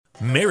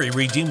Mary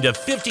redeemed a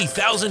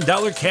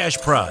 $50,000 cash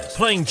prize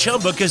playing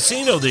Chumba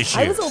Casino this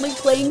year. I was only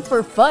playing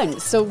for fun,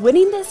 so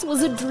winning this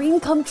was a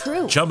dream come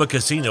true. Chumba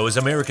Casino is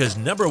America's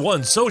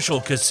 #1 social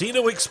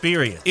casino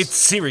experience. It's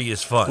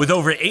serious fun. With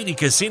over 80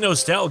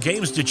 casino-style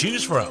games to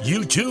choose from,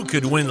 you too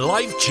could win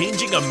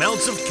life-changing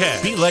amounts of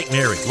cash. Be like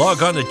Mary.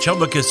 Log on to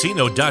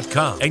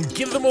ChumbaCasino.com and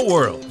give them a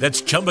whirl.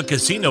 That's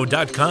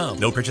ChumbaCasino.com.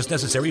 No purchase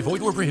necessary.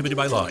 Void where prohibited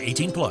by law.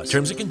 18 plus.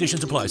 Terms and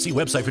conditions apply. See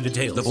website for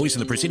details. The voice in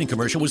the preceding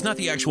commercial was not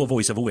the actual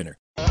voice of a winner.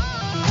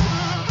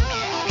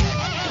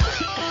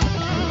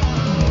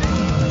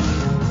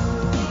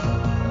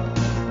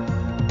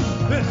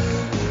 This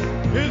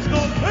is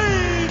the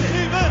main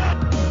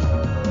event.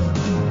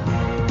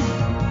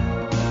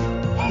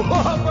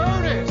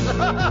 Bonus!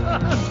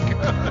 That's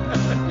good.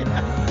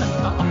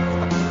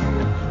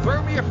 Yeah.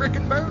 Throw me a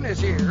freaking bonus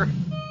here.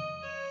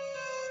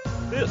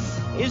 This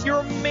is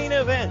your main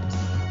event,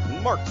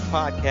 Mark's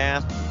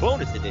Podcast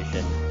Bonus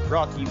Edition,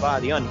 brought to you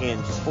by the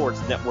Unhinged Sports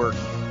Network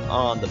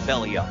on the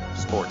Belly Up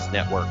Sports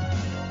Network.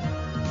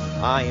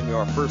 I am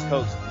your first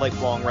host,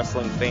 lifelong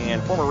wrestling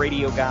fan, former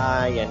radio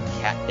guy, and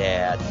cat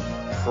dad,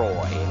 Troy.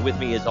 And with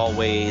me, as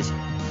always,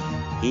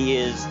 he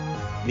is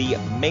the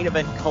main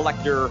event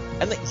collector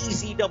and the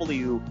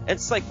ECW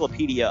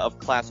Encyclopedia of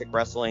Classic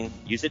Wrestling.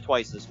 Use it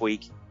twice this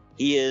week.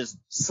 He is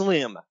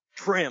slim,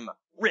 trim,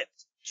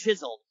 ripped,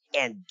 chiseled,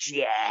 and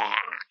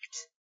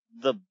jacked.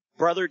 The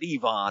brother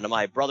Devon,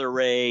 my brother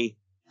Ray.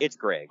 It's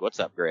Greg. What's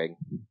up, Greg?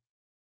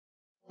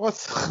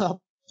 What's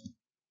up?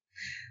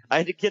 I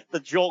had to get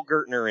the Joel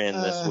Gertner in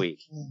this week.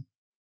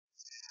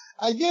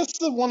 I guess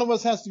the one of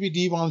us has to be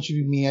Devon, should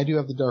be me. I do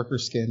have the darker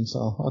skin,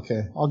 so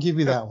okay, I'll give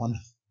you that one.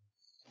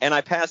 And I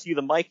pass you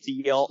the mic to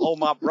yell, "Oh,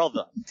 my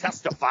brother,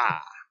 testify."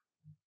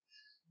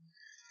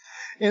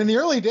 And in the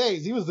early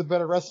days, he was the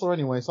better wrestler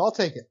anyway, so I'll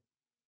take it.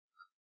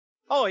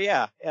 Oh,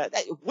 yeah.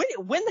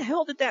 When the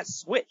hell did that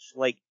switch?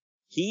 Like,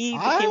 he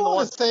became I the one.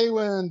 want to say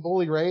when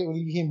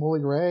he became Bully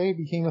Ray,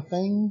 became a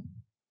thing.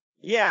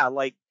 Yeah,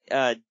 like,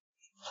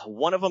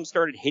 one of them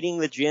started hitting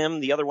the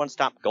gym, the other one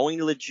stopped going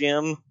to the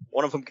gym,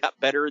 one of them got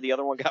better, the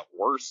other one got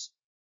worse.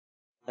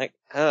 Like,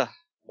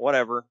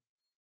 whatever.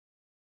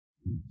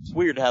 It's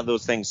weird to have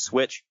those things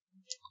switch.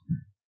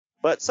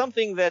 But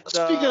something that...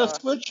 Speaking of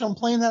switch, I'm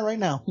playing that right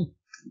now.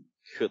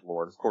 Good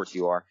Lord, of course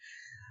you are.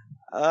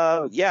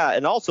 Yeah,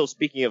 and also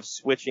speaking of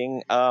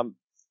switching,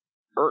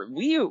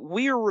 we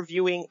are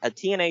reviewing a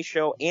TNA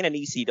show and an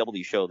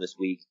ECW show this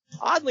week.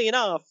 Oddly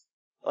enough,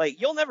 like,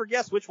 you'll never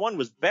guess which one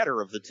was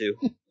better of the two.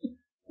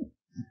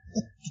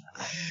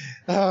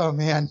 Oh,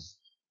 man.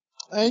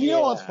 And you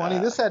know what's funny?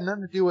 This had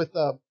nothing to do with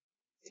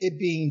it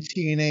being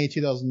TNA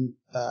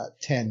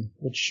 2010,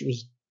 which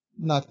was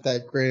not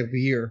that great of a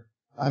year.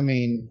 I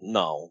mean...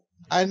 No.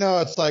 I know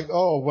it's like,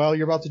 oh, well,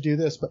 you're about to do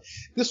this, but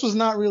this was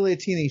not really a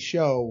TNA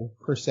show,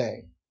 per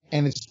se,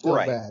 and it's still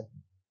bad.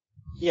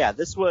 Yeah,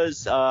 this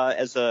was,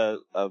 as a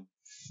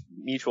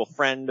mutual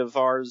friend of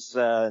ours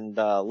and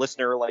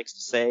listener likes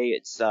to say,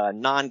 it's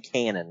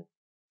non-canon.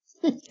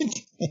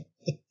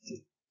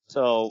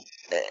 So,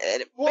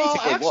 it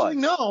basically actually,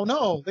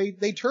 no,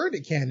 they turned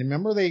it canon.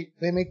 Remember, they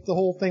make the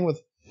whole thing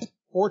with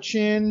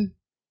Fortune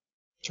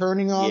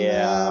turning on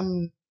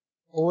them,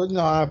 or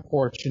not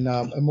Fortune,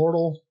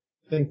 Immortal.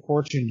 I think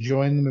Fortune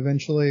joined them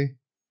eventually.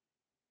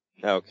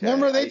 Okay.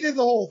 Remember, they did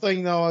the whole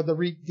thing though.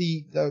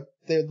 The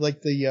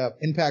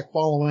Impact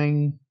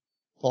following,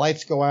 the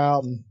lights go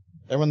out and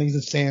everyone thinks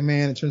it's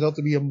Sandman. It turns out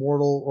to be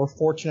Immortal or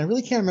Fortune. I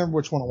really can't remember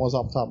which one it was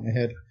off the top of my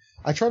head.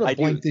 I try to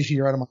blank this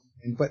year out of my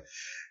mind, but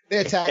they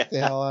attacked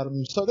the hell out of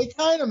them. So they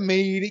kind of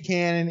made it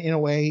canon in a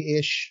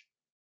way-ish.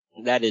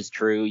 That is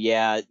true.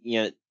 Yeah,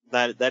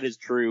 that is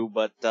true.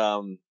 But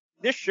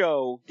this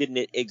show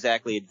didn't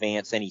exactly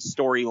advance any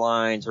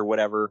storylines or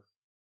whatever.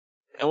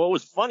 And what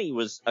was funny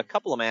was a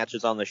couple of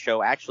matches on the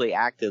show actually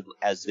acted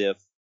as if,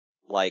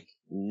 like,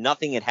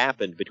 nothing had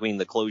happened between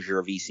the closure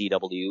of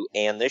ECW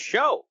and this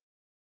show.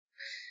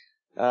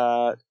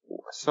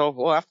 So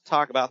we'll have to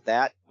talk about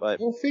that, but...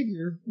 Go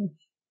figure.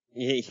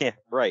 Yeah,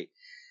 right.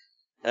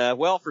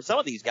 Well, for some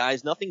of these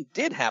guys, nothing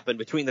did happen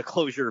between the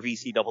closure of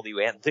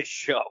ECW and this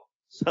show.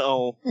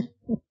 So...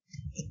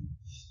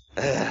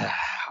 whatever.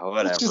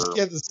 Let's just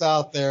get this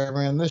out there,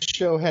 man. This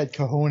show had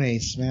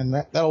cojones, man.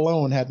 That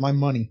alone had my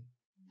money.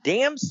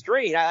 Damn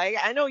straight.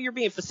 I know you're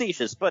being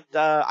facetious, but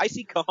I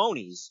see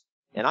cojones,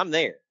 and I'm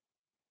there.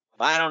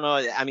 I don't know.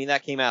 I mean,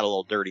 that came out a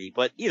little dirty,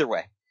 but either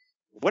way.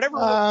 Whatever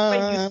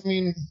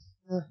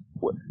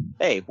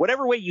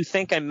whatever way you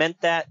think I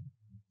meant that,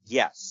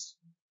 yes.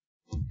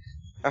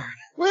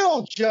 We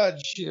don't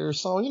judge here,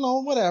 so,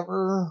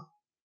 whatever.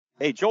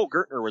 Hey, Joel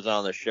Gertner was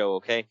on the show,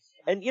 okay?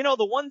 And,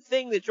 the one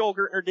thing that Joel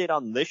Gertner did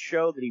on this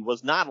show that he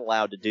was not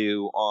allowed to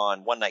do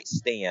on One Night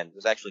Stand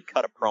was actually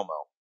cut a promo.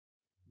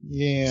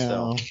 Yeah,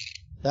 so,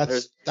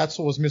 that's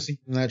what was missing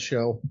from that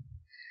show.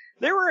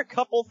 There were a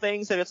couple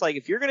things that it's like,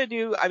 if you're going to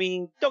do, I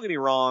mean, don't get me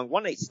wrong,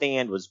 One Night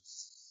Stand was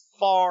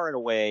far and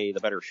away the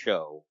better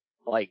show.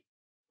 Like,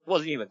 it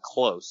wasn't even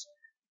close.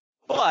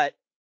 But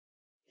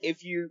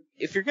if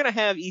you're gonna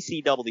have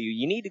ECW,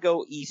 you need to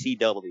go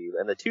ECW.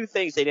 And the two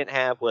things they didn't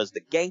have was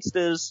the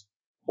Gangstas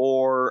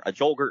or a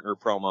Joel Gertner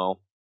promo.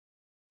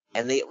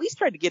 And they at least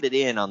tried to get it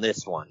in on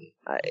this one.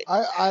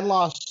 I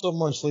lost so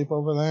much sleep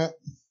over that.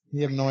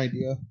 You have no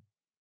idea.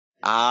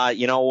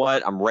 You know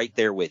what? I'm right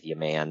there with you,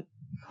 man.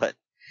 But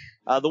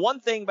the one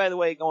thing, by the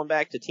way, going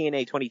back to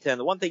TNA 2010,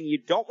 the one thing you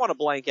don't want to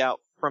blank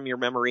out from your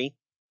memory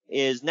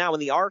is now in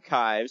the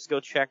archives, go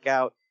check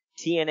out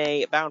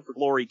TNA Bound for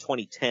Glory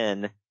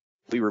 2010.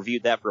 We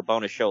reviewed that for a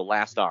bonus show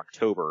last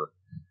October.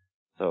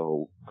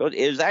 So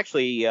it was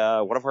actually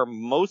one of our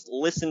most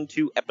listened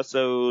to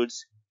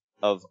episodes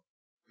of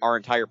our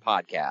entire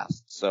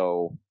podcast.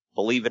 So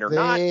believe it or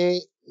not,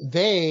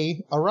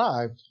 they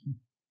arrived.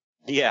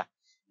 Yeah,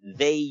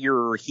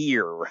 you're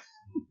here.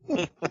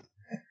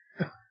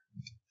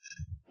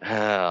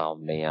 Oh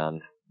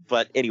man.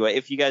 But anyway,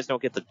 if you guys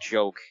don't get the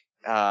joke,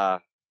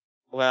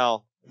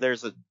 well,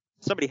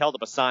 somebody held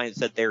up a sign that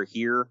said they're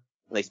here,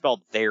 and they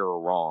spelled there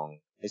wrong.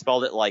 They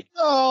spelled it like...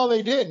 No,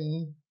 they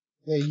didn't.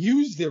 They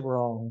used it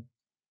wrong.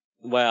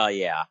 Well,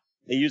 yeah.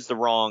 They used the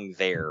wrong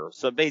there.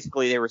 So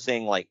basically they were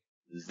saying like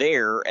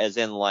there as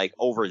in like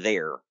over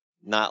there,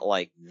 not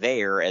like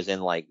there as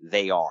in like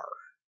they are.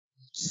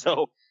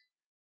 So...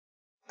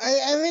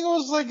 I think it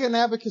was like an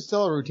Abbott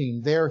Costello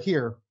routine. They're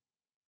here.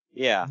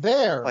 Yeah.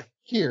 There. Like,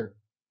 here.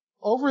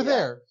 Over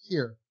there.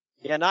 Here.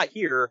 Yeah, not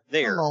here,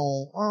 there. I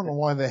don't know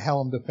why the hell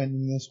I'm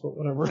defending this, but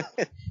whatever.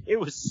 It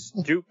was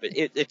stupid.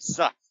 It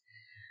sucked.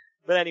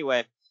 But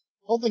anyway.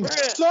 The whole thing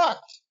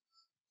sucked.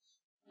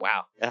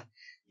 Wow.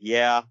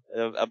 Yeah,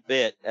 a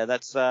bit.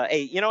 That's,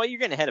 hey, you know what? You're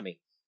getting ahead of me.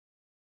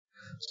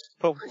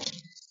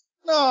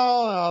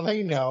 No,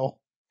 they know.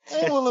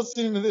 Anyone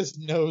listening to this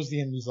knows the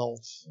end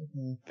results.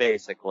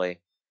 Basically.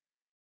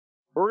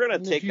 We're gonna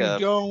take if you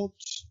don't,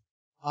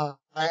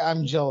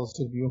 I'm jealous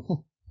of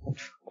you.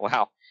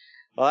 Wow.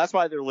 Well, that's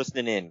why they're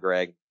listening in,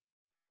 Greg.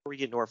 Before we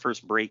get into our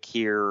first break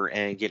here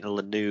and get into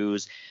the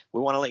news, we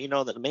want to let you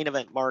know that the Main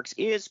Event Marks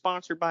is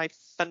sponsored by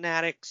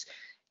Fanatics.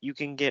 You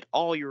can get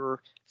all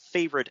your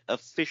favorite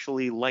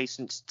officially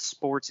licensed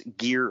sports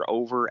gear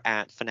over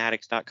at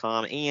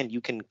fanatics.com, and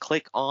you can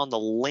click on the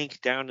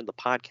link down in the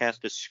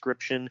podcast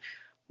description.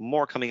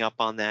 More coming up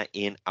on that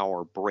in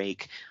our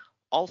break.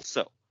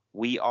 Also,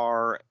 we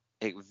are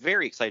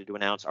very excited to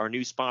announce our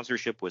new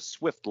sponsorship with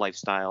Swift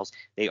Lifestyles.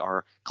 They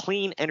are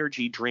clean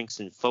energy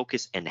drinks and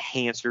focus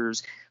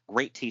enhancers,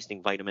 great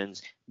tasting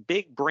vitamins,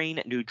 big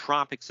brain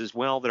nootropics as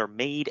well that are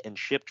made and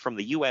shipped from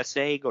the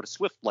USA. Go to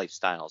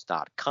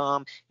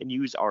swiftlifestyles.com and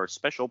use our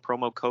special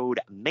promo code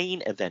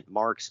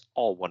MAINEVENTMARKS,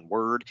 all one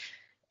word,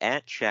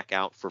 at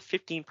checkout for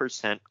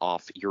 15%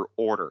 off your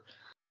order.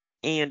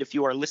 And if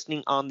you are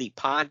listening on the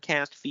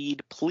podcast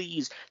feed,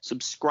 please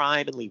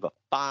subscribe and leave a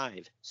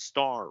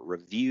 5-star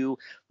review.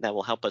 That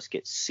will help us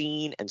get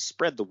seen and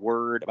spread the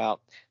word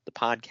about the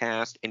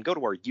podcast. And go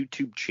to our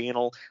YouTube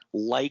channel,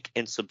 like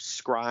and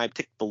subscribe,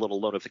 tick the little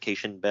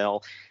notification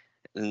bell.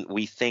 And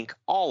we thank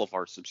all of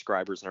our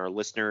subscribers and our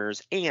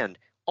listeners. And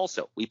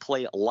also, we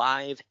play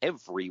live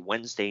every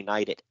Wednesday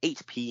night at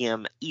 8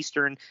 p.m.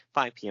 Eastern,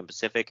 5 p.m.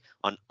 Pacific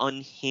on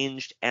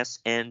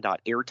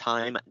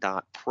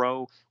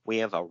unhingedsn.airtime.pro. We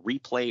have a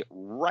replay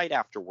right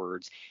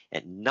afterwards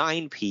at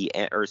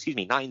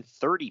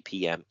 9:30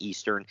 p.m.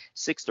 Eastern,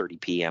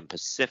 6:30 p.m.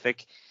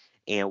 Pacific.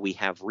 And we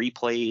have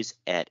replays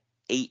at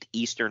 8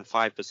 Eastern,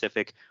 5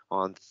 Pacific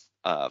on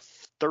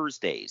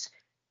Thursdays,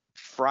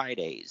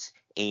 Fridays,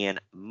 and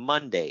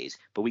Mondays.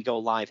 But we go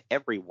live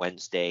every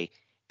Wednesday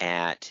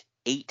at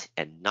 8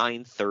 and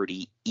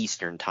 9:30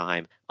 Eastern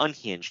Time,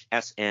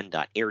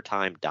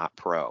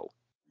 unhingedsn.airtime.pro.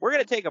 We're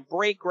going to take a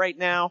break right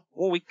now.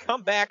 When we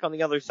come back on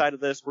the other side of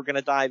this, we're going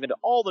to dive into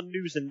all the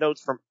news and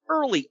notes from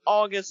early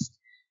August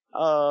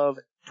of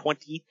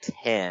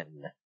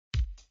 2010.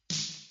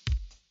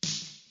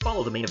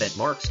 Follow the Main Event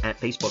Marks at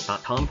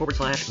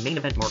Facebook.com/Main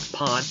Event Marks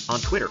Pod, on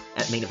Twitter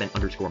at Main Event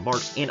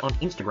 _Marks, and on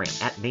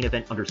Instagram at Main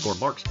Event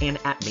 _Marks and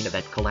at Main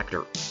Event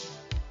Collector.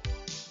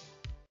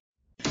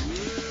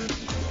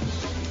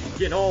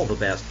 Get all the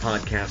best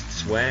podcast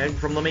swag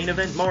from the Main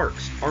Event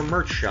Marks. Our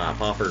merch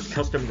shop offers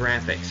custom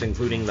graphics,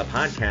 including the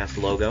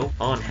podcast logo,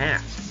 on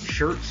hats,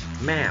 shirts,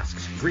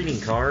 masks,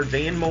 greeting cards,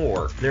 and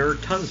more. There are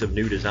tons of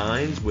new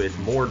designs, with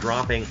more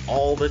dropping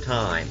all the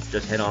time.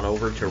 Just head on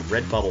over to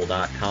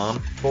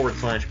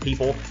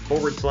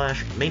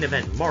redbubble.com/people/Main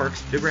Event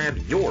Marks to grab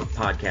your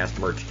podcast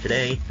merch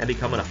today and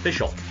become an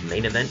official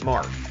Main Event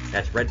Mark.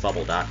 That's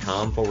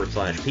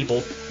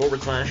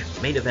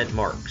redbubble.com/people/Main Event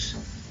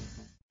Marks.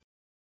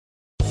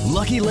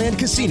 Lucky Land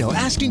Casino,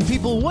 asking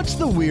people, what's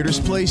the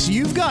weirdest place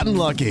you've gotten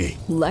lucky?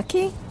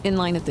 Lucky? In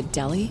line at the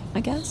deli, I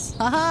guess?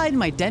 Aha, in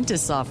my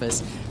dentist's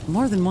office.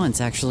 More than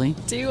once, actually.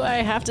 Do I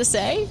have to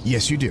say?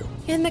 Yes, you do.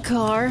 In the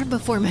car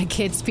before my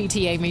kids'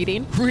 PTA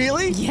meeting.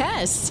 Really?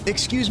 Yes.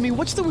 Excuse me,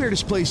 what's the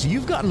weirdest place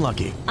you've gotten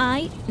lucky?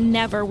 I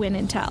never win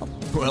and tell.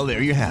 Well,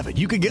 there you have it.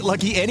 You can get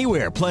lucky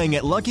anywhere, playing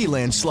at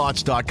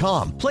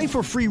LuckyLandSlots.com. Play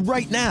for free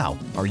right now.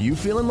 Are you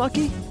feeling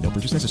lucky? No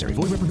purchase necessary.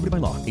 Void where prohibited by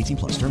law.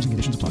 18+. Terms and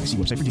conditions apply. See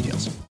website for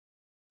details.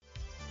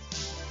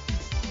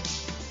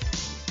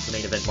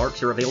 Event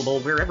Marks are available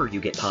wherever you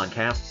get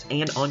podcasts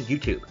and on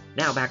YouTube.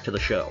 Now back to the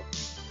show.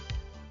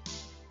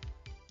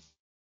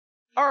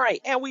 All right,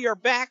 and we are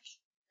back.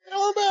 And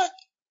we're back.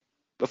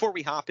 Before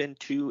we hop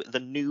into the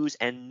news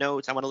and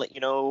notes, I want to let you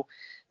know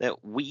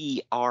that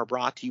we are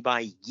brought to you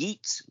by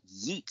Yeats.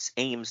 Yeats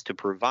aims to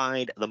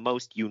provide the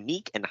most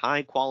unique and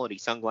high-quality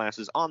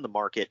sunglasses on the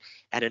market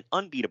at an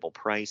unbeatable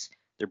price.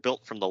 They're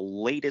built from the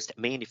latest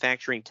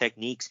manufacturing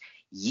techniques.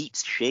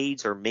 Yeats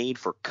shades are made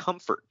for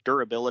comfort,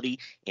 durability,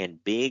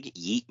 and big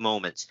Yeet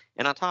moments.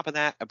 And on top of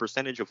that, a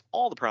percentage of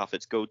all the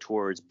profits go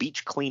towards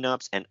beach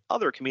cleanups and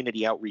other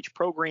community outreach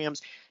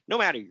programs. No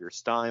matter your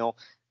style,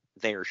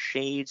 their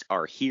shades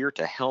are here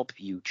to help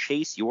you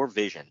chase your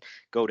vision.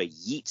 Go to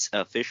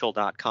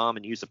yeatsofficial.com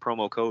and use the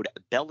promo code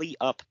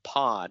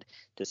BELLYUPPOD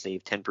to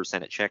save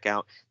 10% at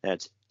checkout.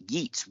 That's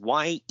Yeats,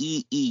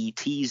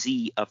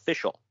 YEETZ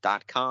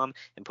official.com,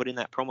 and put in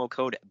that promo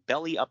code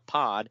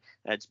BELLYUPPOD.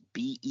 That's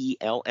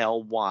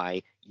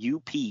BELLYUPPOD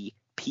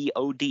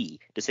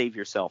to save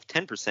yourself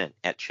 10%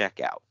 at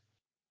checkout.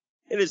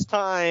 It is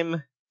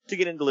time to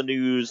get into the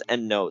news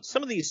and notes.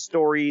 Some of these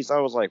stories, I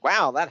was like,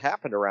 wow, that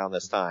happened around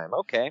this time.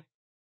 Okay.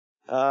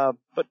 But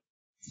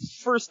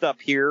first up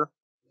here,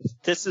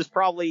 this is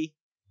probably,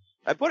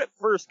 I put it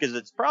first because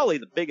it's probably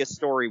the biggest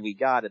story we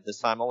got at this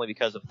time, only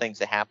because of things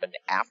that happened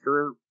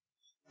after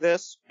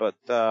this. But,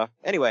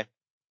 anyway,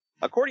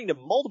 according to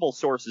multiple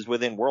sources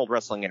within World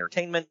Wrestling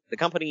Entertainment, the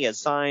company has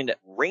signed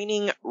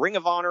reigning Ring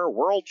of Honor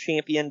World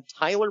Champion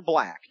Tyler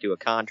Black to a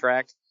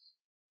contract.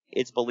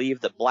 It's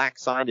believed that Black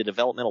signed a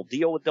developmental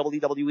deal with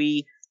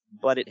WWE,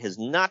 but it has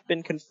not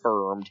been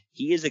confirmed.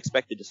 He is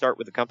expected to start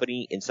with the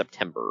company in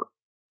September.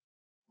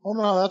 Oh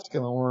no, that's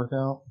gonna work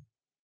out.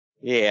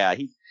 Yeah,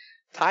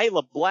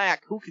 Tyler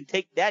Black, who can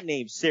take that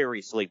name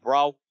seriously,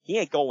 bro? He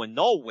ain't going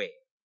nowhere.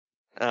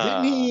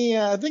 Didn't he,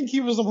 I think he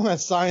was the one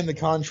that signed the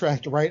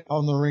contract right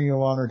on the Ring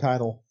of Honor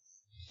title.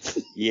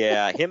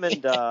 Yeah, him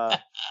and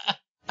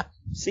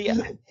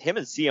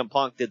CM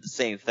Punk did the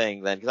same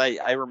thing then, because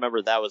I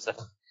remember that was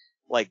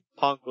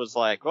Punk was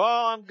like,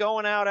 oh, I'm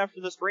going out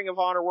after this Ring of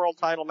Honor World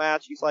title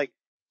match. He's like,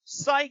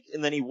 psych.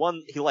 And then he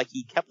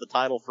kept the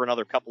title for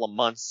another couple of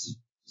months,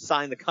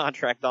 signed the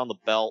contract on the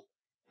belt,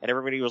 and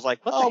everybody was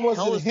like, what the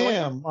hell is going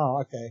on?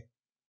 Oh, okay.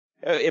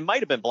 It might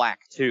have been Black,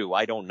 too.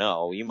 I don't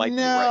know. You might be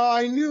right. No,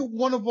 I knew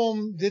one of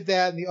them did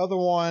that, and the other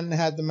one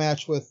had the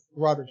match with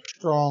Roderick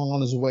Strong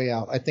on his way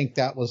out. I think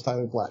that was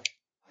Tyler Black.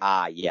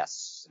 Ah,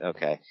 yes.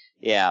 Okay.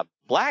 Yeah,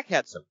 Black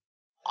had some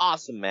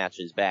awesome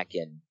matches back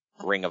in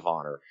Ring of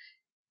Honor.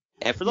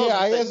 And for those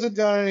he hasn't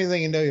done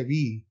anything in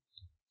WWE.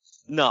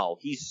 No,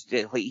 he's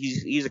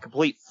a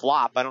complete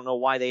flop. I don't know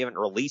why they haven't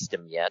released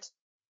him yet.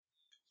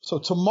 So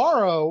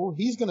tomorrow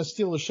he's going to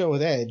steal the show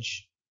with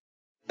Edge.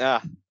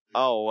 At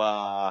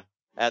the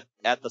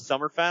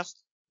Summerfest?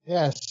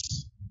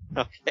 Yes.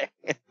 Okay.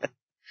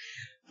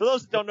 For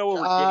those that don't know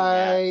what we're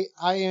getting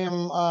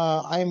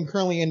at, I am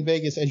currently in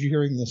Vegas as you're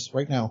hearing this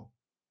right now.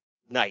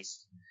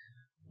 Nice.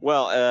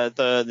 Well,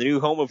 the new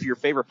home of your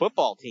favorite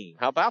football team.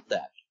 How about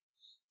that?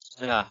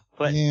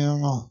 But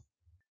yeah.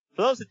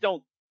 For those that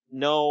don't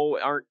know,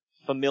 aren't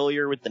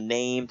familiar with the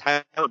name,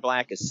 Tyler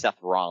Black is Seth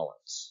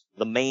Rollins,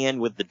 the man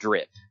with the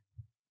drip.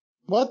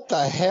 What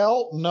the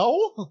hell?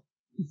 No?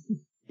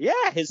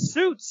 Yeah, his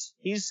suits.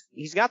 He's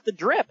got the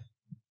drip.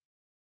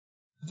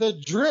 The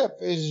drip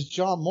is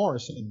John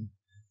Morrison.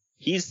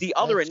 He's the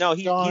other. He's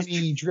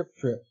Johnny Drip.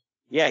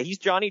 Yeah, he's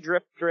Johnny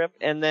Drip,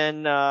 and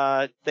then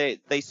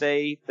they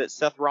say that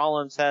Seth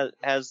Rollins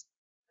has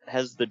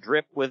the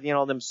drip with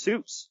them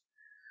suits.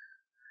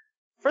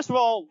 First of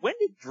all, when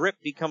did drip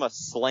become a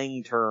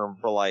slang term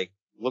for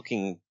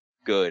looking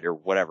good or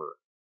whatever?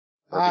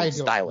 Or I don't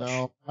stylish?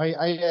 know.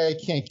 I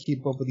can't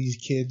keep up with these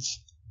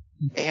kids.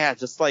 Yeah,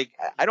 just I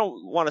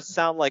don't want to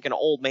sound like an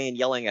old man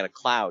yelling at a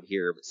cloud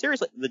here, but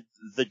seriously,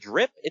 the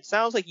drip, it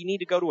sounds like you need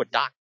to go to a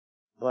doctor.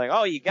 Like,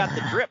 oh, you got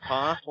the drip,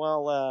 huh?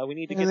 Well, we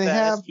need to get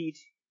that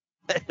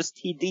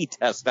STD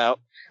test out.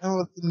 And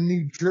with the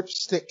new drip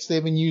sticks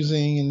they've been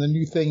using, and the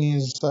new thing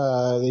is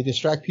they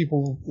distract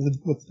people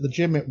with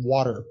legitimate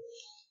water.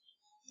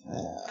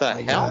 The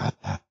hell?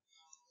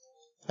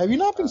 Have you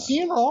not been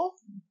seeing Raw?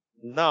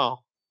 No.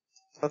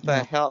 What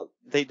the hell?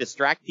 They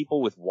distract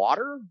people with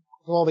water?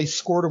 Well, they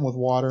squirt them with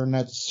water, and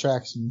that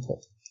distracts them.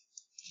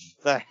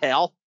 The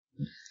hell?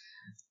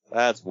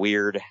 That's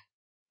weird.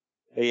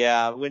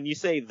 Yeah, when you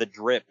say the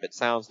drip, it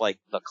sounds like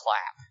the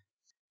clap.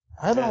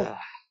 I don't.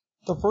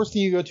 The first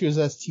thing you go to is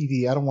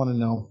STD. I don't want to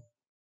know.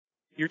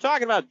 You're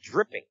talking about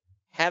dripping.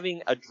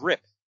 Having a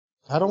drip.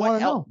 I don't want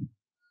to know.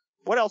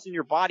 What else in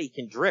your body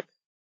can drip?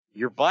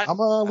 Your butt? I'm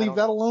going to leave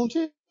that alone,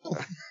 too.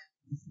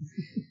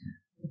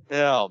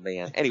 Oh,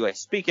 man. Anyway,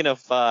 speaking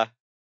of,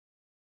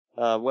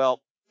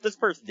 this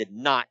person did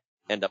not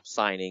end up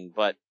signing,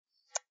 but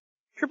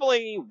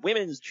AAA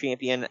Women's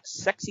Champion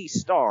Sexy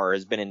Star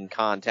has been in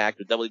contact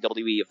with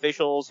WWE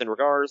officials in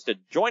regards to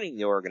joining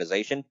the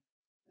organization.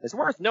 It's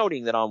worth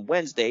noting that on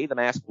Wednesday, the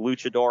masked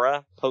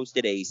luchadora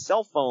posted a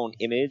cell phone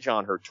image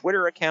on her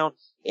Twitter account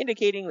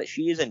indicating that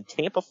she is in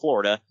Tampa,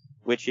 Florida,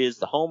 which is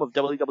the home of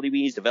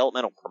WWE's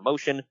developmental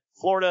promotion,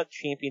 Florida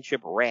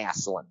Championship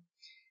Wrestling.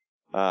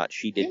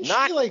 She did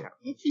not.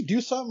 Didn't she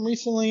do something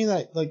recently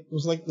that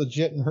was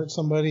legit and hurt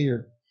somebody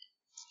or?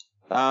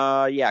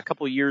 Yeah, a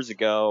couple of years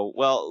ago.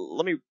 Well,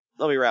 let me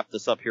wrap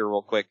this up here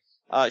real quick.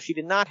 She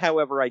did not,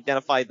 however,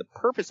 identify the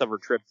purpose of her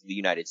trip to the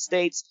United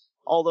States,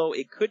 although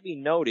it could be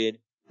noted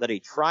that a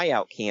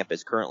tryout camp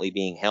is currently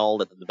being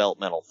held at the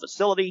developmental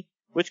facility,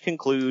 which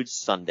concludes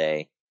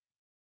Sunday.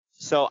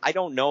 So I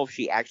don't know if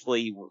she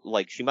actually,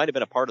 she might have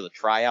been a part of the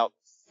tryout,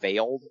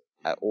 failed,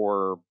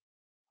 or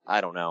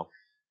I don't know.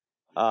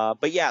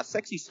 But yeah,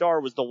 Sexy Star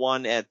was the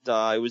one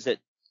I want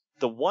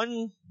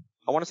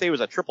to say it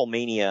was a Triple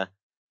Mania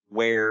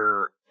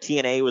where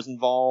TNA was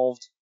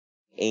involved,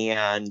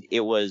 and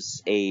it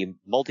was a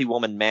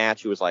multi-woman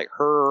match. It was like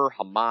her,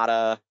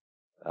 Hamada,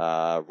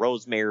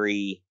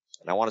 Rosemary,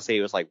 and I want to say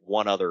it was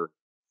one other.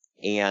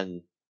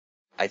 And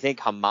I think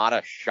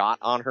Hamada shot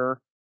on her,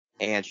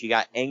 and she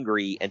got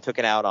angry and took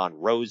it out on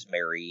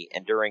Rosemary,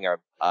 and during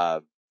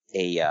a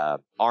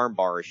arm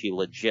bar, she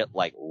legit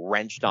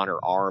wrenched on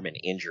her arm and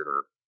injured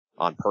her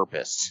on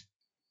purpose.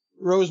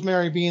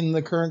 Rosemary being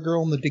the current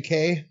girl in the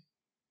Decay?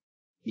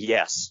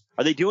 Yes.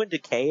 Are they doing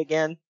Decay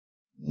again?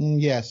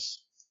 Yes.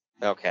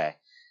 Okay.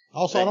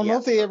 Also, I don't know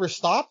if they ever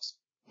stopped,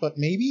 but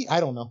maybe. I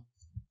don't know.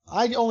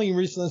 I only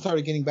recently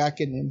started getting back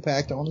in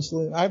Impact,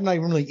 honestly. I'm not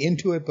even really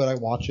into it, but I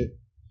watch it.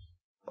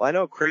 Well, I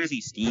know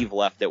Crazy Steve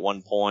left at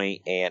one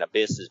point, and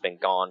Abyss has been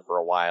gone for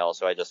a while,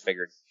 so I just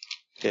figured,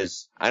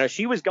 because I know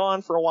she was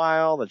gone for a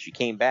while, then she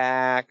came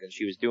back, and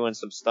she was doing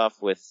some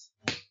stuff with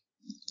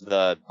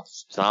the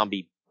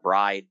zombie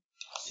bride,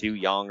 Sue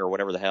Young, or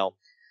whatever the hell.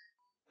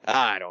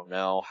 I don't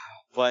know.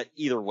 But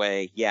either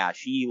way, yeah,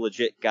 she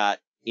legit got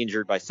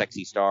injured by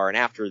Sexy Star, and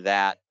after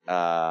that,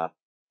 I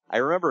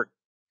remember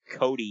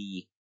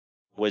Cody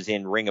was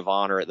in Ring of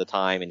Honor at the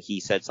time, and he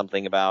said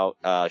something about,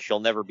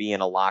 she'll never be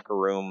in a locker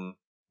room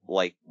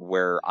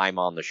where I'm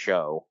on the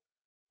show.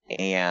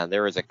 And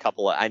there was a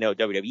couple of, I know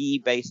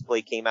WWE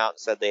basically came out and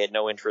said they had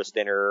no interest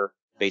in her.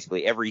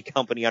 Basically every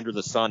company under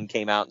the sun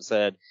came out and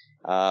said,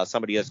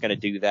 somebody that's going to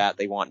do that,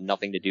 they want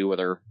nothing to do with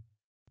her.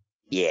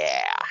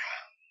 Yeah.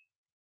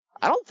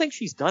 I don't think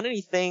she's done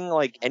anything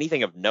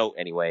of note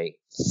anyway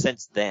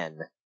since then.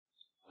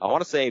 I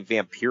want to say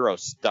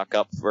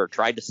Vampiro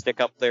tried to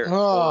stick up there, for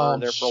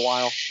a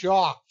while.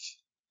 Shocked.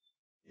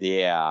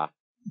 Yeah.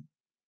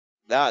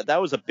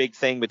 That was a big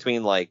thing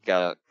between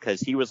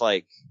cause he was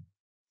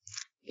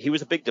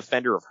a big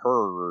defender of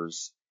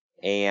hers,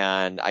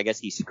 and I guess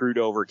he screwed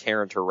over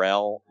Taryn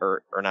Terrell,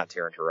 or not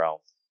Taryn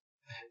Terrell,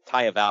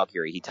 Taya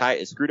Valkyrie.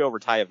 He screwed over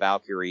Taya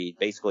Valkyrie,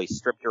 basically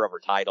stripped her of her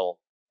title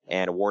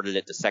and awarded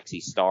it to Sexy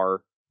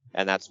Star,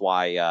 and that's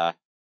why,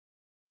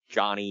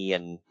 Johnny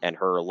and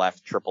her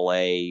left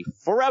AAA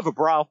forever,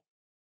 bro.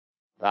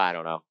 I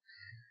don't know.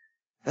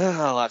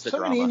 Lots of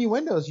drama. So many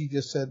innuendos you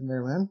just said in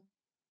there, man.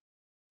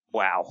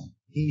 Wow.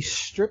 He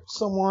stripped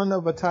someone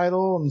of a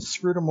title and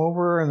screwed him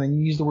over, and then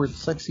used the word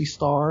Sexy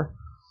Star.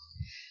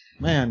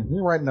 Man,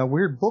 you're writing a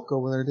weird book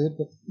over there, dude.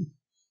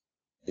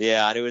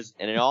 Yeah,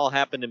 and it all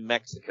happened in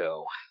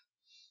Mexico,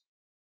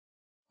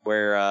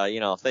 where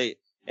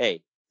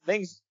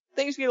things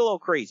get a little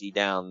crazy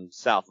down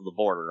south of the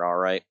border. All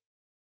right.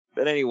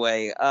 But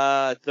anyway,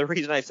 the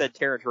reason I said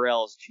Taryn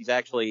Terrell is she's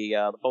actually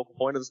the focal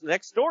point of this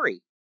next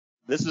story.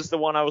 This is the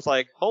one I was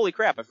like, holy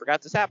crap, I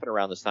forgot this happened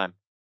around this time.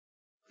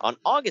 On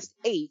August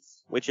 8th,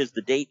 which is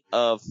the date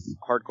of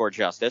Hardcore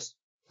Justice,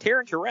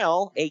 Taryn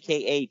Terrell,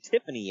 a.k.a.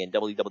 Tiffany in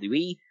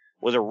WWE,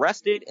 was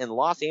arrested in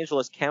Los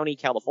Angeles County,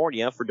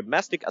 California for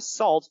domestic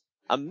assault,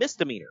 a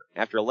misdemeanor,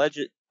 after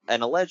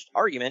an alleged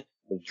argument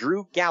with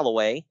Drew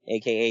Galloway,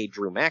 a.k.a.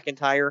 Drew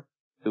McIntyre,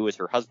 who was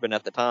her husband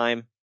at the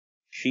time.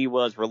 She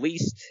was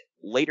released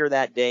later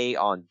that day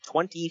on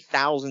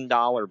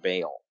 $20,000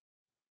 bail.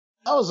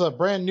 That was a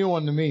brand new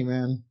one to me,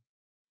 man.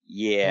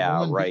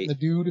 Yeah, right. The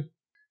dude.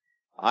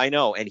 I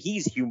know, and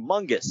he's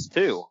humongous,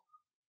 too.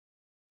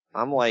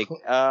 I'm like,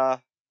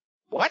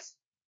 what?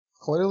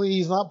 Clearly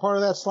he's not part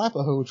of that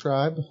Slap-a-Ho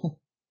tribe.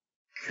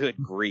 Good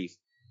grief.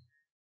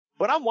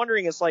 But I'm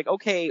wondering, it's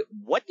okay,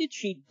 what did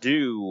she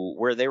do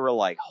where they were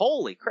like,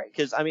 holy crap?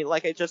 Because, I mean,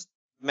 like I just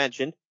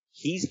mentioned,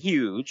 he's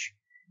huge,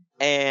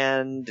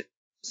 and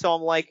so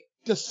I'm like...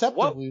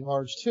 Deceptively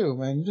large, too,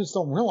 man. You just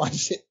don't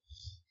realize it.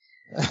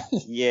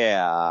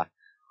 Yeah.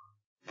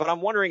 But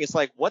I'm wondering, it's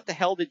what the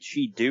hell did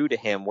she do to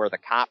him where the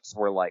cops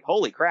were like,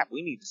 holy crap,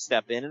 we need to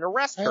step in and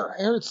arrest her?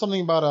 I heard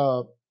something about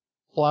a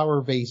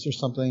flower vase or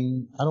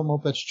something. I don't know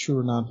if that's true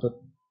or not, but...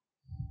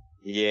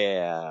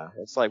 Yeah.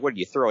 It's what, did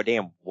you throw a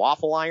damn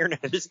waffle iron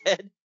at his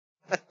head?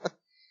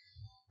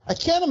 I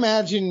can't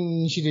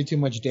imagine she did too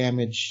much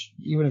damage,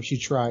 even if she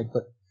tried,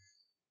 but...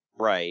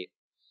 Right.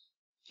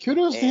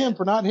 Kudos to him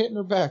for not hitting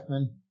her back,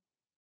 man.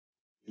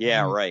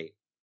 Yeah, right.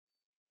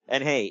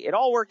 And hey, it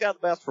all worked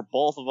out the best for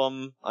both of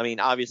them. I mean,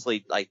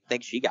 obviously, I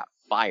think she got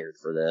fired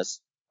for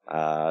this.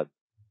 But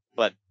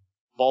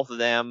both of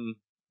them,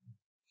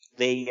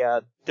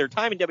 their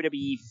time in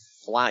WWE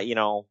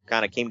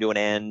kind of came to an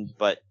end,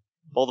 but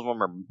both of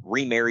them are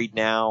remarried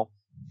now.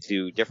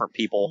 to different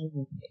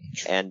people.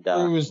 And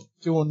he was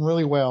doing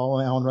really well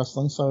now in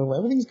wrestling, so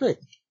everything's great.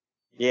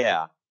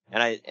 Yeah,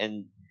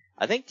 and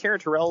I think Tara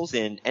Terrell's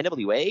in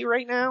NWA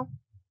right now.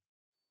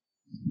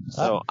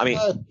 So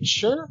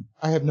sure,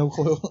 I have no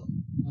clue.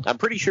 I'm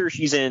pretty sure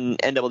she's in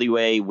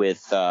NWA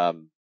with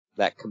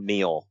that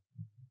Camille,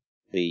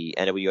 the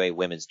NWA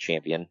Women's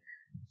Champion.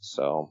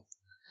 So.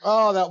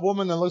 Oh, that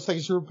woman that looks like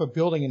she ripped a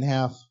building in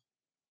half.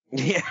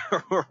 Yeah,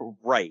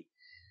 right.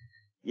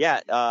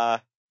 Yeah,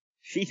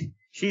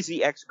 she's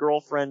the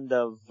ex-girlfriend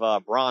of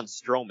Braun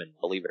Strowman,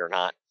 believe it or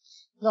not.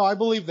 No, I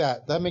believe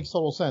that. That makes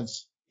total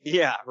sense.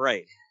 Yeah,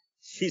 right.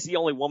 She's the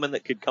only woman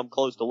that could come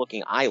close to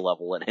looking eye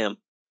level at him.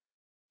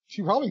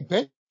 She probably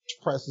bench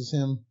presses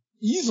him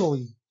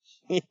easily.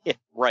 Yeah,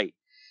 right.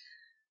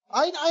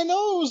 I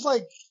know it was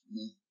like,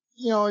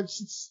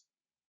 it's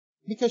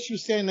because she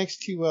was standing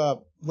next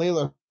to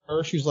Layla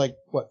Hirsch. She was like,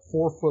 what,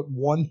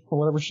 4'1" or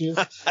whatever she is.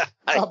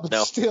 But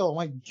still,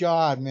 my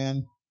God,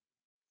 man.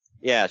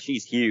 Yeah,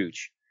 she's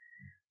huge.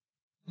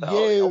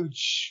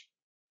 Huge.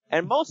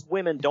 And most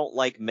women don't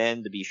like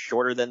men to be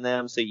shorter than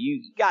them, so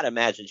you gotta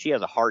imagine she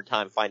has a hard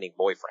time finding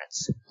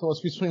boyfriends. So it's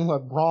between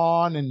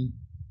Braun and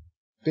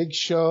Big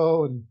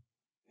Show and.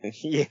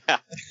 Yeah.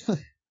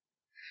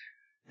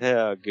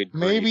 Oh, good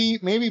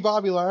grief. Maybe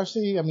Bobby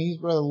Lashley. I mean, he's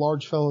a rather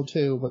large fellow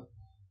too, but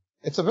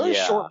it's a very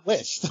short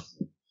list.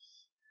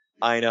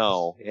 I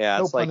know. Yeah,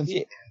 no it's like.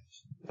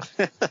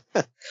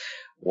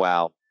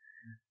 Wow.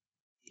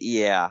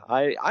 Yeah,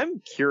 I'm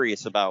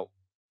curious about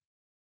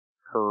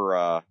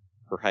her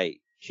height.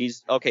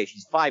 She's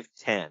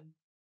 5'10",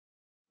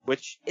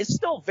 which is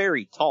still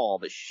very tall,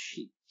 but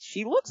she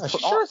looks. She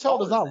sure as hell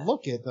does not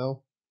look it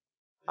though.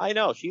 I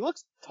know, she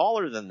looks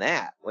taller than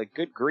that. Like,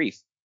 good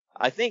grief.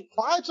 I think. If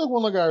I took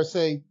one look at her,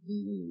 say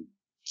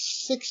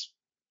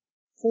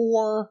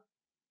 6'4",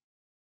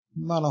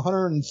 about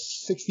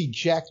 160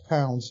 jacked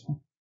pounds.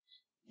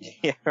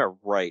 Yeah,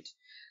 right.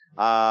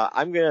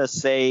 I'm gonna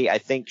say I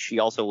think she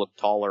also looked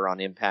taller on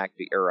Impact,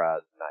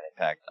 not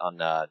Impact, on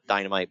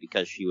Dynamite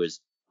because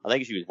I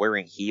think she was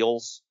wearing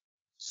heels.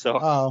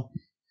 So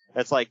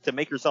that's like, to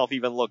make yourself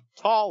even look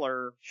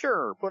taller,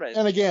 sure, put it.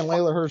 And again,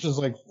 Layla Hirsch is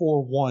like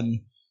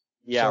 4'1".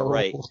 Yeah, so.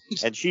 Right.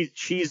 And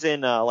she's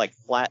in like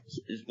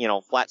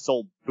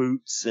flat-soled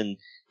boots, and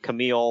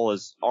Camille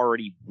is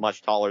already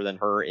much taller than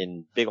her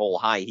in big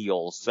old high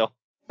heels. So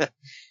if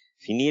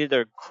you needed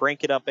to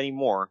crank it up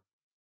anymore.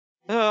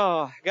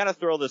 Oh, gotta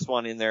throw this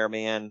one in there,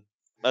 man.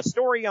 A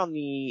story on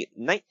the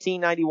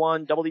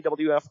 1991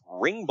 WWF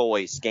Ring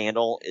Boy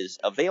scandal is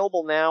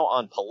available now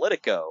on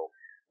Politico,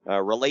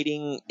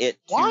 relating it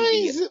to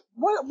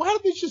why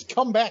did they just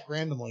come back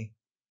randomly?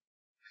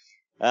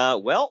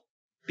 Well,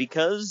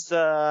 because,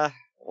 here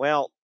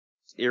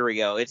we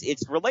go.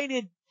 It's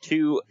related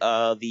to,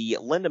 the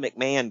Linda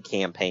McMahon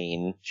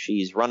campaign.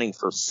 She's running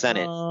for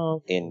Senate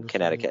in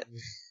Connecticut.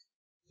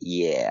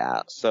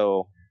 Yeah,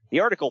 so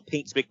the article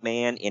paints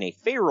McMahon in a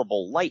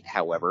favorable light,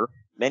 however.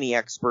 Many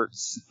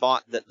experts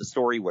thought that the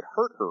story would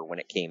hurt her when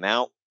it came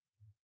out.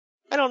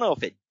 I don't know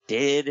if it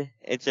did.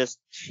 It's just,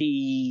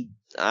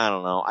 I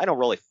don't know. I don't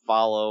really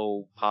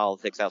follow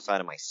politics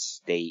outside of my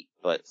state,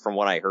 but from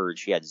what I heard,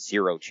 she had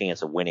zero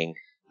chance of winning,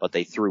 but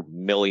they threw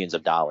millions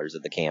of dollars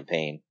at the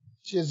campaign.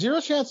 She had zero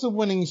chance of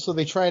winning, so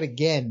they tried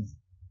again.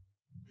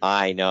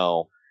 I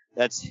know.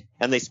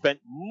 And they spent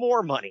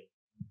more money.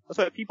 That's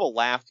why people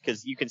laughed,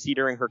 because you can see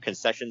during her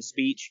concession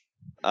speech,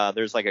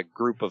 there's like a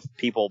group of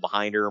people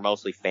behind her,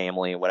 mostly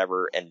family and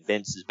whatever, and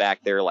Vince is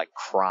back there like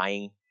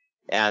crying,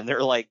 and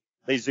they're like,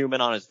 they zoom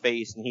in on his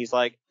face, and he's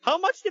like, how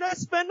much did I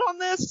spend on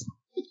this?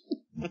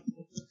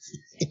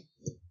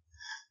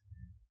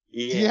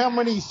 Yeah. Do you know how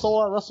many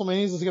sold out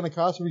WrestleManias is going to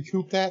cost to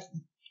recoup that?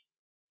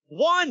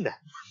 1!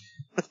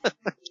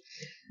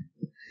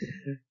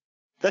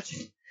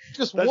 That's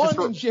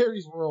one in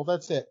Jerry's world,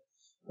 that's it.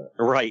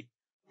 Right.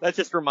 That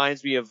just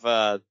reminds me of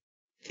the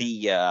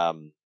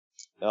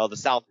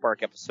South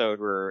Park episode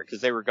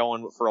because they were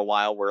going for a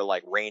while where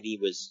like Randy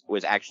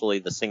was actually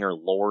the singer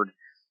Lord,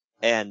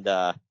 and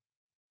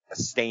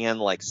Stan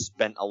like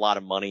spent a lot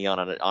of money on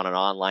an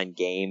online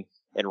game,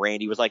 and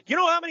Randy was like, you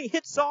know how many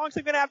hit songs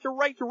I'm gonna have to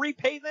write to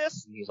repay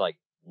this? And he's like,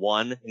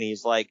 1, and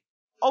he's like,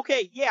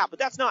 okay, yeah, but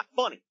that's not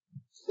funny.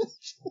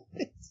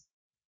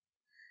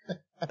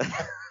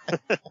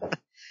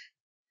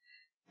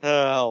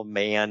 Oh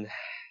man.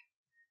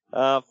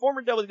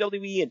 Former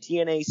WWE and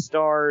TNA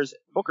stars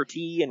Booker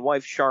T and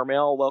wife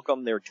Sharmell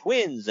welcomed their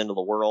twins into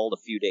the world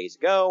a few days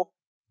ago.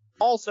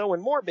 Also,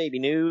 in more baby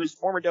news,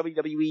 former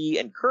WWE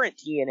and current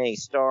TNA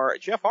star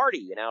Jeff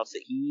Hardy announced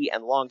that he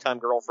and longtime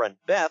girlfriend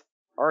Beth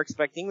are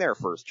expecting their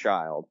first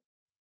child.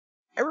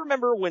 I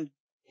remember when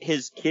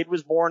his kid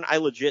was born, I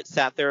legit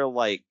sat there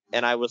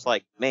and I was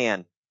like,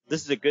 man,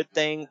 this is a good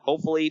thing,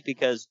 hopefully,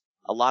 because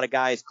a lot of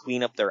guys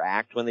clean up their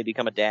act when they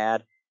become a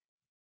dad.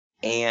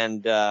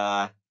 And,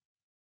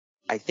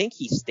 I think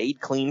he stayed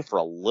clean for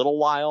a little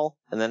while,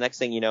 and the next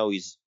thing you know,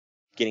 he's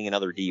getting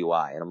another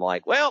DUI. And I'm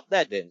like, well,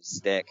 that didn't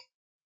stick.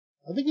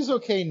 I think he's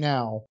okay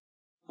now.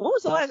 What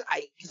was the last?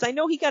 Because I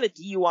know he got a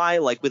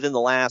DUI like within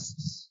the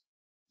last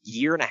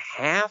year and a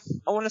half,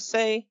 I want to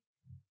say.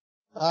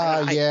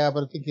 Yeah,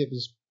 but I think it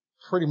was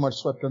pretty much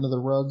swept under the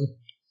rug.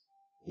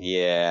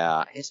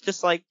 Yeah, it's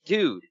just like,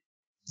 dude,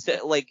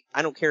 like,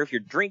 I don't care if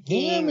you're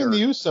drinking Him and the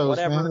Usos,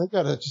 whatever. man, they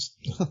gotta just...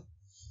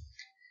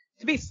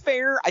 To be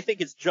fair, I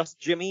think it's just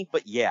Jimmy,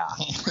 but yeah.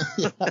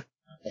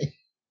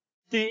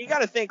 Dude, you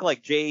gotta think,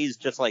 like, Jay's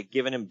just, like,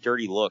 giving him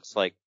dirty looks,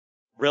 like,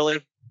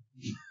 really?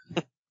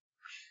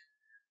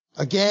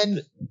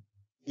 Again?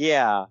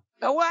 Yeah.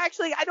 Well,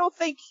 actually, I don't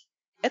think,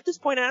 at this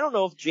point, I don't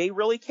know if Jay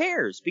really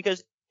cares,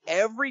 because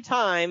every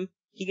time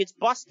he gets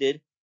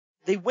busted,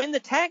 they win the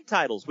tag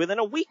titles within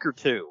a week or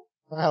two.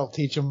 I'll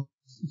teach him.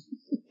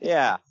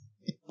 Yeah.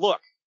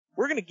 Look,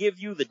 we're gonna give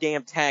you the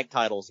damn tag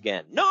titles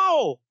again.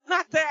 No!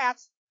 Not that!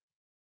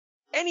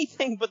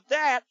 Anything but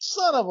that!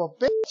 Son of a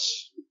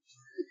bitch!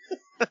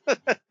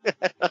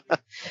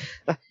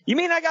 You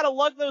mean I gotta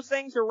lug those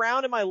things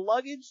around in my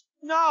luggage?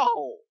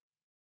 No!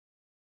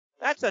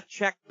 That's a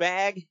check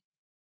bag.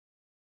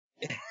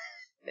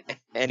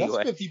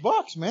 Anyway. That's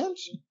 $50, man.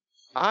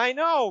 I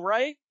know,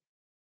 right?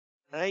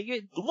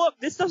 Look,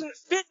 this doesn't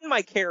fit in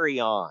my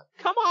carry-on.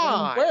 Come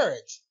on! Wear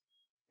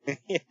it.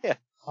 Yeah. I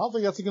don't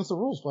think that's against the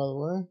rules, by the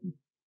way.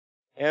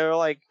 And they're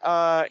like,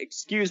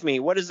 excuse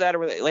me, what is that?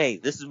 Hey,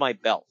 this is my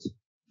belt.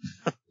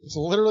 It's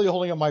literally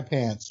holding up my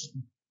pants.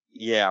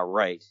 Yeah,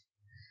 right.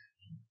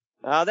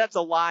 That's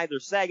a lie.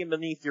 They're sagging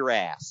beneath your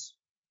ass.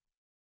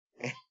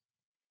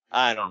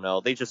 I don't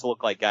know. They just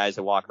look like guys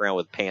that walk around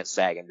with pants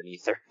sagging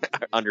beneath their,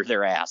 under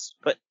their ass.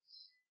 But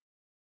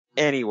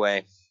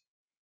anyway,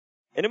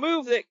 in a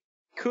move that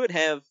could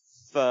have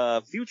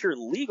future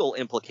legal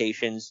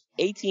implications,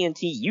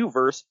 AT&T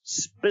Uverse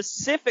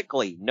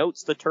specifically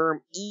notes the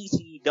term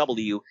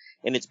ECW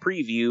in its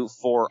preview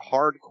for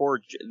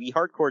the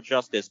Hardcore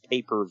Justice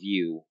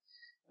pay-per-view.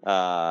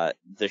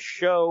 The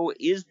show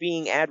is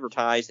being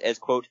advertised as,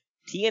 quote,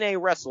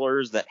 TNA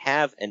wrestlers that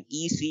have an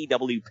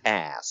ECW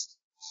past.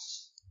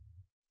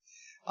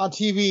 On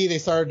TV, they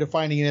started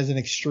defining it as an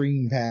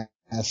extreme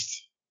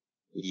past.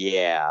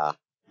 Yeah.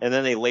 And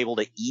then they labeled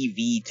it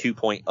EV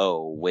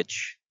 2.0,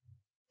 which...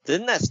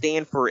 Didn't that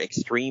stand for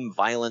Extreme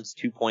Violence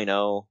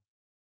 2.0?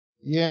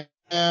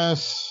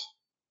 Yes.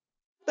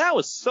 That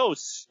was so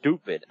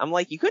stupid. I'm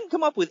like, you couldn't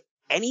come up with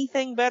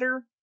anything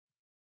better?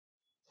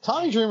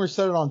 Tommy Dreamer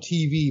said it on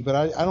TV, but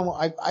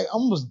I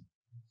almost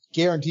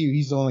guarantee you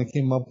he's the one that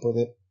came up with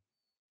it.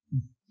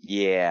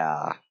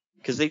 Yeah.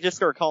 Because they just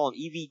started calling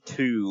him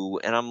EV2,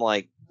 and I'm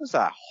like, that's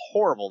a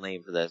horrible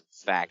name for this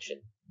faction.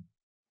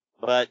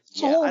 But,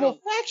 it's a horrible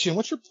faction.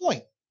 What's your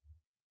point?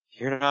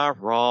 You're not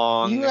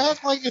wrong. You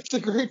act like it's a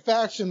great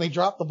faction. They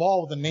dropped the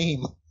ball with a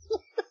name.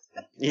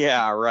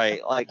 Yeah, right.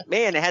 Like,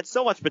 man, it had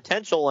so much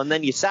potential, and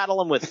then you saddle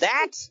them with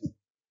that?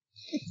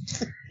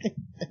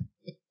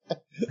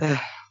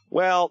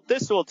 Well,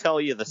 this will tell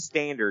you the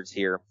standards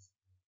here.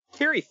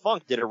 Terry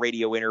Funk did a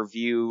radio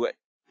interview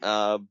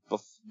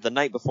the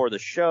night before the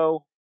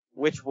show,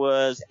 which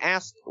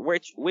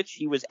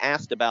he was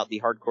asked about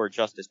the Hardcore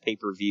Justice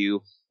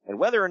pay-per-view and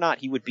whether or not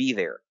he would be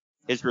there.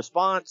 His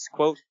response,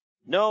 quote,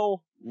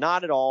 "No,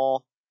 not at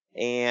all,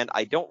 and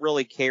I don't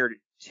really care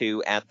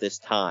to at this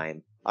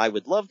time. I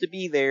would love to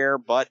be there,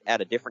 but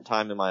at a different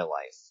time in my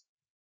life."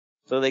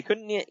 So they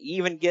couldn't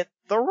even get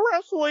the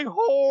wrestling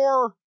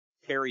whore,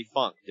 Terry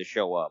Funk, to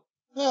show up.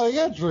 No, they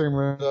got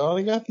Dreamer, though.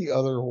 They got the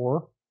other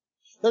whore.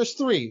 There's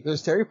three.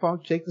 There's Terry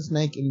Funk, Jake the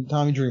Snake, and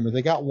Tommy Dreamer.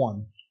 They got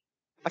one.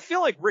 I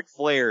feel like Ric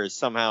Flair is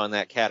somehow in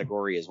that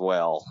category as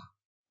well.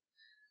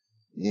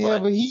 Yeah,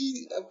 but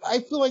I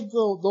feel like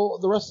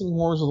the wrestling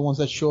whores are the ones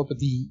that show up at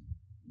the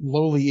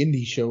lowly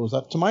indie shows.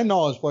 To my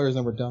knowledge, Flair's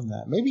never done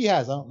that. Maybe he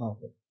has. I don't know.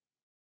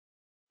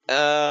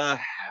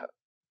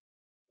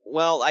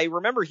 Well, I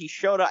remember he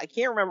showed up. I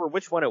can't remember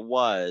which one it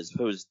was. If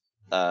it was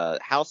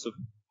House of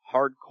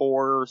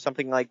Hardcore or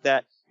something like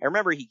that. I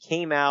remember he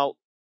came out,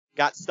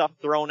 got stuff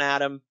thrown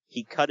at him.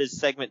 He cut his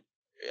segment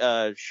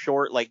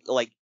short,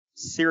 like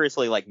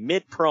seriously, like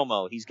mid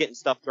promo. He's getting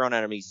stuff thrown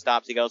at him. He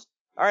stops. He goes,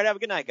 "All right, have a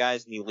good night,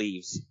 guys," and he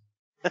leaves.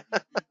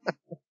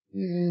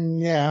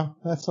 Yeah,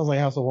 that sounds like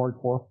House of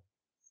Hardcore.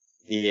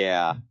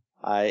 Yeah,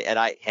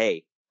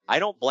 I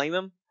don't blame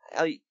him.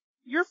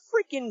 You're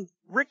freaking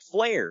Ric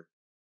Flair.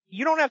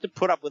 You don't have to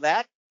put up with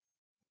that.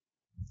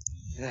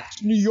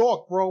 It's New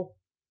York, bro.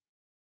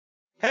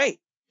 Hey,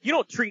 you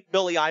don't treat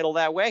Billy Idol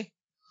that way.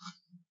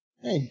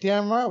 Hey,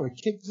 damn right, we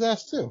kicked his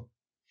ass too.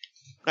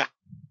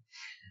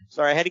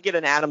 Sorry, I had to get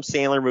an Adam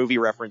Sandler movie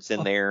reference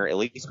in there, at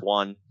least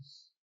one.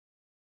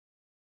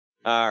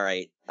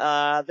 Alright,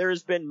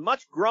 there's been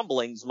much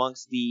grumblings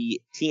amongst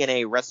the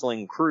TNA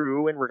wrestling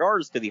crew in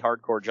regards to the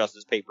Hardcore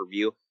Justice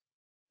pay-per-view.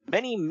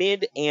 Many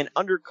mid and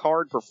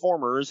undercard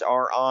performers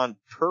are on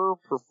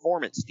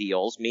per-performance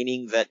deals,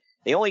 meaning that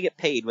they only get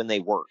paid when they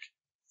work.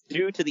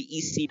 Due to the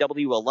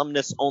ECW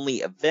alumnus-only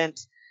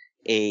event,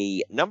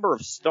 a number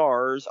of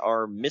stars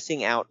are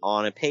missing out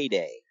on a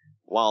payday.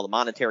 While the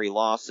monetary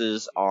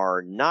losses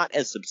are not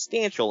as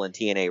substantial in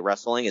TNA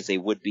wrestling as they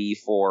would be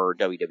for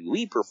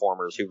WWE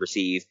performers who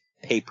receive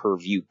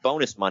pay-per-view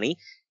bonus money,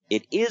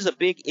 it is a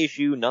big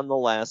issue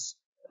nonetheless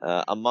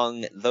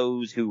among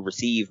those who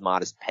receive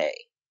modest pay.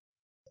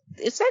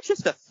 Is that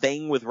just a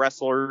thing with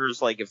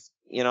wrestlers? Like, if,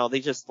 they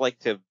just like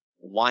to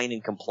whine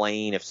and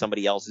complain if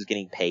somebody else is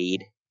getting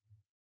paid?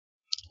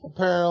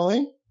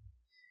 Apparently.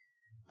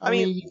 I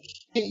mean,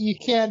 you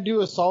can't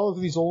do a solid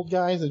with these old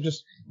guys that are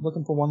just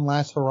looking for one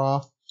last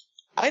hurrah.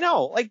 I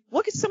know. Like,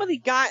 look at some of the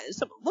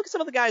guys. Look at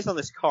some of the guys on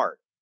this card.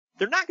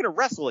 They're not going to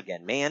wrestle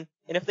again, man.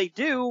 And if they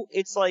do,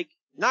 it's like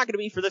not going to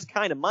be for this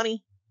kind of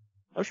money.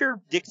 I'm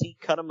sure Dixie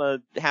cut him a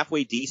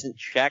halfway decent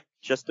check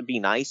just to be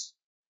nice.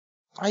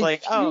 I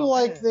feel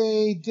like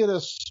they did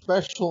a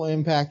special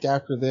Impact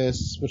after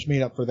this, which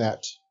made up for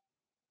that.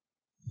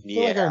 I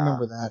feel like I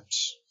remember that.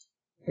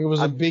 It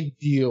was a big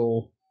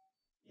deal.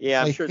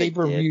 Yeah, I'm like sure they did.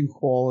 Pay-per-view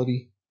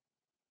quality.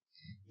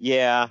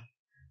 Yeah,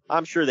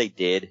 I'm sure they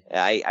did.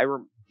 I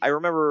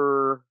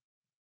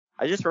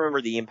just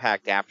remember the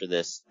Impact after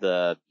this.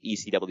 The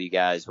ECW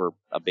guys were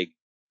a big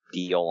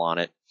deal on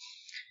it.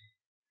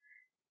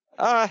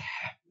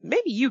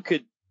 Maybe you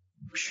could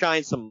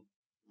shine some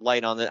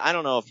light on that. I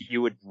don't know if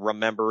you would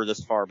remember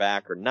this far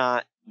back or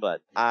not,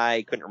 but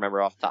I couldn't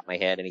remember off the top of my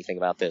head anything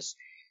about this.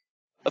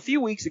 A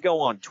few weeks ago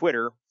on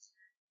Twitter,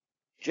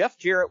 Jeff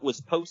Jarrett was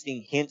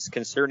posting hints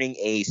concerning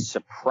a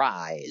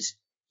surprise.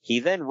 He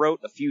then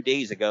wrote a few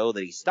days ago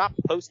that he stopped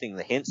posting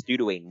the hints due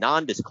to a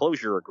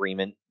non-disclosure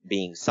agreement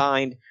being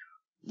signed.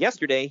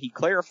 Yesterday, he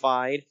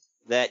clarified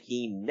that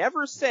he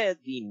never said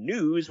the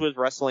news was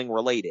wrestling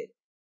related.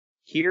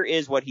 Here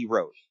is what he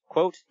wrote.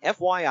 Quote,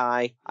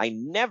 FYI, I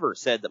never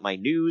said that my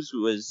news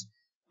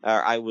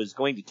I was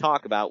going to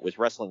talk about was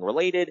wrestling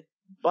related,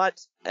 but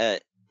an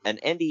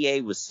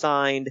NDA was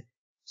signed,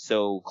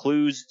 so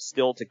clues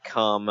still to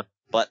come,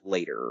 but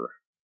later.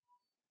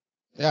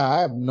 Yeah,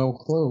 I have no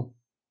clue.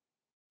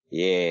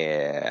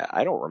 Yeah,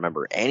 I don't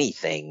remember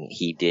anything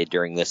he did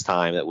during this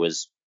time that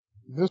was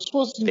This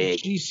wasn't big.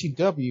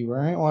 GCW,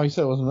 right? Well, he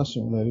said it wasn't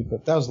wrestling related,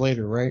 but that was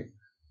later, right?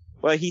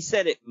 Well, he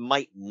said it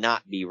might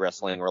not be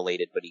wrestling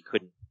related, but he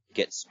couldn't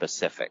get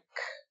specific.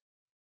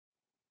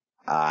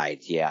 I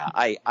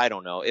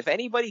don't know. If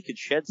anybody could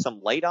shed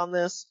some light on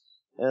this,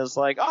 it's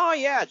like, oh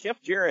yeah,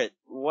 Jeff Jarrett,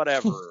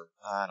 whatever.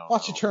 I don't know.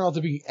 Watch it turn out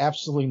to be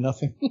absolutely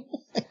nothing.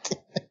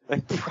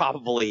 It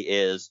probably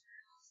is.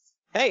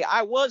 Hey,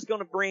 I was going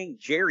to bring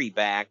Jerry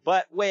back,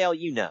 but, well,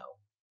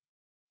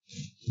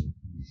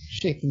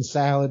 Chicken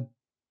salad.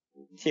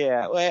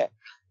 Yeah, well,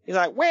 he's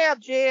like, well,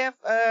 Jeff,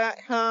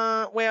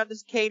 well,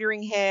 does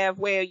catering have,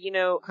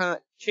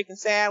 chicken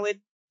salad?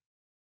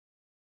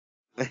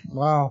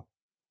 Wow.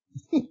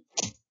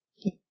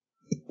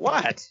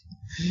 What?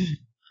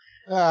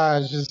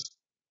 It's just,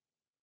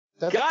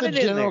 that's Got the it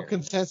in general there.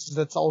 consensus.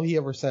 That's all he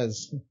ever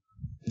says.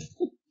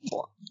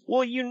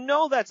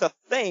 Well, that's a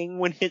thing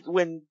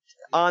when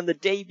on the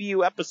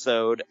debut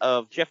episode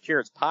of Jeff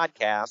Jarrett's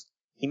podcast,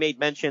 he made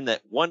mention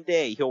that one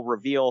day he'll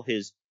reveal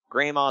his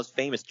grandma's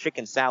famous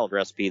chicken salad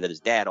recipe that his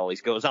dad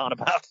always goes on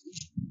about.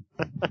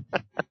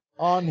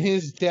 On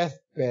his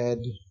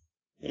deathbed.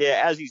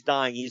 Yeah, as he's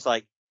dying, he's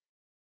like,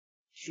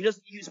 she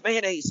doesn't use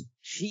mayonnaise.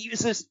 She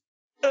uses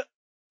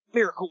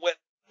Miracle Whip.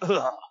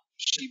 Ugh.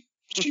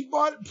 She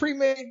bought it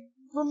pre-made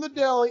from the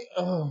deli.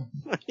 Ugh.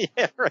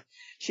 Yeah, right.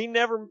 She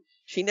never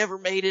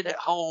made it at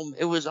home.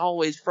 It was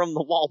always from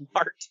the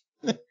Walmart.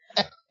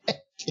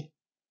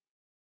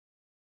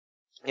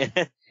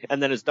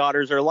 And then his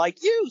daughters are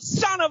like, you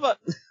son of a...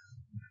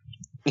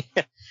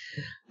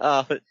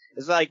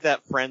 It's like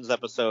that Friends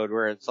episode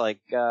where it's like,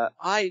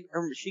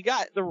 she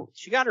got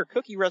her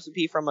cookie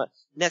recipe from a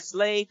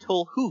Nestle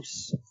Toll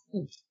House.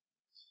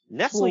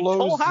 Nestle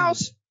Toll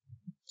House?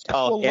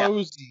 Oh, yeah.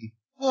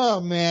 Oh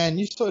man,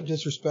 you're so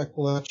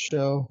disrespectful of that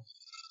show.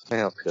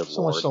 Oh, good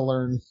so Lord. much to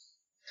learn.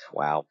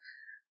 Wow.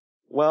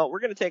 Well, we're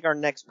going to take our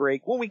next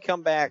break. When we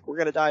come back, we're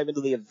going to dive into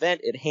the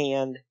event at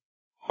hand,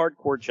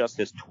 Hardcore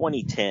Justice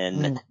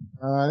 2010.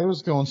 It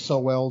was going so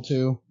well,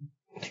 too.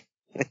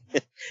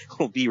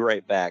 We'll be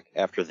right back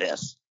after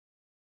this.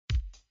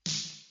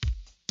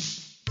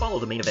 Follow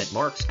the Main Event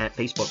Marks at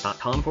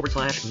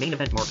Facebook.com/Main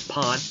Event Marks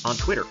Pod, on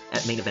Twitter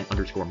at Main Event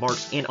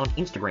 _Marks, and on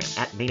Instagram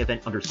at Main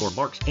Event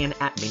 _Marks and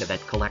at Main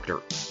Event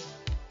Collector.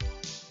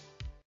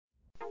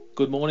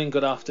 Good morning,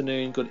 good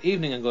afternoon, good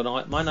evening, and good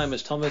night. My name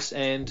is Thomas,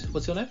 and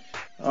what's your name?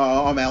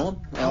 I'm Alan.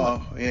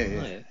 Alan. Oh,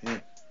 yeah.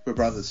 We're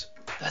brothers.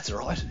 That's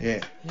right.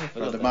 Yeah.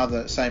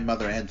 Same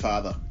mother and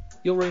father.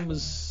 Your room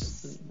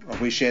was...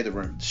 We shared a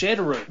room. Shared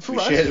a room. We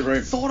shared a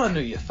room. Thought I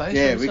knew your face.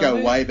 Yeah, we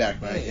go way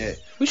back, mate. Yeah.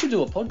 We should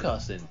do a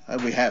podcast then.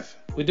 We have.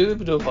 We do a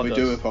podcast. We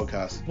do a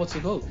podcast. What's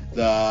it called?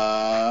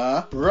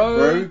 The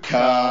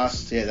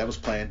Broadcast. Yeah, that was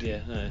planned.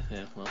 Yeah.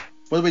 Well.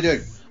 What do we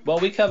do? Well,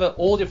 we cover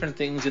all different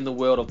things in the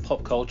world of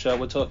pop culture.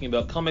 We're talking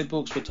about comic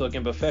books, we're talking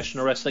about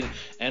professional wrestling,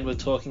 and we're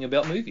talking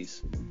about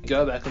movies.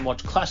 Go back and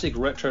watch classic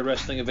retro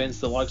wrestling events,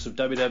 the likes of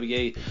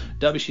WWE,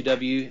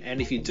 WCW, and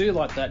if you do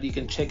like that, you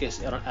can check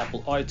us out on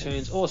Apple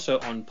iTunes,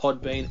 also on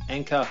Podbean,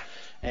 Anchor,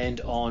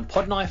 and on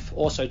Podknife.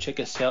 Also check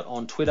us out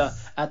on Twitter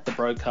at The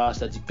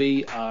Broadcast. That's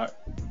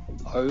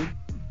BRO.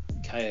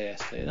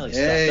 K-A-S-T. Nearly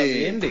stuffed up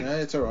the ending. No,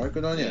 it's all right.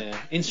 Good on you. Yeah.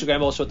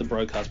 Instagram also at the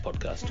Broadcast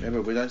Podcast.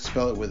 Remember, we don't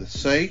spell it with a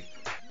C.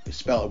 We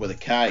spell it with a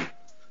K.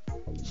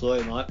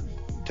 Sorry, mate.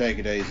 Take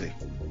it easy.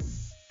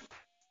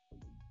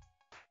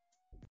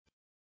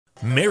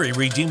 Mary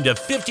redeemed a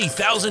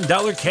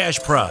 $50,000 cash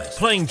prize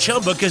playing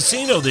Chumba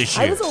Casino this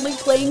year. I was only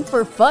playing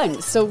for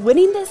fun, so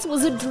winning this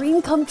was a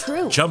dream come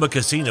true. Chumba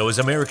Casino is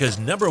America's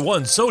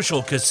 #1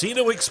 social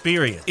casino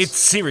experience. It's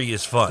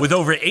serious fun. With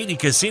over 80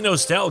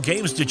 casino-style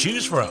games to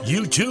choose from,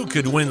 you too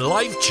could win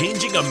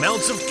life-changing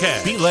amounts of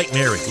cash. Be like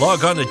Mary.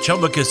 Log on to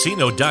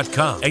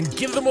ChumbaCasino.com and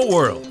give them a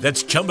whirl.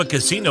 That's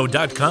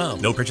ChumbaCasino.com.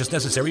 No purchase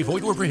necessary.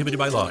 Void or prohibited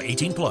by law.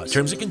 18 plus.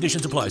 Terms and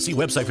conditions apply. See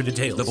website for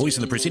details. The voice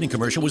in the preceding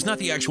commercial was not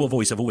the actual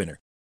voice of a winner.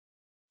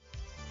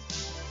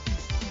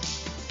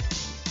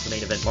 The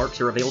Main Event Marks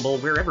are available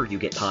wherever you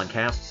get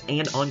podcasts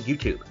and on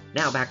YouTube.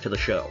 Now back to the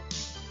show.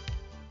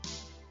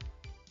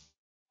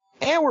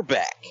 And we're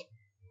back.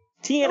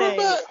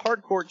 TNA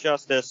Hardcore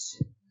Justice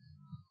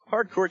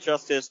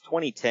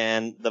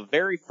 2010, the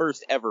very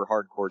first ever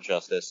Hardcore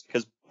Justice.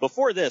 Because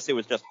before this, it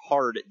was just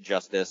Hard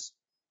Justice.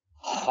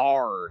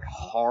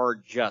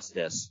 Hard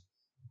Justice.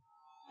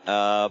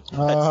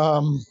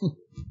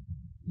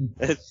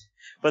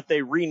 But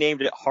they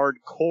renamed it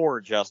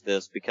Hardcore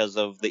Justice because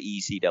of the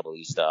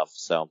ECW stuff,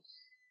 so.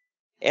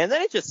 And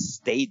then it just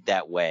stayed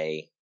that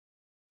way.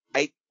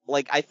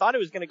 I thought it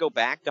was gonna go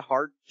back to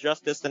Hard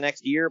Justice the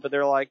next year, but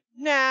they're like,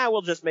 nah,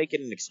 we'll just make it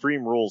an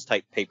Extreme Rules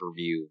type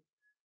pay-per-view.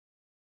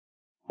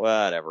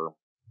 Whatever.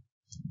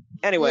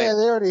 Anyway. Yeah,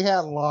 they already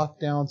had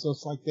lockdown, so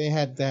it's like they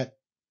had that,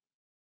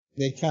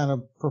 they kind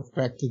of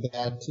perfected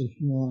that.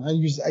 I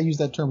use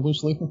that term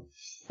loosely.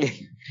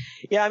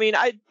 Yeah, I mean,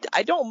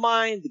 I don't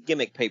mind the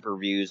gimmick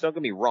pay-per-views, don't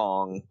get me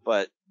wrong,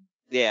 but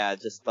yeah,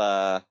 just,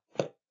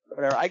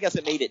 whatever, I guess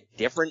it made it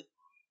different.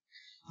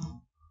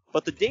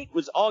 But the date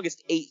was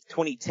August 8th,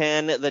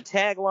 2010. The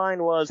tagline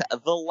was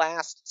The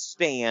Last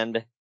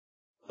Stand.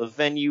 The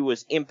venue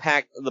was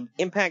the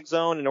Impact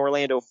Zone in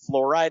Orlando,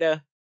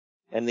 Florida,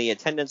 and the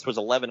attendance was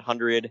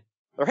 1,100.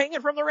 They're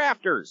hanging from the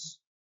rafters.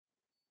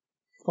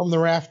 From the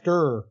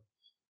rafter.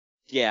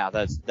 Yeah,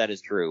 that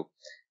is true.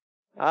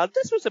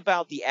 This was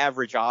about the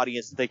average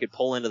audience that they could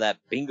pull into that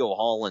bingo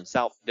hall in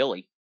South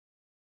Philly.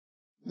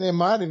 They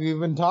might have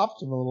even topped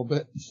them a little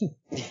bit.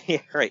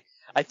 Yeah, right.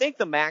 I think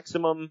the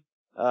maximum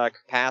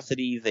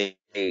capacity,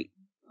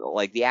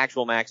 the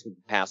actual maximum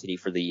capacity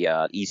for the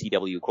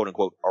ECW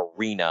quote-unquote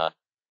arena,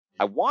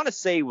 I want to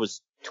say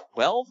was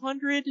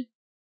 1,200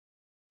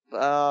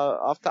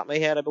 off the top of my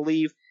head, I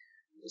believe.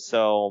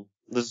 So,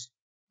 this is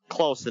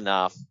close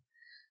enough.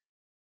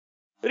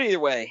 But either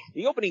way,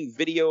 the opening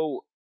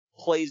video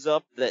plays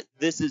up that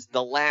this is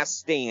the last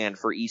stand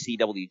for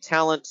ECW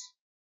talent.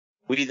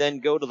 We then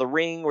go to the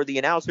ring where the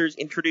announcers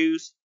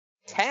introduce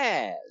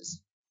Taz,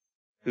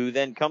 who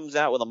then comes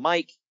out with a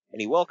mic and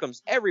he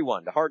welcomes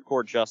everyone to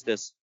Hardcore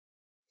Justice.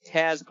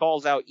 Taz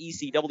calls out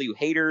ECW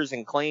haters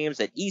and claims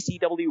that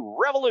ECW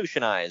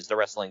revolutionized the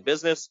wrestling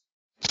business.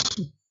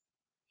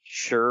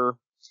 Sure.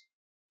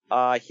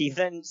 He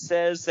then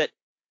says that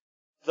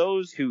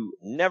those who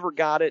never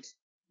got it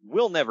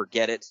will never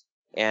get it,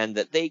 and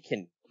that they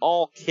can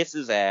all kiss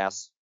his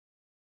ass.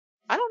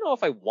 I don't know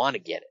if I want to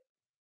get it.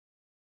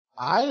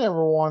 I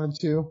never wanted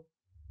to.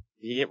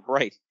 Yeah,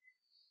 right.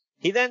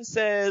 He then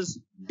says,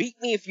 beat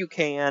me if you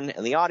can,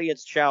 and the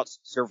audience shouts,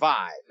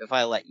 survive if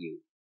I let you.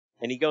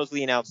 And he goes to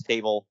the announce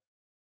table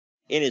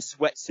in his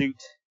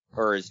sweatsuit,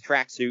 or his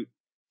tracksuit,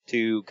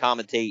 to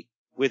commentate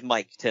with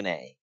Mike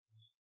Tenay.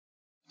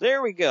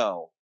 There we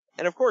go.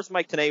 And of course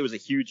Mike Tenay was a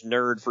huge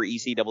nerd for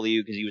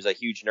ECW, because he was a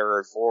huge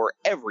nerd for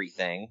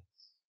everything.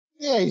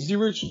 Yeah, he's the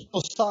original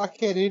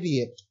sockhead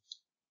idiot.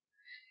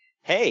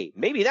 Hey,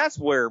 maybe that's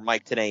where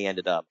Mike Tenay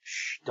ended up.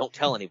 Shh, don't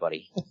tell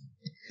anybody.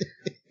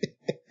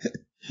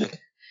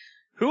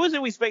 Who was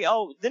it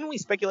didn't we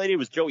speculate it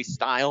was Joey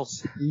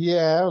Styles?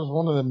 Yeah, that was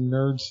one of them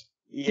nerds.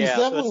 Yeah, he's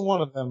definitely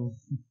one of them.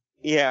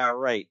 Yeah,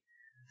 right.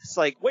 It's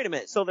like, wait a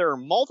minute, so there are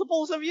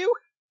multiples of you?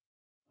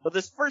 But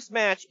this first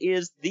match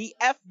is the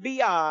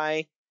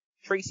FBI,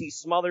 Tracy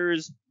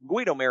Smothers,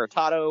 Guido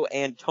Maritato,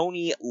 and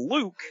Tony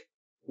Luke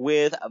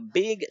with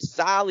Big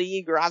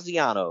Sally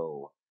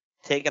Graziano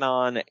taking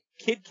on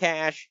Kid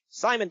Cash,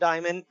 Simon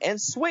Diamond,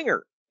 and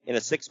Swinger in a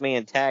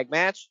 6-man tag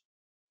match.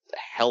 It's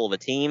a hell of a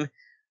team.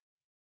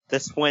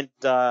 This went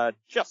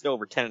just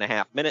over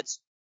 10.5 minutes.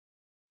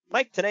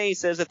 Mike Tenay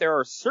says that there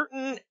are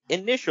certain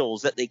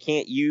initials that they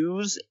can't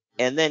use,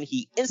 and then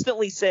he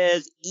instantly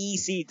says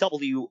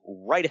ECW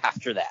right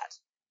after that.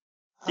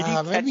 Did you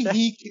catch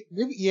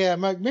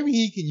that? Maybe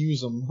he can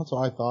use them. That's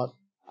what I thought.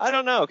 I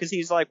don't know, because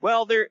he's like,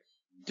 well,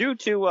 due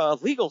to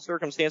legal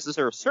circumstances,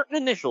 there are certain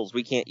initials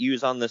we can't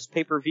use on this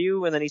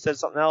pay-per-view, and then he said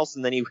something else,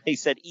 and then he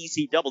said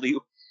ECW.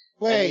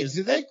 Wait,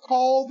 did they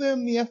call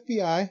them the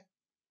FBI?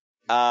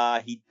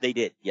 They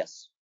did,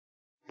 yes.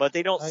 But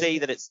they don't say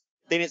they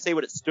didn't say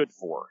what it stood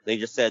for. They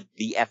just said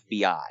the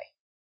FBI.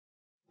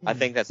 I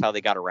think that's how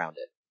they got around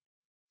it.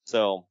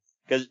 So,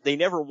 because they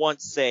never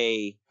once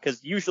say,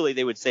 because usually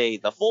they would say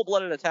the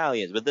full-blooded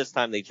Italians, but this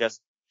time they just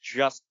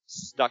just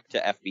stuck to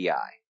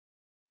FBI.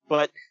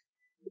 But,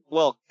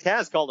 well,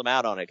 Taz called him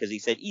out on it because he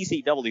said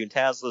ECW, and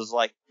Taz was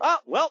like, oh,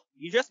 well,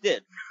 you just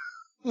did.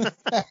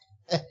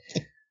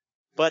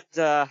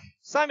 But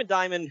Simon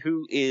Diamond,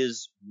 who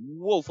is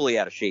woefully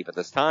out of shape at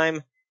this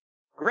time,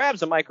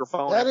 grabs a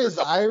microphone. That is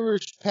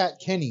Irish Pat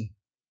Kenny.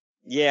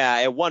 Yeah,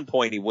 at one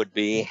point he would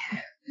be.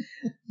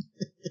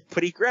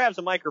 But he grabs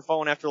a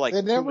microphone after like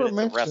 2 minutes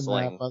of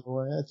wrestling. That, by the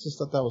way. I just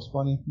thought that was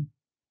funny.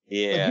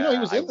 Yeah. Like, he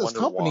was in this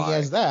company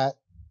as that.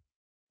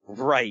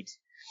 Right.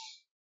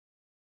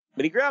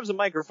 But he grabs a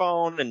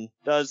microphone and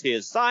does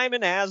his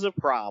Simon has a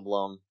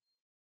problem.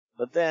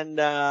 But then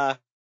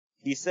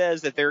he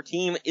says that their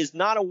team is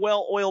not a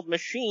well-oiled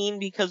machine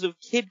because of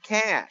Kid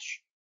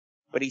Cash.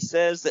 But he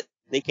says that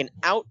they can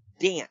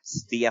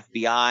outdance the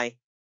FBI.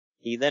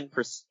 He then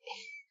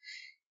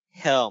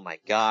oh my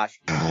gosh.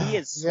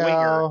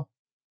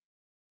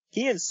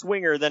 He and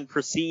Swinger then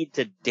proceed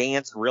to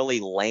dance really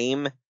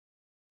lame.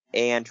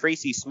 And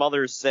Tracy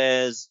Smothers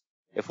says,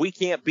 if we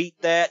can't beat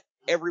that,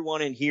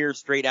 everyone in here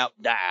straight out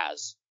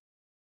dies.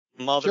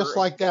 Just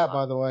like that,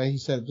 by the way. He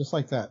said it just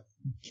like that.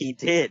 He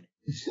did.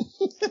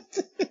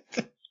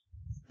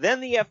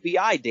 Then the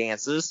FBI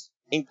dances,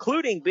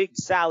 including Big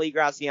Sally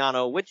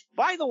Graziano, which,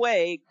 by the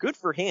way, good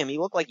for him. He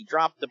looked like he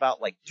dropped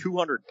about like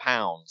 200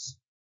 pounds.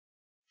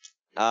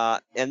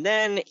 And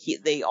then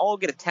they all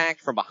get attacked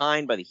from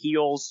behind by the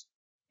heels.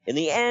 In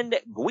the end,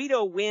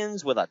 Guido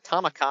wins with a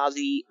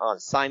Tamikaze on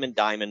Simon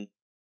Diamond.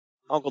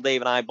 Uncle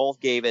Dave and I both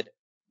gave it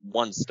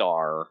 1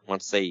 star.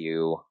 What say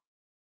you?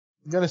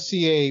 You gotta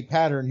see a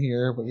pattern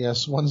here, but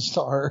yes, 1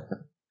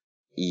 star.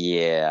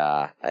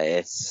 Yeah,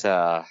 it's,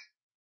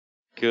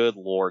 good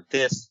lord,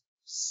 this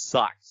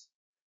sucks.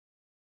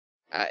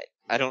 I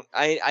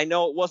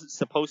know it wasn't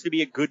supposed to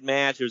be a good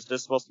match. It was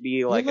just supposed to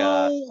be like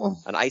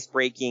an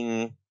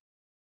ice-breaking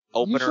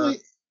opener.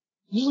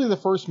 Usually the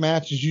first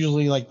match is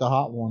usually like the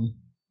hot one.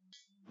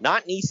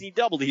 Not in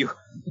ECW.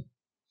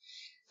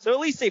 So at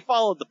least they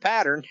followed the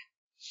pattern.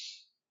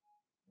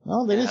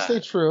 Well, they did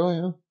stay true,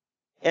 yeah.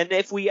 And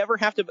if we ever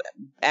have to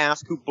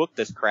ask who booked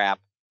this crap,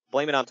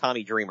 blame it on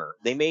Tommy Dreamer.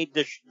 They made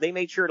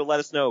sure to let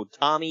us know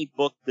Tommy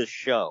booked this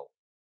show.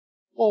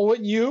 Well,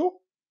 wouldn't you?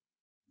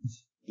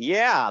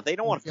 Yeah, they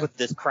don't want to put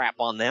this crap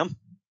on them.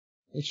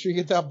 Make sure you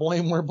get that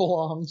blame where it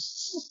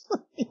belongs.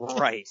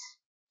 Right.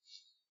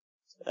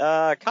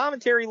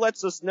 Commentary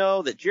lets us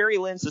know that Jerry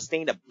Lynn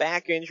sustained a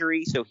back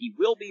injury, so he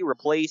will be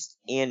replaced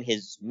in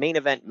his main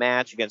event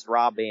match against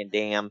Rob Van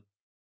Dam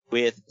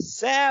with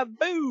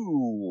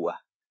Sabu.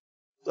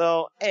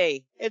 So,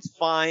 hey, it's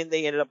fine.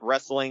 They ended up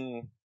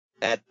wrestling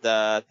at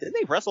didn't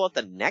they wrestle at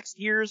the next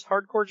year's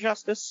Hardcore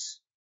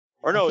Justice?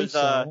 Or no, it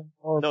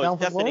was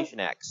Destination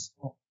X.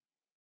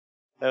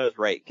 That was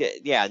right.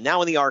 Yeah,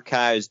 now in the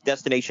archives,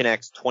 Destination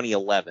X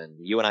 2011.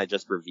 You and I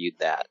just reviewed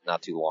that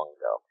not too long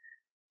ago.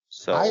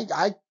 So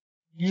I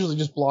usually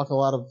just block a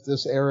lot of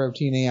this era of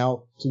TNA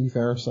out, to be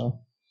fair, so.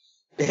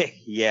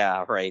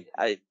 Yeah, right.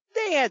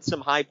 They had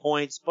some high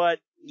points, but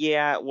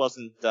yeah, it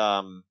wasn't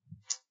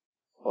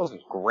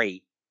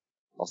great.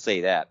 I'll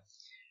say that.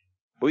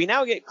 But we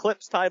now get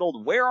clips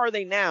titled Where Are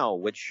They Now?,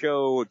 which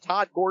show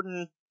Todd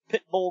Gordon,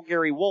 Pitbull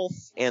Gary Wolf,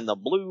 and the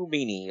Blue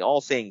Meanie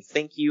all saying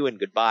thank you and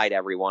goodbye to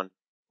everyone.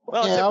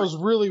 Well, yeah, I was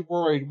really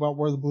worried about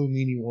where the Blue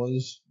Meanie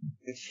was.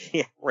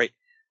 Yeah, right.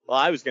 Well,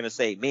 I was going to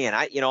say, man,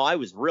 I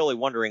was really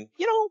wondering,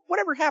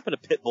 whatever happened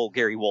to Pitbull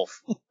Gary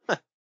Wolf?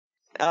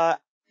 I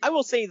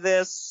will say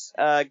this,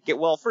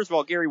 first of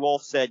all, Gary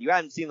Wolf said, you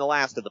haven't seen the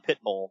last of the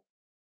Pitbull.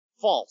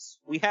 False.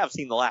 We have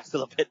seen the last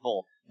of the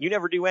Pitbull. You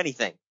never do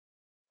anything.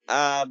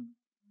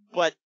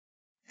 But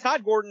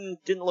Todd Gordon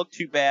didn't look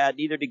too bad,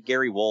 neither did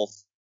Gary Wolf.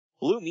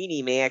 Blue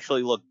Meanie may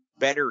actually look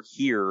better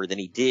here than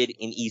he did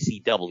in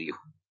ECW.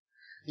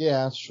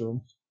 Yeah, that's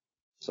true.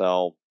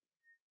 So,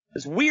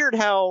 it's weird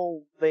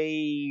how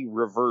they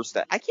reversed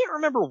that. I can't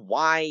remember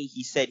why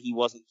he said he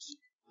wasn't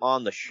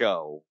on the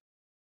show.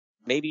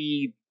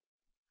 Maybe...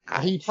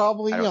 He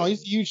probably,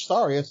 he's a huge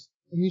star. He has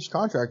a huge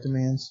contract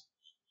demands.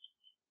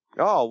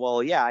 Oh,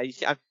 well, yeah,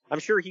 I'm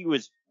sure he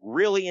was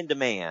really in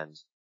demand.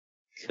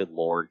 Good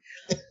lord.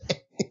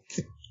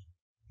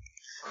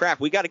 Crap,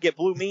 we gotta get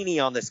Blue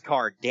Meanie on this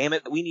card, damn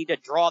it. We need to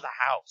draw the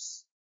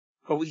house.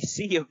 But we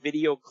see a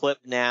video clip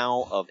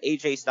now of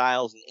AJ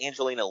Styles and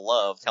Angelina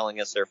Love telling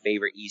us their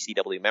favorite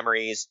ECW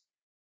memories.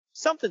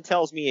 Something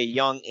tells me a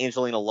young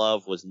Angelina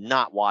Love was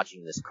not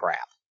watching this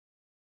crap.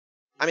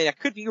 I mean, I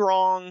could be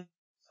wrong.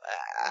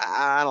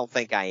 I don't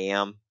think I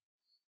am.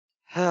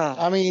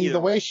 I mean, the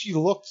way she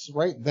looks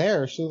right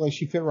there, she looked like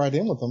she fit right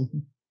in with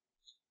them.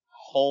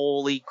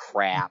 Holy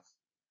crap.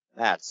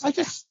 That's... I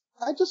just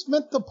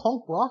meant the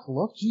punk rock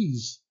look,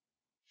 jeez.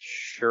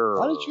 Sure.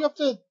 Why did you have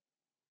to...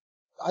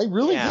 I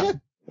really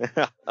did.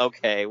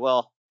 Okay,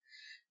 well...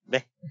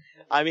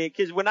 I mean,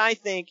 because when I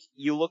think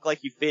you look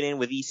like you fit in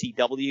with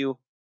ECW,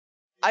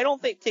 I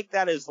don't take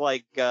that as,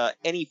 like,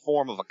 any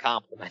form of a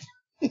compliment.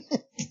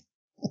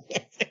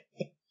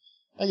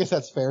 I guess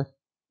that's fair.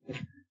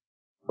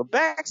 But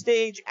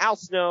backstage, Al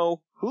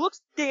Snow, who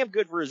looks damn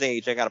good for his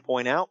age, I gotta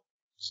point out.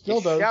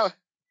 Still does.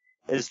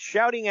 is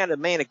shouting at a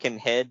mannequin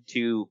head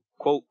to,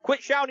 quote,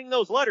 quit shouting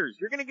those letters.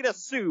 You're going to get us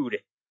sued.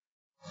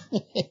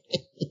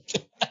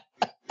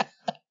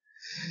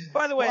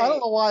 By the way, I don't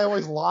know why I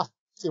always lost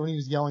it when he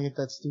was yelling at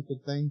that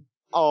stupid thing.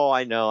 Oh,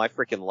 I know. I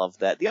freaking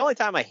loved that. The only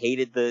time I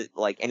hated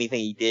anything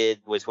he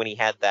did was when he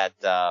had that,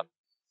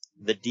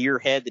 the deer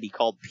head that he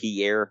called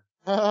Pierre.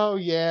 Oh,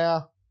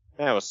 yeah.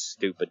 That was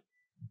stupid.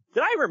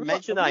 Did I ever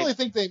mention that I really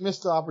think they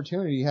missed the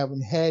opportunity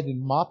having Head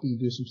and Moppy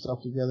do some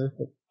stuff together.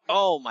 But...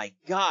 Oh my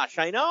gosh,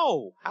 I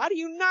know. How do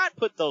you not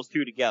put those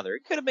two together?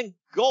 It could have been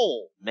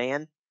gold,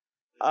 man.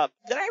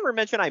 Did I ever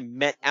mention I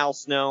met Al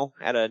Snow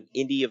at an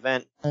indie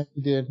event?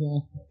 You did, yeah.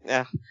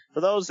 Yeah. For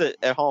those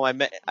at home,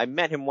 I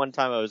met him one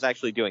time. I was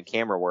actually doing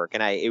camera work,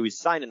 and it was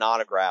signing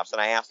autographs.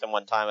 And I asked him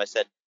one time. I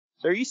said,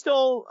 "So are you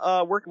still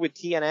working with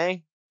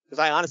TNA?" Because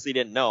I honestly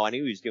didn't know. I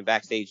knew he was doing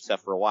backstage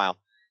stuff for a while,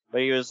 but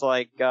he was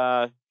like,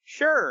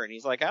 "Sure." And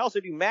he's like, "I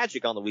also do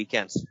magic on the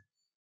weekends."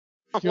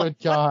 Good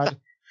God.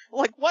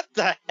 What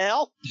the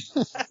hell?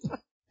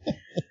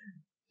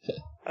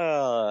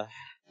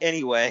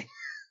 Anyway.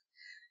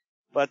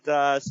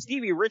 But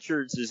Stevie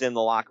Richards is in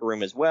the locker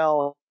room as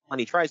well, and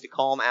he tries to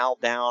calm Al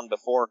down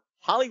before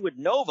Hollywood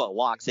Nova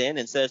walks in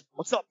and says,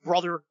 "What's up,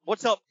 brother?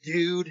 What's up,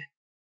 dude?"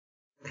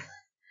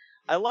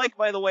 I like,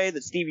 by the way,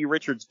 that Stevie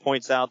Richards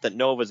points out that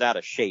Nova's out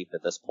of shape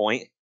at this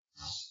point.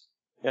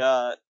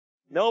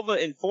 Nova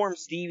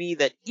informs Stevie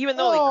that even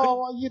though they couldn't...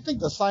 well, you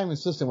think the Simon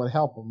system would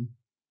help him.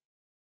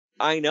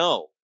 I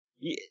know.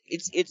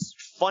 It's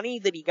funny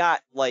that he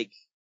got,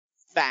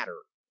 fatter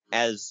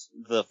as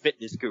the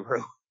fitness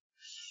guru.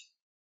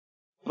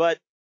 But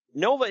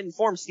Nova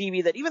informed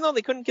Stevie that even though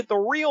they couldn't get the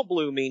real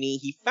Blue Meanie,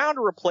 he found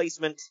a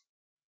replacement.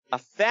 A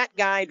fat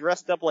guy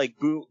dressed up like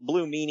Blue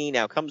Meanie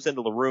now comes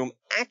into the room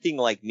acting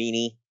like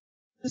Meanie.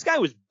 This guy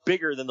was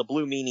bigger than the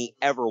Blue Meanie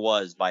ever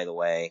was, by the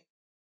way.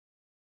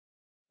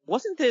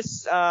 Wasn't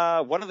this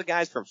one of the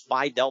guys from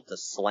Phi Delta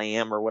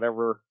Slam or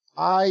whatever?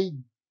 I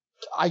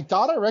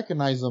thought I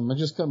recognized him. I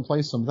just couldn't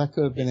place him. That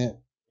could have been it.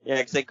 Yeah,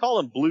 because they call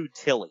him Blue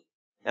Tilly.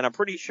 And I'm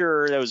pretty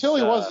sure that was...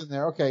 Tilly was in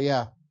there. Okay,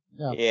 yeah.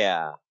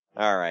 Yeah.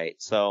 All right,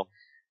 so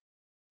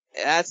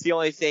that's the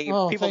only thing.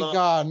 Oh, thank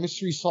God,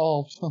 mystery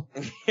solved.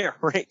 Yeah,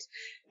 right.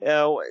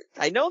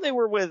 I know they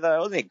were with,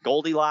 wasn't it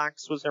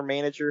Goldilocks was their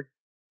manager?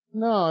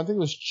 No, I think it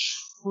was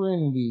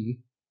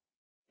Trinity.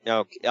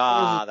 Okay,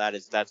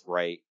 that's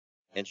right.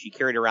 And she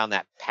carried around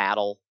that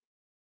paddle.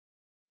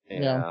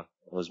 Yeah.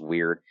 It was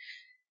weird.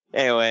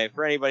 Anyway,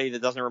 for anybody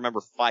that doesn't remember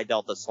Phi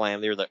Delta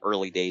Slam, they were the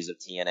early days of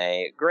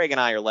TNA. Greg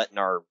and I are letting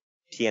our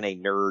TNA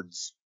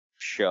nerds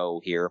show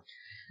here.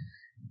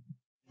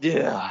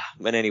 Yeah,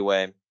 but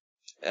anyway,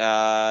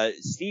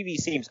 Stevie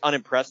seems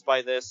unimpressed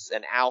by this,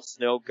 and Al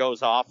Snow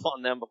goes off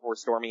on them before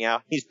storming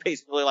out. He's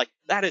basically like,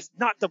 "That is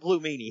not the Blue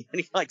Meanie," and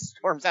he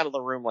storms out of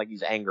the room like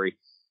he's angry.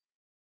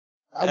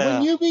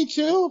 Wouldn't you be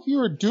too if you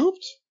were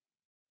duped?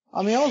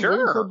 I mean, I was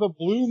waiting for the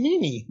Blue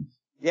Meanie.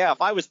 Yeah,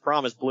 if I was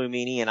promised Blue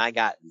Meanie and I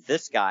got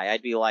this guy,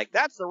 I'd be like,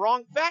 "That's the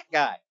wrong fat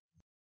guy."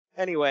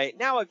 Anyway,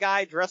 now a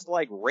guy dressed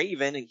like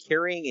Raven and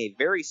carrying a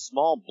very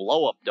small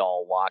blow-up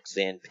doll walks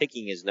in,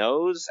 picking his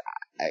nose.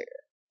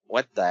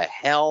 What the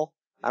hell?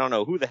 I don't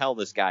know who the hell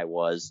this guy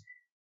was.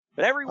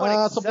 But everyone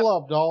it's a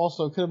blow-up doll,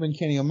 so it could have been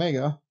Kenny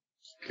Omega.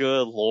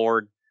 Good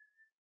Lord.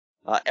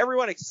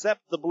 Everyone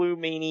except the Blue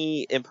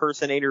Meanie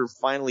impersonator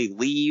finally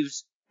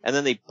leaves, and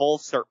then they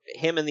both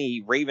him and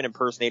the Raven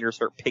impersonator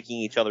start picking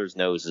each other's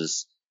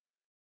noses.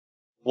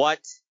 What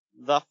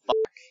the fuck?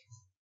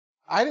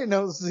 I didn't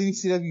know this was an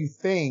ECW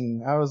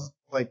thing. I was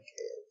like,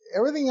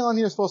 everything on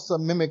here is supposed to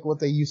mimic what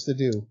they used to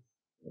do.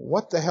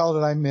 What the hell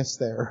did I miss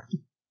there?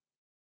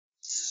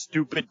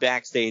 Stupid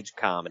backstage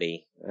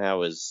comedy. That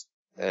was,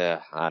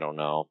 I don't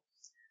know.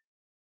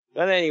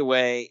 But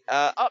anyway,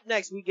 up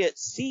next we get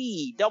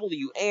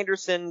C.W.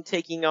 Anderson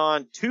taking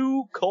on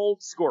Too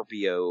Cold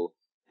Scorpio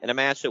in a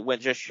match that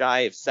went just shy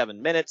of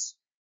 7 minutes.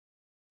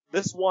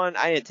 This one,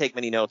 I didn't take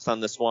many notes on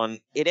this one.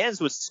 It ends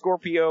with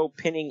Scorpio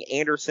pinning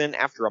Anderson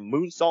after a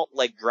moonsault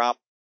leg drop.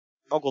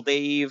 Uncle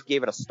Dave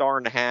gave it a 1.5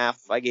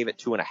 stars. I gave it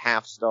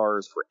 2.5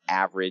 stars for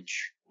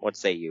average. What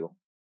say you?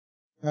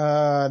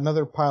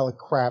 Another pile of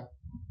crap.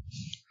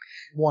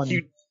 1.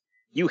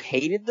 You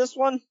hated this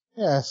one?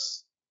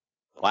 Yes.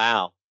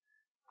 Wow.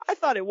 I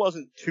thought it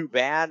wasn't too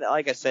bad.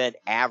 Like I said,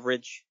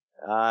 average.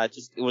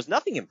 It was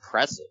nothing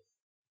impressive.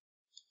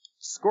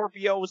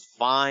 Scorpio was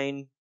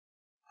fine.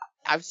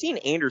 I've seen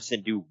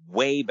Anderson do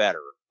way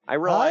better. I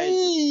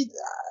realized.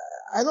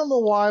 I don't know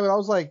why, but I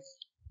was like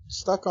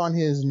stuck on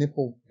his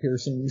nipple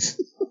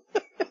piercings.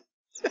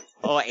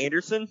 Oh,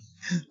 Anderson?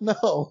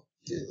 No,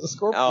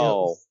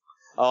 Scorpio.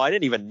 Oh, I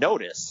didn't even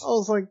notice. I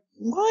was like,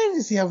 why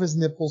does he have his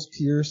nipples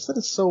pierced? That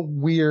is so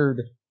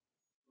weird.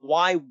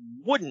 Why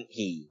wouldn't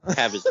he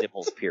have his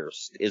nipples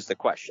pierced is the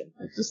question.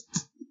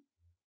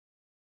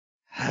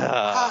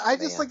 I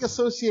just like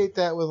associate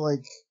that with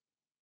like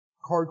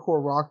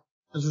hardcore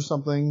rockers or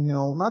something, you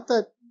know, not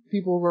that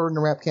people who are in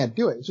the rap can't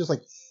do it. It's just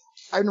like,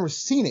 I've never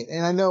seen it.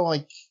 And I know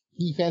like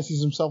he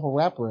fancies himself a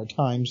rapper at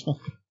times.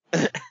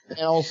 And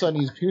all of a sudden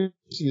he's piercing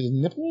his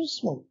nipples?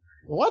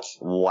 What?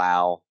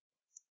 Wow.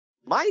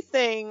 My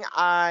thing,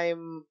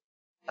 I'm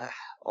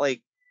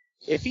like,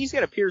 if he's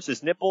gonna pierce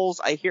his nipples,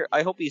 I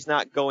hope he's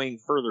not going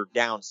further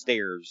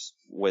downstairs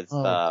with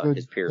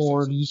his piercings.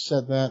 Lord, you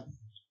said that.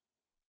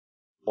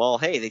 Well,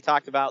 hey, they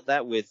talked about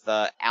that with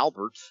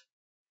Albert.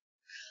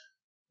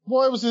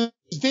 Well, it was his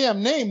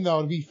damn name,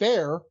 though, to be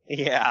fair.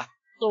 Yeah.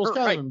 So it was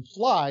kind of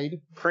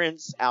implied.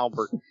 Prince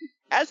Albert.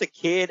 As a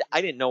kid, I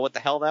didn't know what the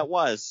hell that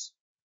was.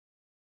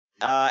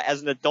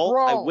 As an adult,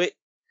 bro,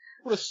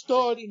 put a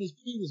stud in his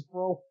penis,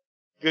 bro.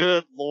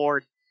 Good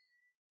Lord.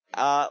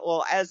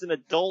 Well, as an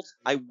adult,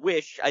 I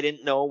wish I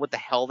didn't know what the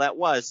hell that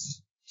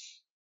was.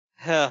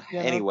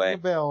 Anyway.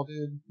 Bell,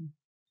 dude.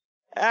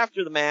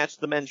 After the match,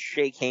 the men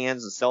shake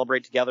hands and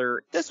celebrate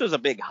together. This was a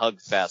big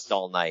hug fest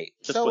all night.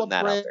 Just putting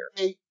that out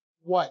there.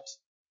 What?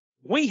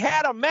 We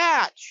had a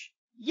match!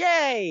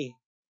 Yay!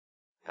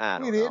 I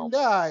don't know. We didn't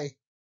die.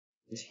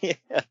 Yeah.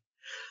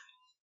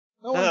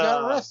 No one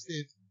got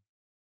arrested.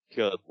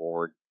 Good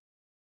Lord.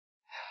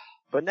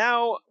 But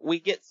now we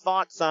get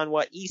thoughts on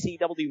what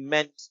ECW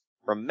meant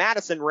from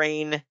Madison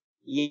Rayne.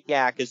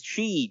 Yeah, because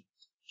she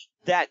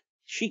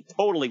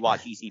totally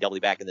watched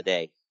ECW back in the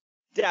day.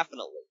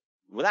 Definitely.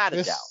 Without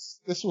a doubt.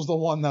 This was the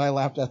one that I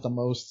laughed at the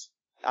most.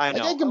 I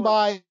know. I can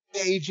buy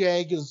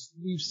AJ because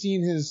we've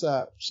seen his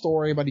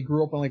story about he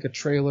grew up in like a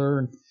trailer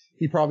and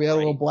he probably had a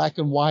little black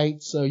and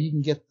white, so you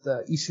can get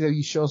the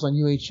ECW shows on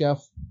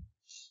UHF.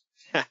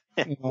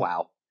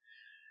 Wow.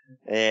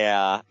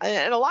 Yeah.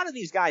 And a lot of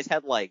these guys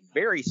had like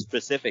very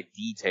specific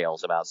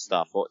details about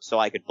stuff so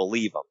I could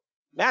believe them.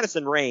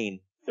 Madison Rayne,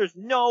 there's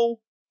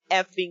no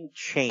effing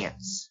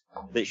chance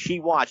that she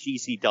watched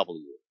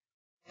ECW.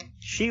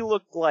 She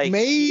looked like...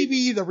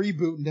 Maybe the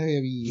reboot in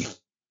WWE.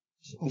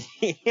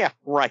 Yeah,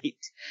 right.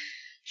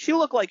 She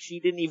looked like she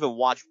didn't even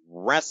watch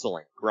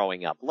wrestling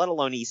growing up, let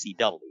alone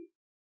ECW.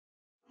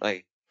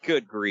 Like,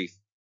 good grief.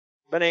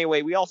 But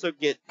anyway, we also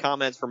get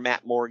comments from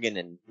Matt Morgan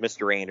and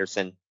Mr.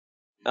 Anderson.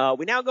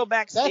 We now go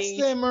backstage.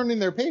 That's them earning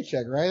their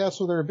paycheck, right? That's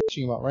what they're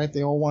bitching about, right?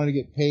 They all wanted to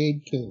get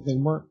paid because they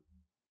weren't.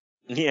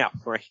 Yeah,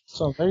 right.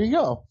 So there you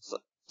go.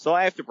 So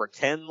I have to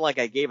pretend like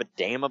I gave a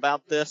damn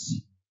about this?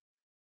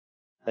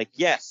 Like,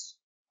 yes,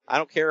 I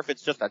don't care if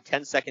it's just a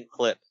 10-second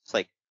clip. It's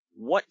like,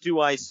 what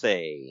do I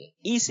say?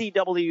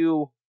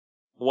 ECW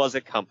was a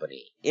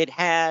company. It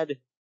had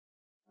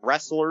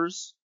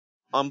wrestlers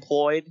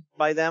employed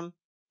by them,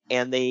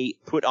 and they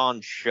put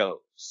on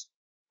shows.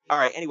 All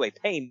right, anyway,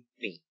 pay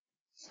me.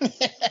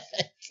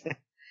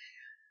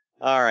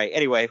 All right,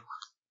 anyway,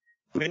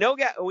 we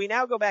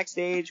now go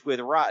backstage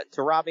to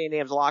Rob Van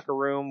Dam's locker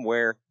room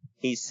where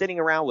he's sitting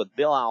around with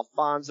Bill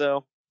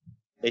Alfonso.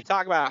 They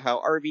talk about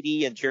how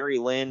RVD and Jerry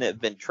Lynn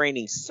have been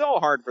training so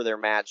hard for their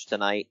match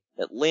tonight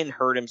that Lynn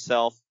hurt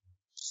himself.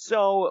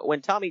 So when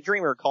Tommy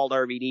Dreamer called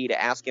RVD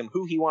to ask him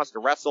who he wants to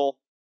wrestle,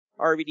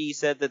 RVD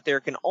said that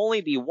there can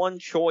only be one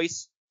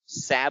choice,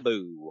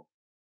 Sabu.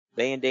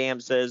 Van Dam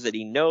says that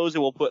he knows it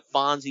will put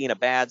Fonzie in a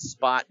bad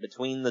spot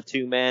between the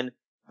two men,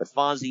 but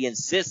Fonzie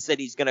insists that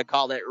he's going to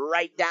call it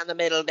right down the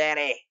middle,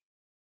 Danny.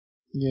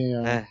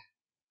 Yeah.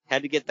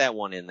 Had to get that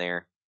one in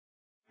there.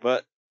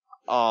 But,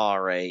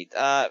 alright.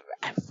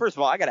 First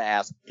of all, I gotta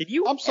ask, did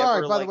you I'm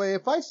sorry, by the way,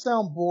 if I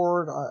sound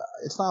bored,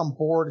 it's not I'm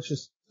bored, it's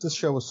just, this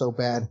show was so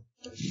bad.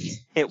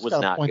 It was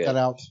not good. Point that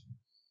out.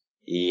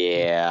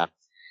 Yeah.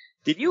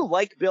 Did you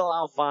like Bill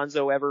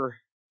Alfonso ever?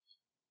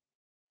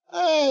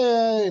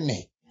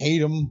 I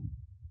hate him.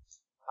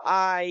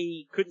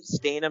 I couldn't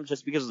stand him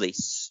just because of the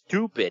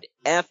stupid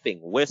effing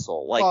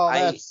whistle. Like,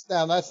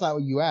 that's not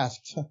what you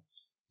asked.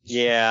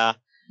 Yeah.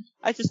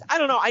 I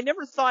don't know. I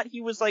never thought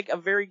he was like a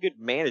very good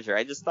manager.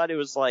 I just thought it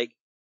was like,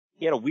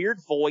 he had a weird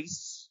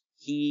voice.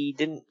 He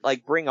didn't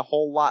like bring a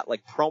whole lot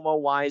like promo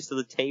wise to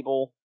the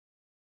table.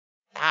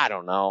 I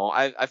don't know.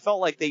 I felt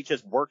like they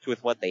just worked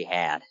with what they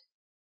had.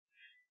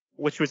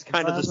 Which was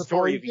kind of the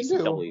story of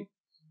ECW.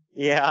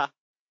 Yeah.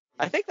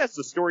 I think that's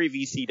the story of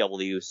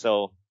ECW,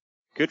 so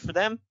good for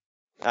them?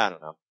 I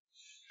don't know.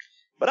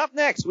 But up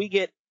next, we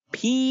get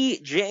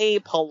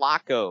PJ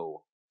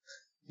Polaco.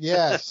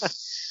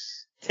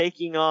 Yes.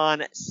 Taking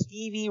on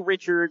Stevie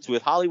Richards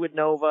with Hollywood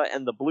Nova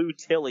and the Blue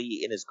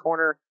Tilly in his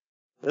corner.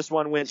 This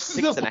one went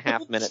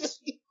 6.5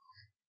 minutes.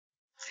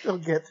 Still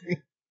gets me.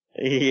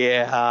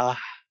 Yeah.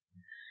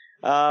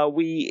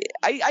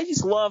 I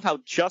just love how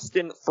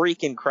Justin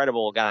Freak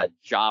Incredible got a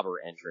jobber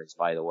entrance,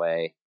 by the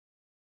way.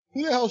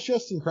 Who the hell's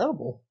Justin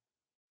Incredible?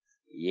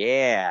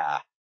 Yeah.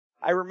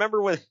 I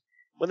remember when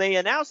they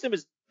announced him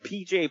as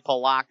PJ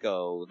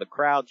Polaco, the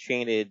crowd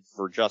chanted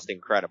for Just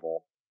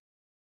Incredible.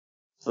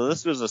 So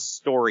this was a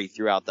story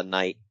throughout the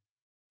night.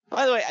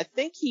 By the way, I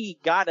think he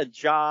got a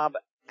job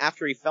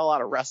after he fell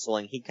out of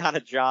wrestling. He got a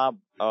job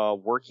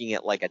working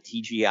at like a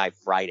TGI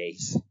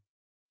Fridays.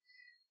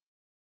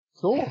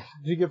 Cool.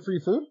 Did you get free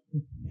food?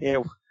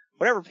 Yeah,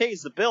 whatever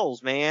pays the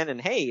bills, man. And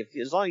hey,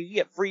 as long as you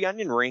get free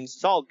onion rings,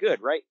 it's all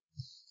good, right?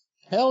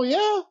 Hell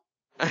yeah.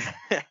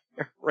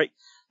 Right.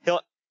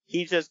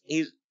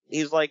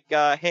 He's like,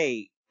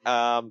 hey,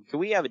 can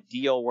we have a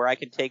deal where I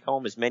can take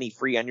home as many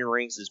free onion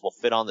rings as will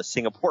fit on the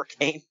Singapore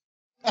cane?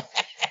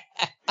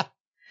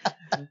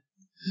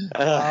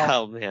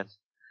 Oh, man.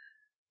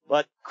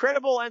 But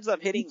Credible ends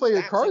up hitting... You play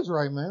your cards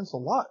right, man. It's a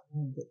lot.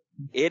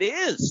 It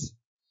is.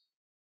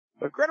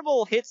 But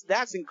Credible hits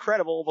That's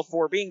Incredible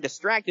before being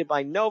distracted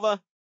by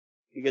Nova,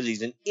 because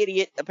he's an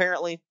idiot,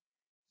 apparently.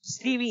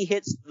 Stevie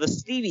hits the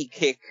Stevie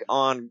kick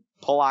on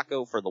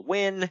Polaco for the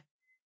win.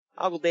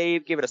 Uncle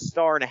Dave give it 1.5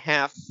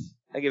 stars.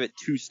 I give it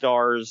 2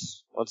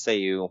 stars. What say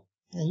you?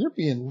 Man, you're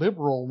being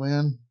liberal,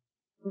 man.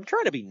 I'm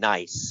trying to be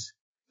nice.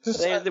 I'm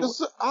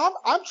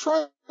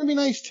trying to be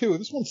nice too.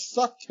 This one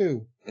sucked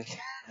too.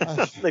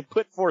 They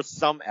put forth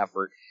some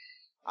effort.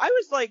 I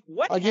was like,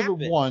 what happened? I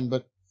give it 1,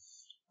 but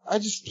I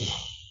just...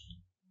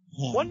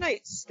 One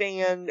Night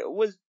Stand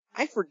was,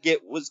 I forget,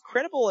 was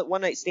Credible at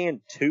One Night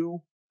Stand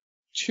 2?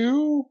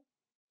 2?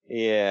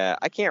 Yeah,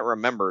 I can't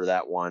remember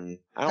that one.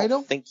 I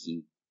don't think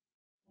he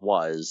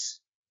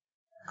was.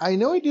 I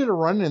know he did a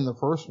run in the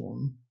first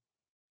one.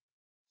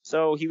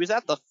 So he was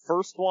at the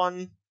first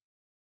one.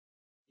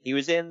 He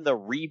was in the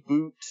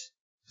reboot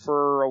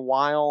for a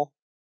while,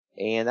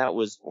 and that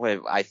was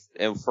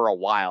for a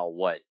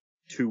while.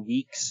 2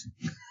 weeks?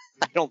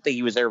 I don't think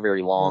he was there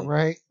very long.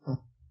 Right.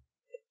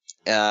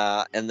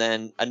 And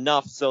then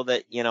enough so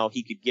that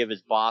he could give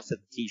his boss at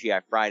the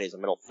TGI Fridays a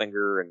middle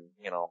finger, and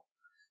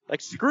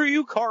like, screw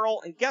you,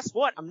 Carl. And guess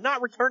what? I'm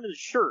not returning the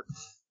shirt.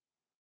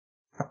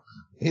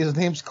 His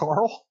name's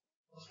Carl.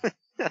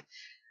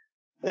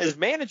 His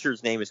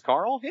manager's name is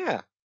Carl.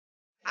 Yeah.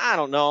 I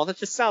don't know. That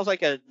just sounds like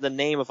the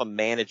name of a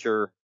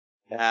manager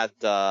at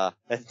the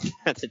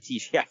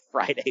TGI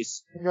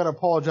Fridays. You gotta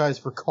apologize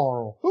for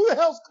Carl. Who the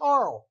hell's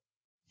Carl?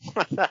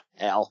 What the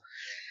hell?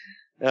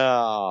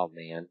 Oh,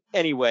 man.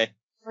 Anyway.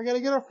 I gotta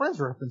get our Friends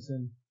reference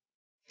in.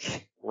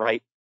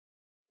 Right.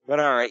 But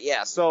alright,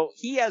 yeah. So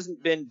he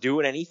hasn't been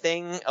doing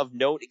anything of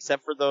note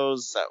except for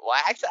those.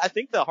 Actually, I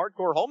think the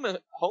hardcore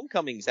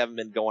homecomings haven't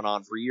been going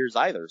on for years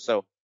either.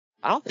 So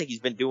I don't think he's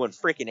been doing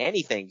freaking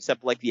anything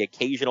except like the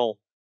occasional,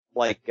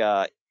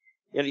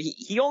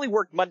 he only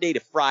worked Monday to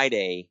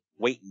Friday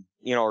waiting,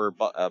 or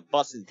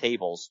bussing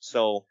tables.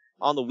 So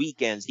on the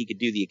weekends he could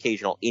do the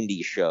occasional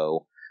indie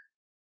show.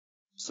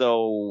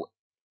 So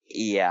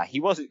yeah,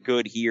 he wasn't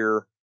good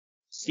here.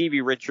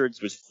 Stevie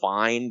Richards was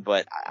fine,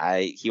 but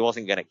he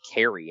wasn't going to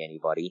carry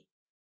anybody.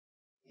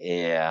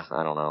 Yeah,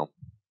 I don't know.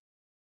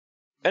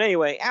 But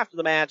anyway, after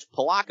the match,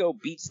 Polaco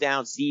beats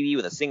down Stevie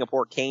with a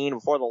Singapore cane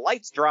before the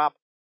lights drop.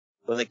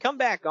 When they come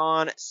back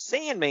on,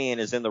 Sandman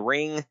is in the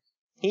ring.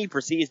 He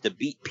proceeds to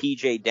beat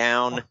PJ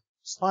down.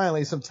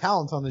 Finally, some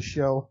talent on the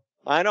show.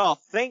 I know,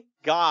 thank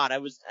God. I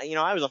was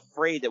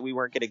afraid that we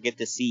weren't going to get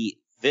to see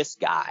this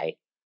guy.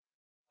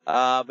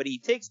 But he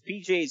takes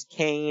PJ's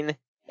cane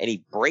and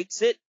he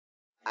breaks it.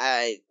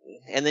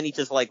 And then he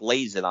just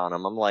lays it on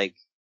him. I'm like,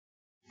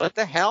 what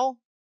the hell?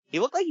 He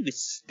looked like he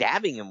was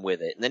stabbing him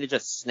with it, and then it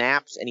just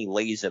snaps and he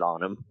lays it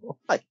on him.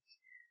 Like,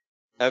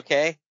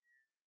 okay.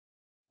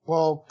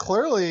 Well,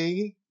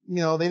 clearly,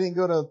 they didn't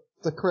go to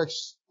the correct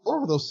store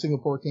for those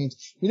Singapore canes.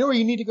 You know where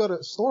you need to go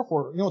to store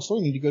for? You know what store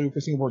you need to go to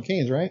for Singapore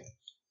canes, right?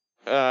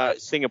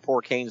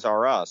 Singapore Canes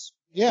R Us.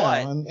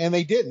 Yeah, and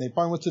they didn't. They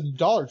probably went to the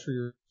Dollar Tree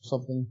or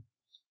something.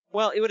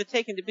 Well, it would have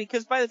taken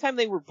because by the time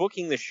they were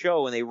booking the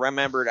show and they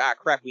remembered,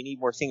 crap, we need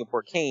more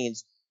Singapore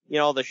canes,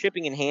 the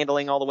shipping and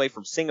handling all the way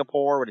from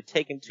Singapore would have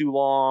taken too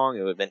long.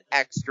 It would have been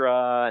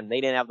extra, and they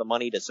didn't have the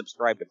money to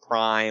subscribe to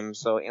Prime.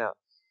 So,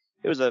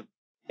 it was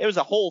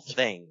a whole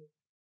thing.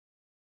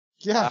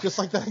 Yeah, just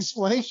like that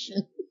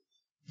explanation.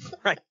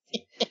 Right.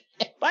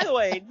 By the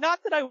way,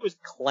 not that I was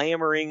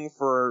clamoring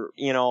for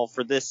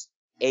this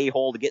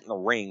a-hole to get in the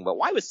ring, but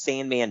why was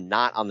Sandman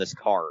not on this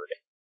card?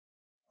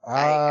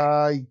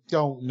 I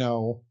don't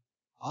know.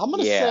 I'm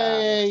going to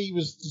say he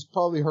was just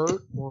probably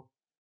hurt.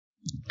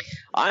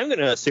 I'm going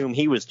to assume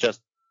he was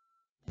just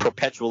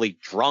perpetually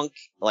drunk,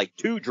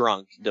 too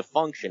drunk to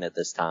function at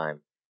this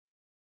time.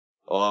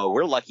 Oh,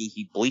 we're lucky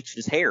he bleached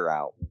his hair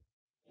out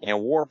and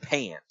wore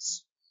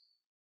pants.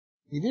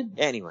 He did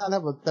not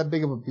have that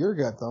big of a beer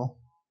gut, though.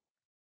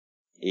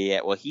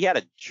 Yeah, well, he had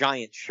a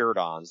giant shirt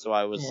on, so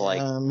I was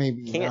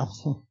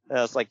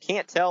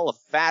can't tell if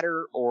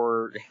fatter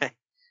or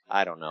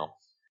I don't know.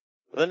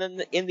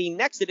 Then in the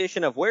next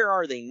edition of Where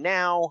Are They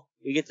Now,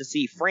 we get to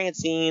see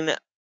Francine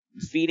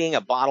feeding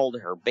a bottle to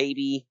her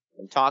baby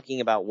and talking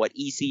about what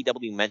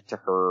ECW meant to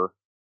her.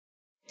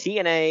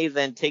 TNA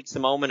then takes a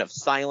moment of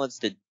silence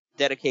to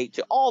dedicate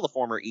to all the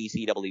former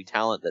ECW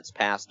talent that's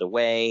passed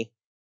away.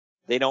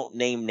 They don't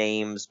name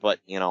names, but,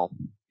 you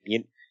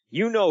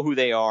know who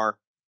they are.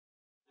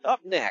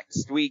 Up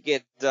next, we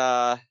get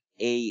a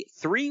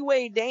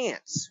three-way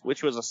dance,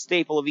 which was a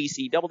staple of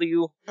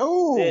ECW.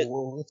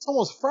 Oh, it's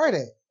almost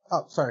Friday.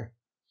 Oh, sorry.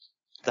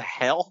 The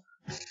hell?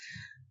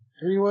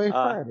 Three-way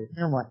Friday.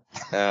 Never mind.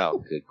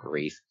 Oh, good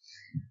grief.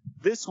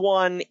 This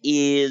one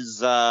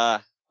is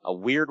a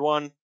weird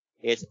one.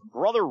 It's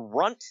Brother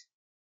Runt,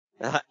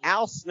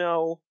 Al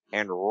Snow,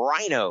 and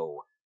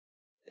Rhino.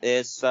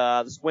 This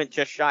went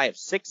just shy of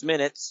 6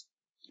 minutes.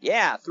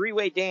 Yeah,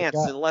 three-way dance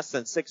in less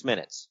than 6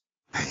 minutes.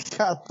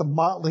 Got the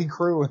Motley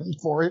Crue in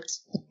for it.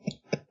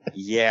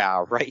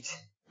 Yeah, right.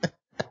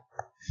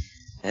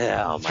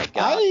 Oh my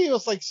god. I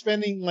was like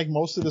spending like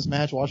most of this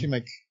match watching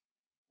like,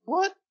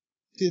 what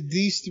did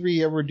these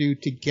three ever do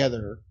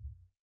together?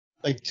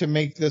 Like to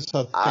make this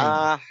a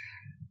thing?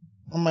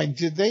 I'm like,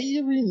 did they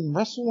even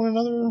wrestle one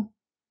another?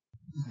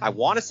 I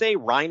want to say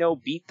Rhino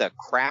beat the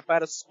crap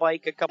out of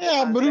Spike a couple times.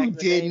 Yeah, but who back in the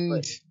day, didn't?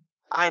 but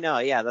I know,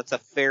 yeah, that's a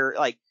fair,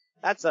 like,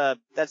 that's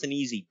an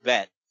easy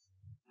bet.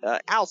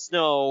 Al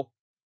Snow,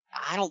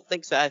 I don't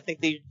think so. I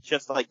think they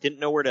just, like, didn't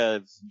know where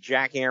to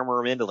jackhammer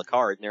him into the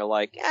card, and they're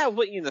like, we'll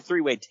put you in the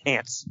three-way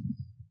dance.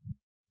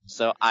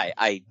 So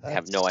I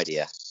have no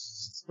idea.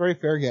 Very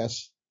fair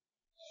guess.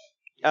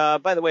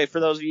 By the way, for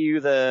those of you,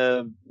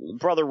 the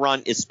brother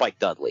Runt is Spike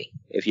Dudley,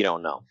 if you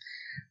don't know.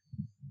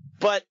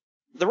 But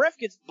the ref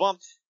gets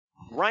bumped.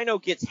 Rhino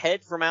gets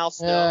head from Al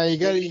Snow.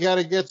 Yeah, you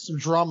gotta get some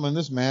drama in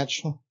this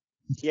match.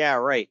 Yeah,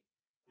 right.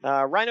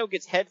 Rhino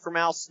gets head from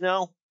Al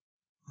Snow.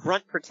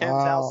 Runt pretends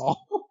Al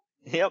Snow.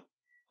 Yep.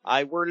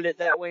 I worded it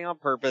that way on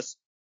purpose.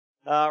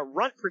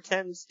 Runt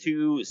pretends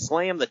to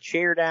slam the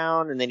chair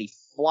down, and then he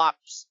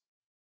flops,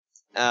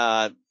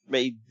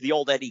 the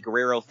old Eddie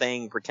Guerrero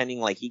thing, pretending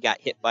like he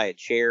got hit by a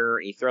chair.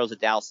 He throws it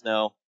to Al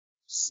Snow.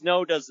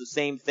 Snow does the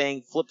same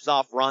thing, flips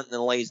off Runt, and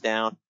then lays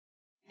down.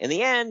 In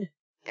the end,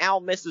 Al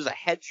misses a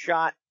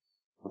headshot.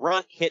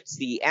 Runt hits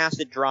the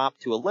acid drop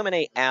to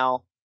eliminate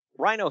Al.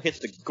 Rhino hits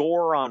the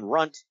gore on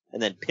Runt,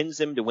 and then pins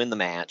him to win the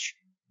match.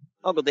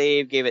 Uncle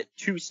Dave gave it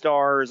 2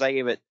 stars. I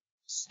gave it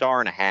 1.5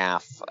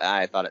 stars.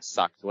 I thought it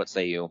sucked. What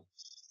say you?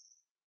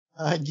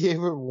 I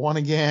gave it 1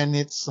 again.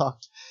 It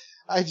sucked.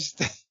 I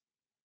just...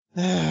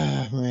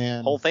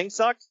 man. Whole thing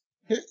sucked?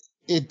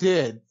 It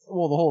did.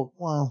 Well,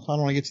 I don't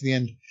want to get to the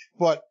end.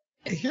 But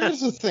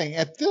here's the thing.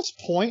 At this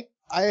point,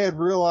 I had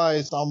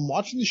realized I'm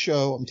watching the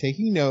show, I'm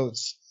taking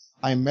notes,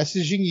 I'm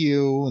messaging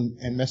you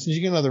and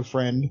messaging another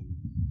friend,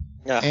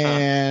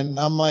 and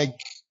I'm like,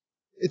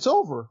 it's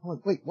over. I'm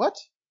like, wait, what?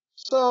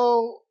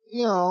 So,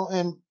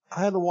 and I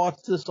had to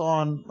watch this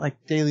on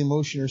like Daily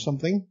Motion or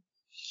something.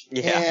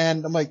 Yeah.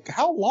 And I'm like,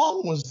 how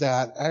long was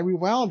that? I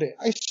rewound it.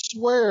 I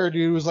swear,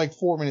 dude, it was like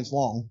 4 minutes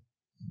long.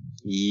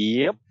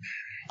 Yep.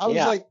 I was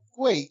like,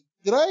 wait,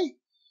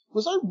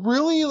 was I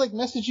really like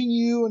messaging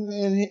you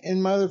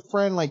and my other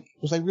friend? Like,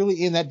 was I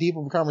really in that deep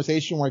of a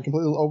conversation where I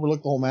completely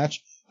overlooked the whole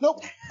match?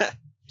 Nope.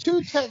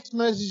 2 text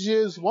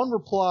messages, 1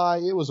 reply.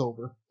 It was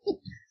over.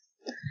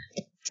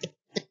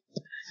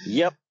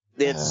 Yep.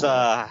 It's,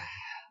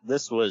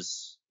 this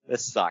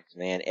sucked,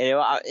 man.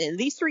 And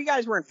these 3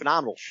 guys were in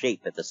phenomenal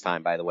shape at this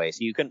time, by the way, so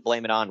you couldn't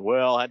blame it on,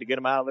 well, I had to get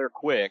them out of there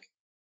quick.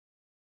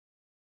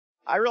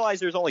 I realize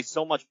there's only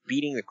so much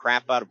beating the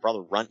crap out of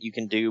Brother Runt you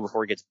can do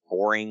before it gets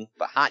boring,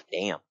 but hot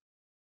damn.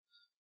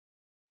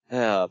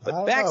 But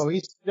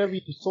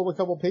ECW sold a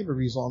couple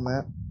pay-per-views on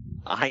that.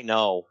 I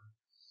know.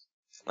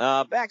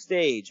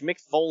 Backstage, Mick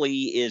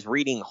Foley is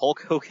reading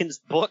Hulk Hogan's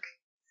book,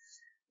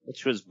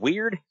 which was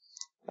weird.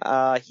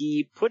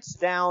 He puts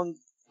it down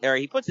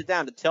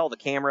to tell the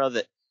camera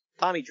that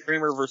Tommy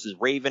Dreamer versus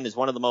Raven is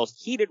one of the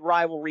most heated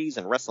rivalries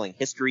in wrestling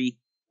history,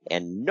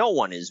 and no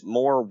one is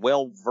more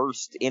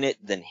well-versed in it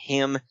than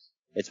him.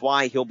 It's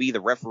why he'll be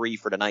the referee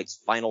for tonight's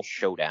final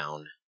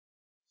showdown.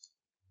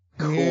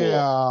 Cool.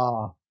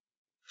 Yeah.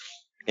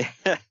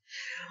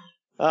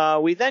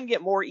 We then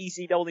get more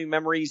ECW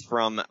memories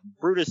from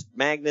Brutus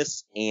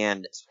Magnus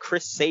and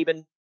Chris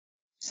Sabin.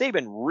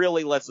 Sabin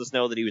really lets us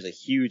know that he was a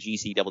huge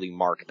ECW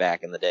mark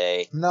back in the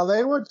day. Now,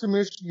 they went to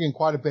Michigan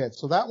quite a bit,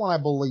 so that one I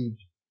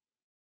believed.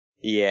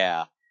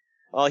 Yeah.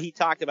 Well, he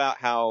talked about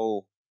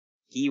how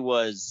he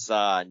was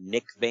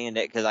Nick Van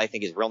Dam, because I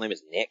think his real name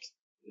is Nick.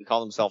 He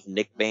called himself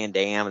Nick Van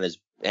Dam,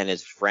 and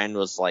his friend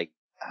was like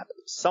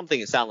something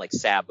that sounded like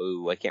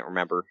Sabu. I can't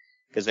remember,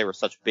 because they were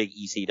such big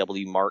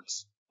ECW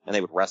marks, and they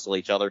would wrestle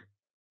each other.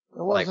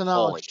 It wasn't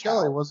Alex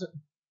Kelly, was it?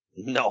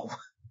 No.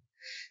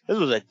 This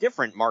was a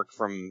different mark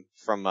from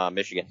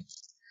Michigan.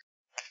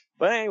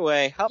 But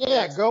anyway,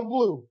 next, go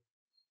Blue.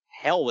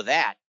 Hell with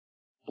that.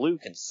 Blue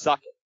can suck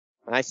it.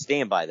 And I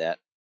stand by that.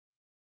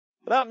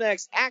 But up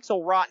next,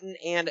 Axel Rotten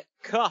and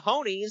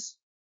Cajones,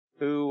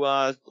 who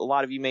a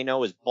lot of you may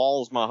know as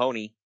Balls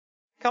Mahoney,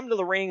 come to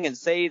the ring and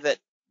say that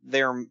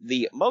they're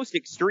the most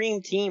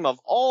extreme team of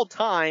all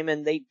time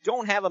and they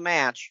don't have a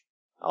match.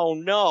 Oh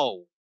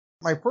no.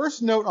 My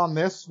first note on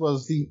this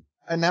was the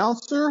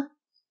announcer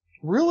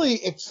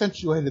really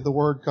accentuated the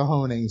word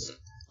cojones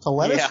to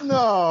let us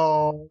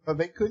know that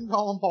they couldn't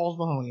call him Balls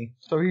Mahoney.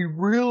 So he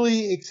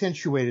really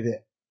accentuated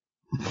it.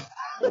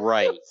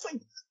 Right. It's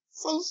like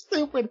so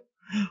stupid.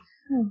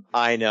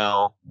 I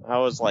know. I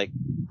was like,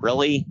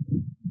 really?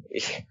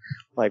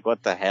 Like,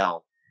 what the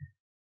hell?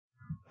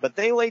 But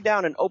they lay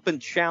down an open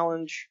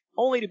challenge,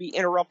 only to be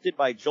interrupted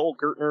by Joel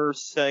Gertner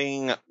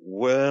saying,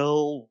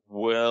 well.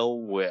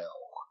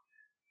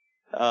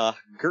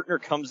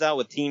 Gertner comes out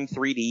with Team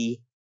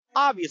 3D.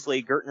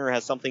 Obviously, Gertner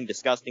has something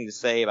disgusting to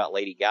say about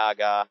Lady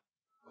Gaga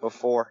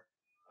before.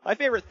 My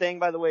favorite thing,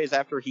 by the way, is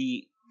after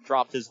he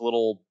dropped his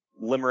little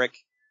limerick,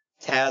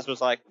 Taz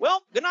was like,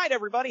 well, good night,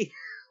 everybody.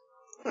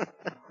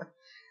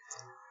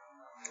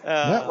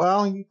 Yeah,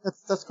 well,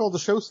 that's called the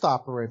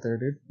showstopper right there,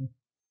 dude.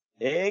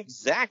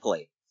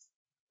 Exactly.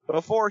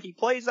 Before he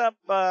plays up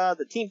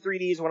the Team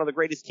 3D is one of the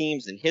greatest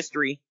teams in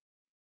history,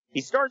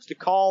 he starts to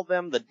call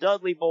them the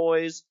Dudley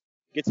Boys,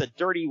 gets a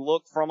dirty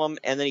look from them,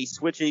 and then he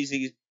switches.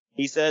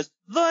 He says,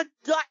 the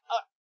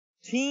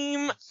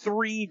Team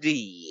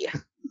 3D.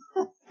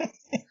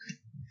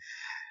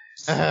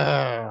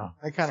 I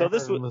kind of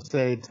heard him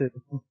say, too.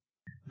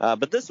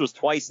 But this was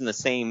twice in the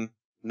same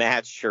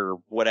match or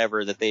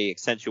whatever that they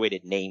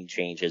accentuated name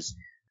changes.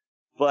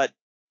 But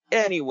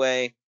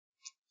anyway,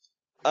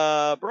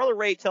 Brother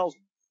Ray tells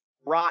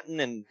Rotten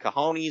and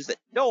Cajones that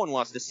no one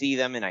wants to see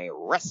them in a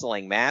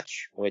wrestling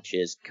match, which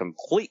is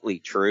completely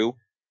true.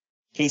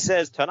 He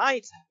says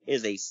tonight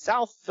is a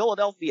South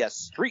Philadelphia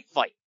street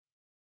fight.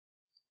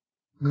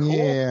 Cool.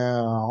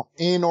 Yeah,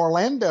 in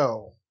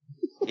Orlando.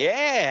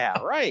 Yeah,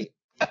 right.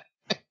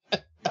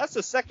 That's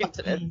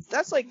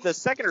like the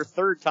second or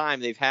third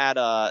time they've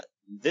had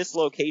this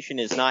location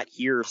is not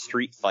here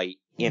street fight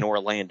in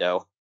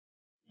Orlando.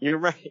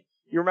 You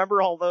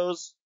remember all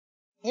those?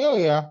 Oh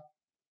yeah.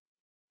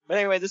 But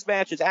anyway, this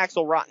match is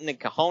Axel Rotten and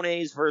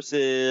Cajones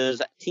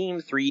versus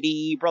Team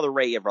 3D, Brother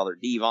Ray and Brother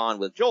Devon,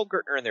 with Joel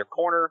Gertner in their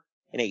corner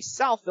in a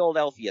South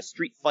Philadelphia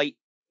street fight.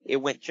 It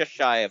went just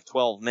shy of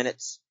 12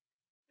 minutes.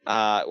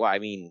 Well, I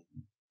mean,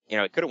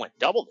 it could have went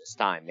double this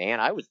time, man.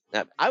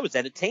 I was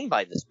entertained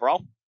by this, bro.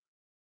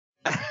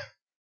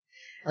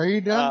 Are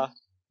you done?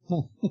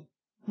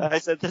 I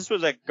said this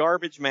was a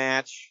garbage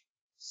match,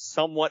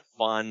 somewhat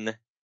fun.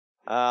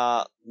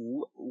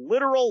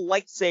 Literal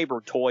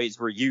lightsaber toys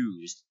were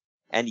used.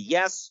 And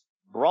yes,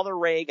 Brother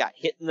Ray got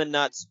hit in the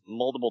nuts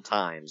multiple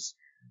times.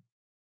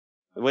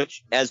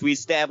 Which, as we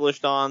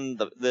established on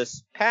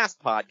this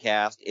past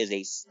podcast, is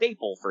a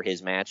staple for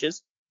his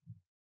matches.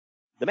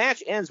 The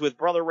match ends with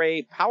Brother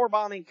Ray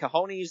powerbombing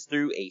Cajones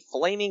through a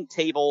flaming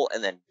table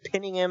and then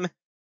pinning him.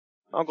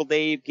 Uncle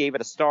Dave gave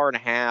it 1.5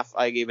 stars.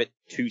 I gave it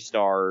 2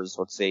 stars.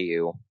 What say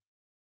you?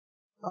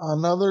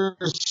 Another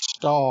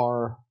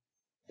star.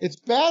 It's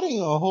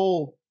batting a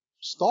whole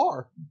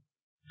star.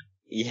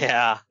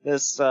 Yeah,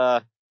 this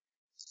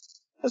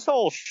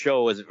whole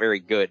show is very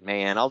good,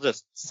 man. I'll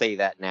just say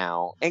that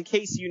now, in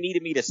case you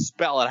needed me to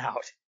spell it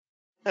out.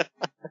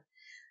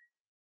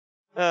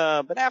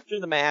 But after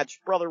the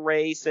match, Brother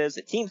Ray says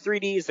that Team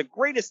 3D is the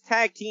greatest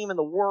tag team in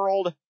the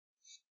world,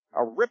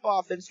 a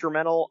rip-off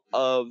instrumental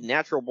of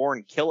Natural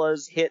Born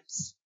Killers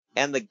hits,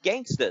 and the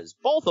Gangstas,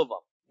 both of them,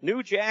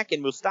 New Jack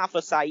and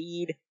Mustafa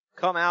Saeed,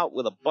 come out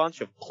with a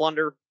bunch of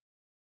plunder.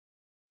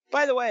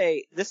 By the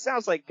way, this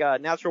sounds like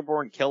Natural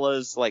Born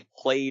Killers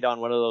played on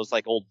one of those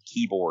old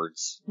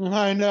keyboards.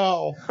 I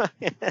know.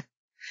 I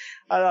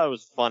thought it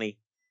was funny.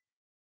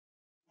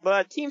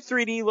 But Team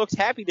 3D looks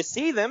happy to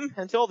see them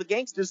until the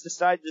Gangstas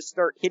decide to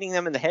start hitting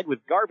them in the head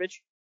with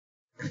garbage.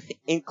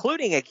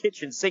 Including a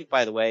kitchen sink,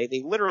 by the way.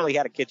 They literally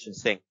had a kitchen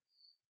sink.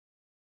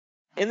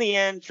 In the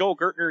end, Joel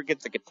Gertner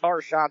gets a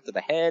guitar shot to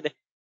the head.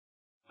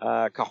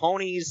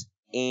 Cajones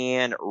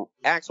and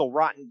Axel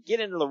Rotten get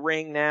into the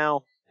ring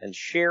now and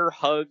share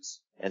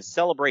hugs and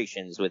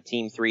celebrations with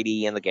Team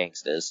 3D and the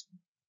Gangstas.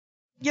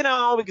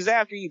 Because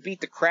after you beat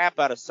the crap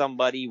out of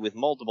somebody with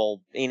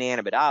multiple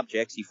inanimate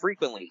objects, you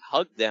frequently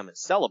hug them and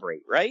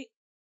celebrate, right?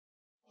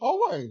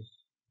 Always.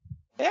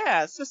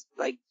 Yeah, it's just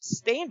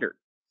standard.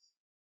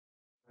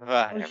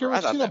 Have you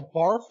ever seen a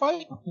bar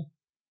fight?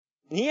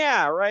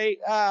 Yeah, right.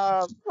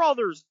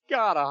 Brothers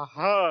gotta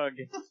hug.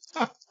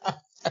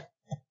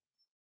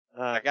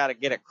 Gotta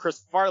get a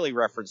Chris Farley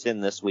reference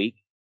in this week.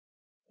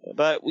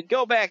 But we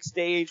go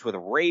backstage with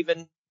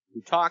Raven,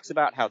 who talks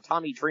about how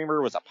Tommy Dreamer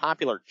was a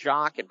popular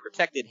jock and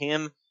protected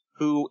him,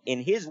 who,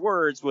 in his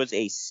words, was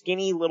a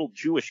skinny little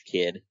Jewish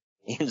kid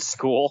in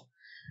school.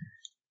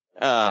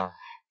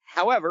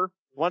 However,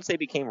 once they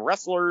became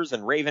wrestlers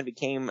and Raven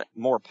became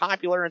more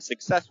popular and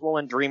successful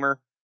than Dreamer,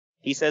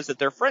 he says that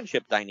their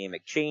friendship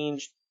dynamic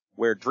changed,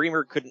 where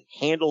Dreamer couldn't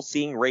handle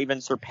seeing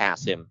Raven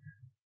surpass him.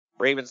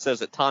 Raven says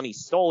that Tommy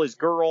stole his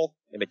girl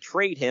and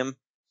betrayed him,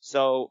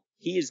 so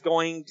he is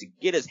going to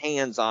get his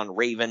hands on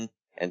Raven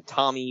and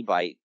Tommy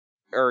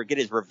get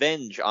his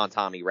revenge on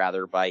Tommy,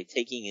 rather, by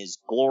taking his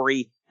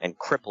glory and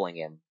crippling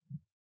him.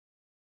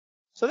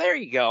 So there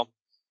you go.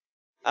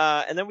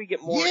 And then we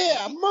get more...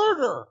 Yeah,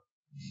 murder!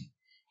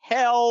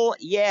 Hell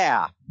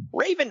yeah.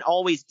 Raven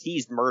always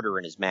teased murder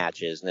in his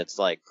matches, and it's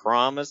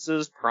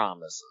promises,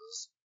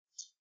 promises.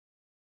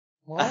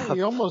 Well,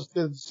 he almost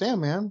did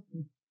Sandman.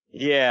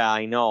 Yeah,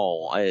 I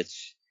know.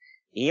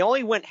 He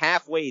only went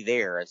halfway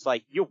there. It's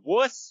you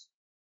wuss.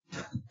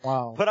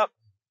 Wow. Put up.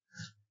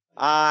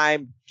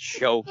 I'm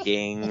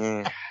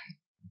joking.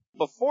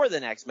 Before the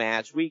next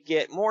match, we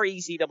get more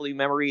ECW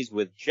memories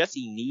with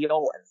Jesse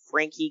Neal and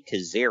Frankie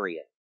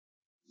Kazarian.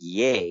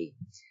 Yay.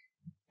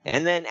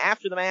 And then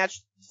after the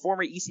match,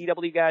 former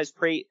ECW guys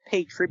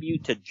pay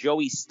tribute to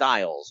Joey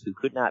Styles, who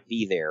could not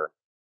be there.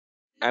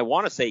 I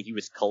want to say he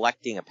was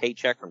collecting a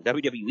paycheck from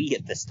WWE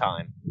at this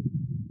time.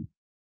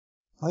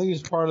 I think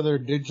he's part of their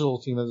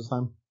digital team at this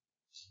time.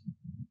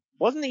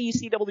 Wasn't the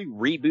ECW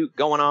reboot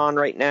going on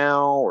right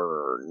now,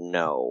 or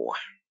no?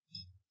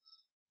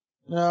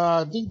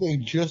 I think they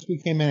just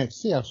became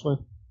NXT, actually.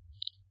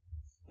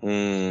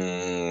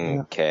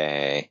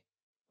 Okay.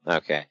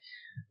 Okay.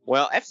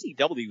 Well,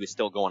 FCW was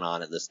still going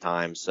on at this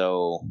time,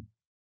 so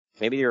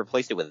maybe they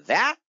replaced it with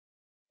that?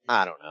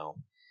 I don't know.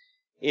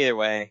 Either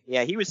way,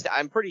 yeah,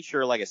 I'm pretty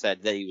sure, like I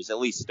said, that he was at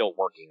least still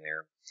working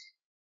there.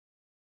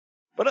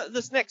 But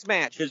this next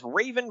match is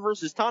Raven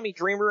versus Tommy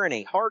Dreamer in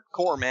a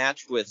hardcore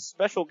match with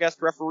special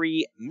guest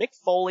referee Mick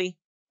Foley.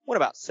 Went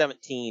about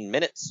 17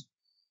 minutes.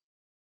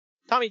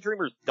 Tommy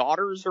Dreamer's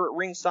daughters are at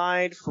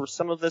ringside for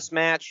some of this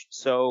match,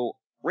 so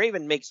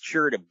Raven makes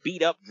sure to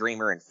beat up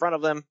Dreamer in front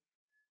of them.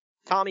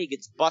 Tommy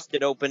gets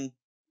busted open.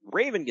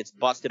 Raven gets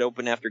busted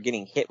open after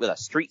getting hit with a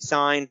street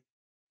sign.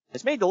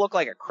 It's made to look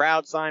like a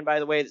crowd sign, by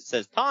the way, that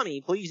says,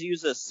 "Tommy, please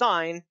use this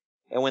sign."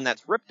 And when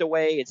that's ripped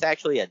away, it's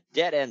actually a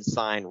dead-end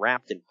sign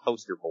wrapped in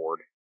poster board.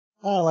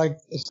 Oh,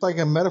 it's like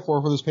a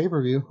metaphor for this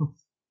pay-per-view.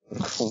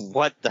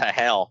 What the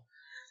hell?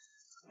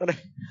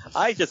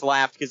 I just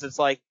laughed because it's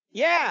like,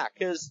 yeah,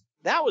 because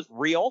that was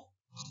real.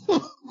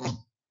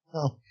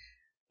 Oh.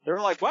 They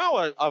were like,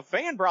 wow, a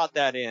fan brought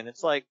that in.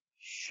 It's like,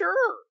 sure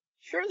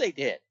they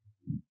did.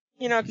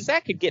 You know, because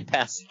that could get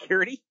past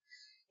security.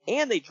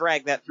 And they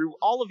dragged that through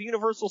all of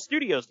Universal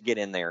Studios to get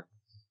in there.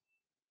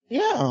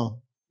 Yeah.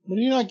 What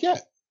do you not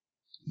get?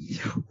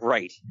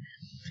 Right.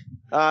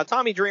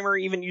 Tommy Dreamer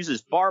even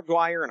uses barbed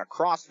wire and a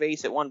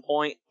crossface at one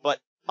point, but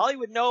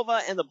Hollywood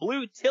Nova and the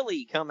Blue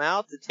Tilly come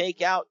out to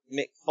take out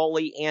Mick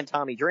Foley and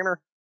Tommy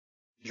Dreamer.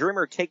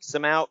 Dreamer takes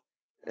them out,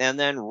 and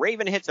then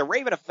Raven hits a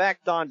Raven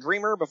effect on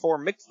Dreamer before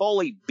Mick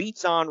Foley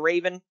beats on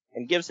Raven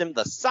and gives him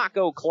the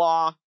Socko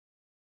Claw.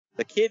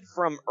 The kid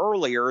from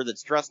earlier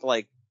that's dressed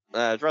like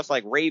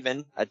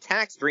Raven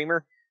attacks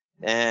Dreamer,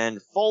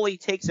 and Foley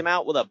takes him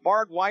out with a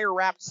barbed wire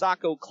wrapped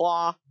Socko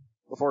Claw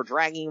before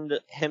dragging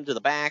him to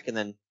the back and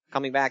then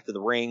coming back to the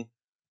ring.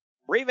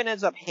 Raven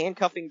ends up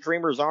handcuffing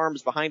Dreamer's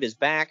arms behind his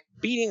back,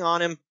 beating on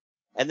him,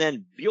 and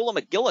then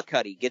Beulah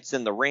McGillicuddy gets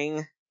in the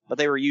ring, but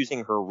they were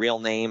using her real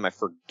name. I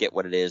forget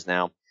what it is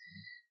now.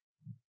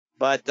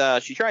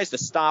 But she tries to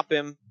stop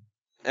him.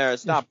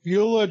 Stop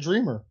Beulah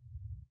Dreamer.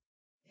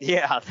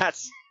 Yeah,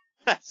 that's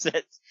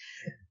it.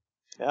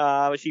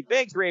 She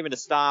begs Raven to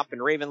stop,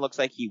 and Raven looks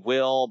like he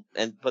will,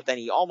 but then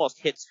he almost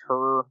hits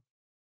her.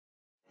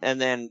 And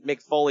then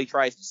Mick Foley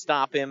tries to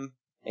stop him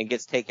and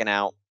gets taken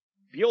out.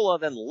 Beulah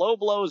then low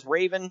blows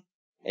Raven,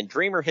 and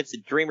Dreamer hits a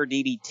Dreamer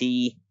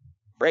DDT.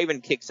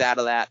 Raven kicks out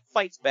of that,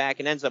 fights back,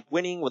 and ends up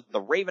winning with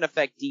the Raven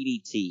Effect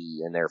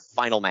DDT in their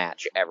final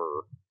match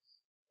ever.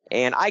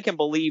 And I can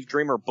believe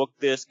Dreamer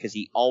booked this because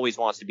he always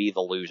wants to be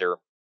the loser.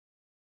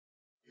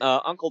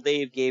 Uncle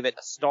Dave gave it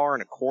 1.25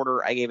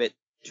 stars. I gave it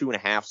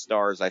 2.5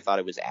 stars. I thought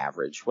it was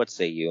average. What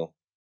say you?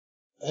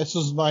 This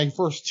was my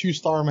first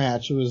 2-star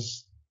match. It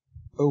was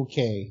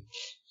okay.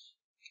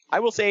 I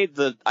will say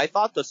I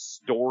thought the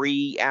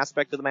story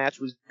aspect of the match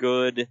was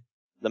good.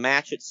 The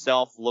match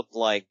itself looked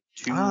like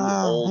two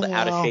old,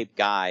 out-of-shape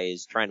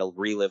guys trying to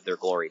relive their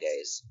glory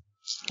days.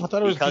 I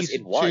thought it was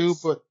decent too,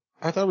 but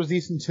I thought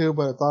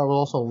it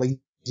was also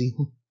lazy.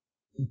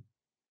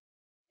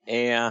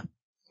 Yeah.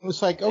 It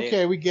was like,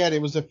 okay, we get it.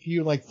 It was a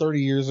few,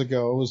 30 years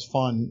ago. It was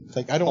fun. It's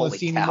like, I don't want to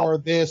see any more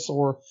of this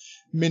or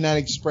Midnight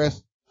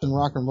Express and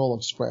Rock and Roll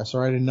Express.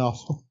 All right,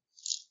 enough.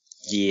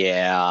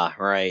 Yeah,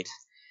 right.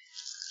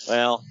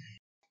 Well,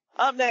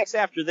 up next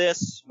after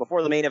this,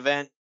 before the main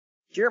event,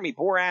 Jeremy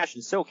Borash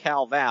and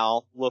SoCal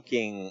Val,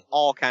 looking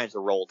all kinds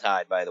of Roll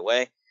Tide, by the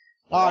way.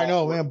 Oh, I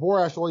know, man.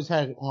 Borash always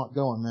had it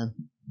going, man.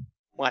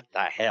 What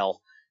the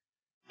hell?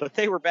 But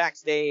they were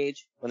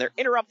backstage when they're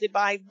interrupted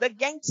by the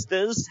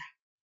Gangstas.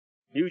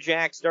 New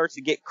Jack starts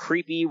to get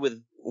creepy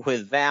with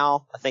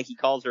Val. I think he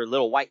calls her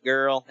little white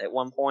girl at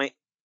one point.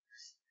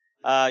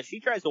 She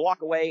tries to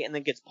walk away and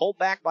then gets pulled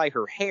back by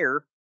her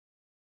hair.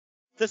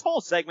 This whole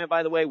segment,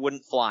 by the way,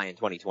 wouldn't fly in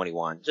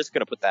 2021. Just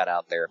gonna put that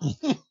out there.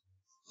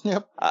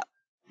 Yep.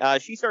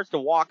 She starts to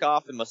walk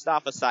off and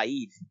Mustafa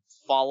Saeed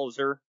follows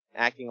her,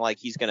 acting like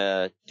he's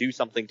gonna do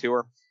something to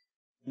her.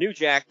 New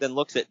Jack then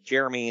looks at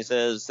Jeremy and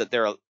says that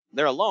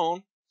they're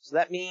alone, so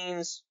that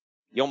means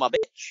you're my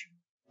bitch.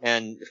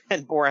 And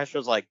Borash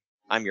was like,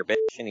 I'm your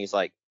bitch, and he's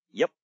like,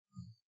 yep.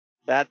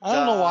 I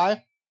don't know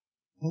why.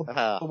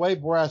 The way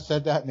Borash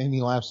said that made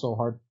me laugh so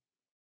hard.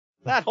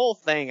 That whole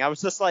thing, I was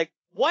just like,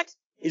 what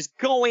is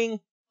going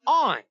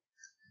on?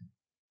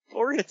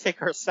 Well, we're going to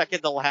take our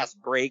second to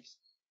last break.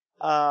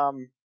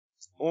 When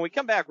we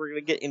come back, we're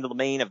going to get into the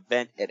main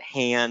event at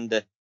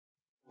hand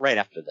right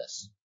after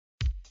this.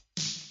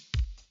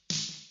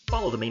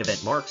 Follow the Main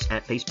Event Marks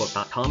at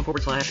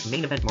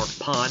Facebook.com/Main Event Marks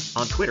Pod,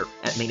 on Twitter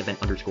at Main Event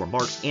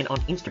 _Marks, and on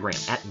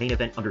Instagram at Main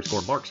Event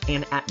 _Marks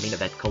and at Main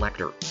Event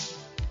Collector.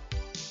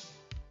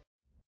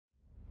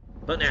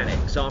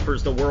 Fanatics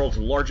offers the world's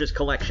largest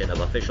collection of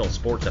official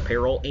sports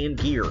apparel and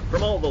gear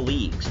from all the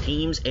leagues,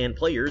 teams, and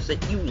players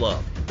that you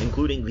love,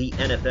 including the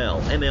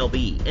NFL,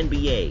 MLB,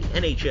 NBA,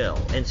 NHL,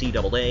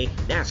 NCAA,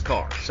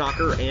 NASCAR,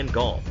 soccer, and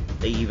golf.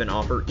 They even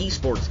offer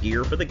esports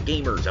gear for the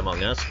gamers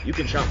among us. You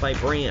can shop by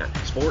brand,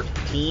 sport,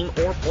 team,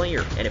 or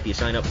player. And if you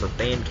sign up for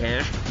Fan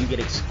Cash, you get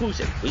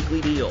exclusive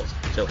weekly deals.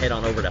 So head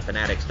on over to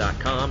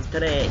Fanatics.com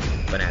today.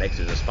 Fanatics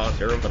is a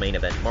sponsor of the Main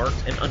Event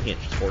Marks and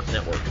Unhinged Sports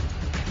Network.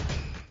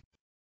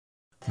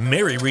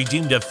 Mary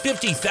redeemed a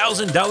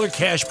 $50,000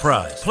 cash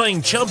prize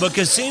playing Chumba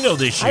Casino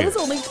this year. I was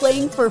only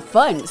playing for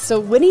fun, so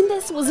winning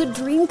this was a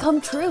dream come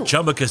true.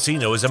 Chumba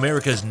Casino is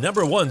America's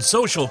 #1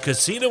 social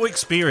casino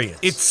experience.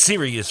 It's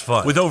serious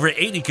fun. With over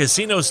 80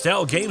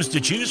 casino-style games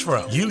to choose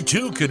from, you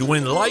too could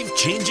win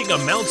life-changing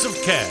amounts of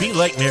cash. Be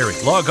like Mary.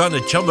 Log on to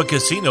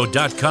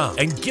ChumbaCasino.com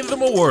and give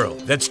them a whirl.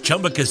 That's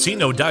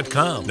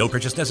ChumbaCasino.com. No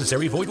purchase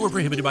necessary. Void where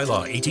prohibited by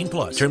law.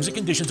 18+. Terms and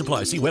conditions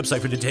apply. See website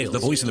for details. The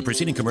voice in the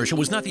preceding commercial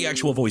was not the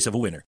actual voice of a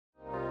winner.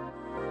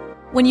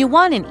 When you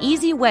want an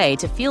easy way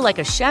to feel like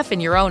a chef in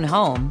your own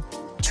home,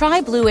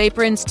 try Blue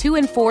Apron's 2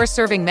 and 4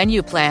 serving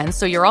menu plans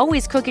so you're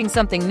always cooking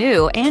something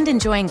new and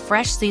enjoying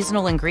fresh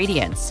seasonal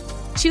ingredients.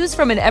 Choose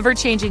from an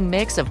ever-changing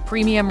mix of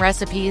premium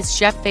recipes,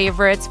 chef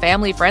favorites,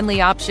 family-friendly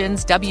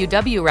options,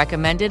 WW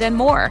recommended, and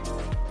more.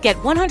 Get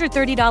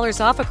 $130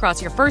 off across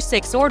your first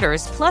 6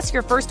 orders, plus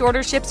your first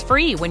order ships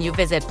free when you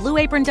visit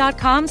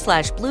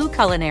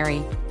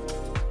blueapron.com/blueculinary.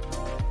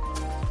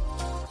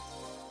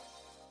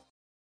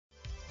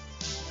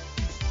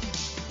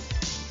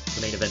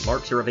 Main Event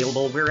Marks are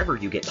available wherever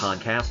you get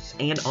podcasts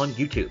and on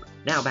YouTube.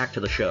 Now back to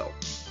the show.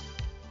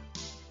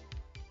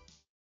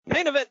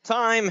 Main event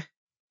time.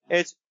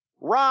 It's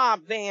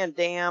Rob Van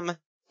Dam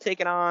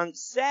taking on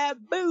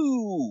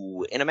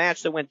Sabu in a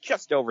match that went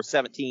just over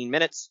 17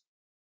 minutes.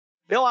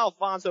 Bill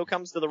Alfonso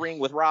comes to the ring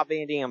with Rob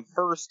Van Dam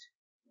first,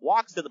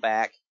 walks to the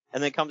back,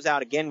 and then comes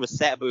out again with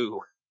Sabu.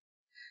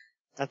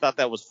 I thought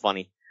that was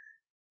funny.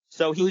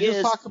 So Can we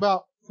just talk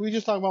about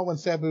when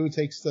Sabu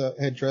takes the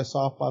headdress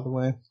off, by the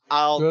way?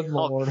 Good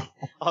Lord.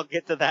 I'll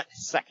get to that in a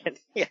second.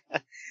 Yeah.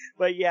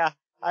 But yeah,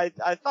 I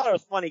thought it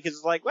was funny because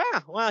it's like,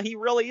 wow, he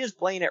really is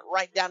playing it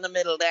right down the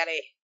middle,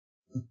 Daddy.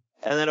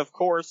 And then, of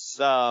course,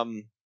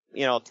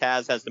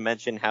 Taz has to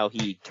mention how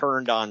he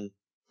turned on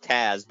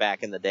Taz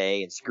back in the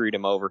day and screwed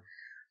him over.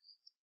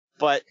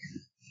 But,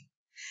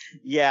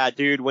 yeah,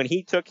 dude, when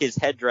he took his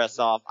headdress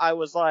off, I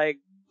was like,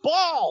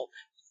 bald!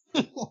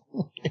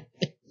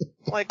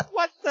 Like,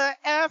 what the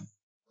F?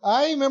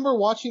 I remember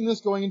watching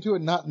this going into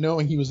it not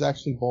knowing he was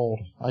actually bald.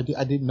 I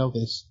didn't know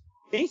this.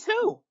 Me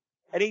too.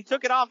 And he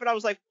took it off and I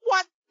was like,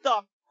 what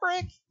the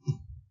frick?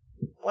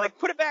 Like,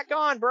 put it back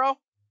on, bro.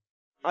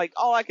 Like,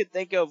 all I could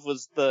think of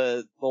was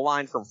the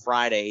line from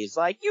Friday. He's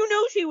like, you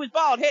knew she was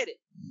bald-headed.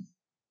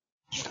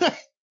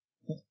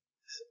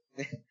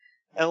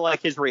 And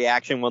like his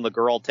reaction when the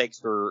girl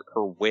takes her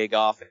wig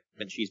off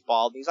and she's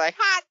bald. He's like,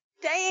 hot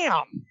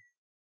damn!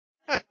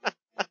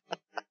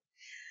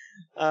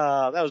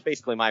 That was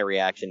basically my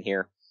reaction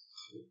here.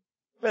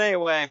 But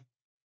anyway,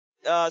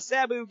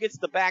 Sabu gets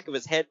the back of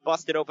his head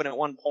busted open at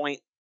one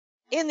point.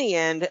 In the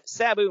end,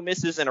 Sabu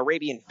misses an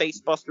Arabian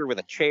facebuster with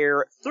a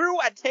chair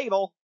through a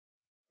table.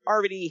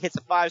 RVD hits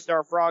a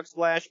 5-star frog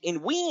splash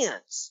and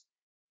wins.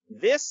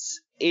 This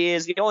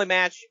is the only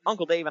match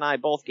Uncle Dave and I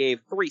both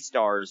gave 3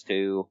 stars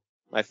to.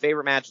 My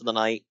favorite match of the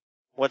night.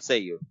 What say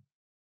you?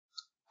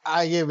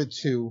 I gave it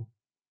 2. You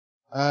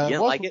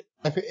didn't like it?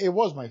 It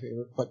was my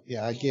favorite, but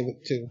yeah, I gave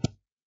it 2.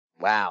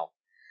 Wow.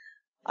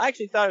 I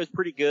actually thought it was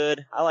pretty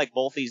good. I like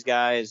both these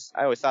guys.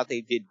 I always thought they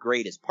did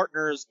great as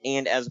partners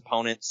and as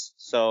opponents.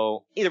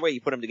 So either way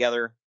you put them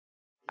together,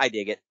 I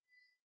dig it.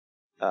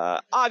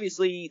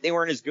 Obviously, they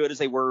weren't as good as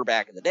they were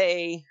back in the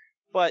day,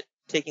 but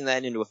taking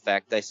that into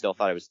effect, I still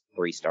thought it was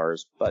 3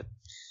 stars. But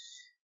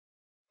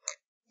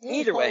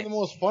either way, the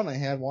most fun I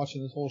had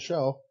watching this whole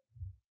show.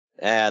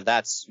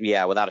 That's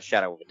without a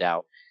shadow of a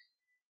doubt.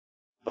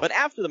 But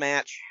after the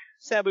match,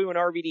 Sabu and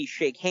RVD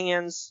shake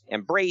hands,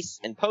 embrace,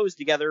 and pose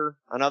together.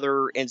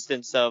 Another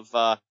instance of,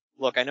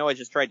 look, I know I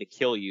just tried to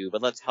kill you,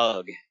 but let's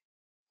hug.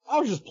 I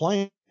was just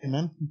playing,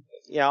 man.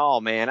 Yeah,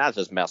 oh man, I was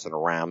just messing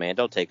around, man.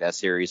 Don't take that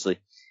seriously.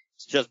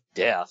 It's just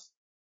death.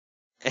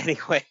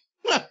 Anyway,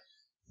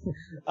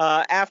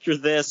 after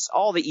this,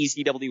 all the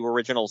ECW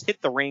originals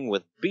hit the ring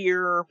with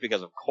beer,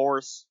 because of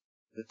course,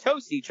 to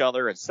toast each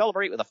other and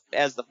celebrate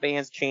as the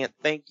fans chant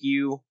thank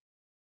you.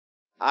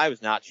 I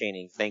was not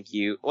chanting thank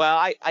you. Well,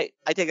 I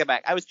take that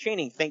back. I was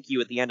chanting thank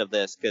you at the end of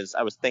this because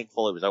I was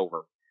thankful it was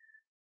over.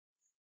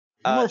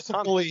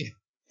 Mercifully,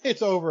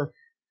 it's over.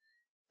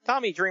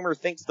 Tommy Dreamer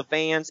thanks the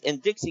fans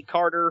and Dixie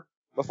Carter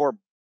before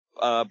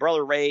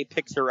Brother Ray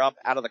picks her up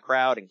out of the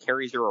crowd and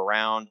carries her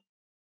around.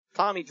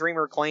 Tommy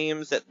Dreamer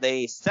claims that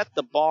they set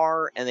the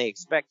bar and they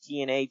expect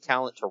TNA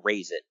talent to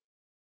raise it.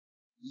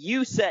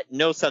 You set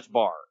no such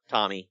bar,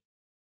 Tommy.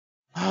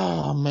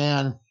 Oh,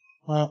 man.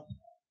 Well...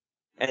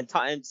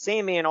 And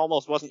Sandman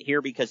almost wasn't here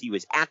because he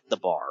was at the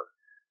bar.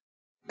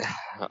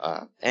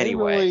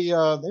 Anyway.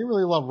 They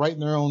really love writing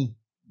their own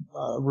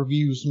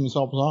reviews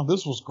themselves off.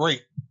 This was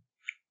great.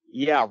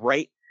 Yeah,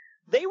 right.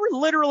 They were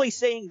literally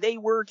saying they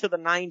were to the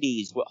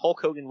 90s what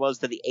Hulk Hogan was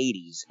to the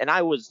 80s. And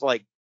I was,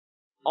 like,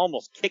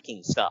 almost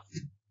kicking stuff.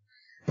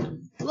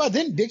 Well,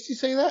 didn't Dixie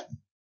say that?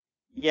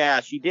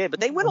 Yeah, she did, but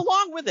they went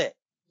along with it.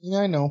 Yeah,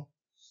 I know.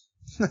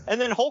 And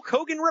then Hulk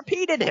Hogan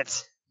repeated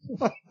it.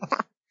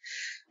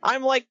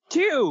 I'm like,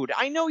 dude,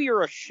 I know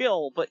you're a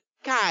shill, but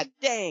god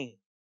dang.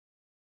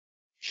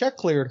 Check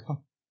cleared.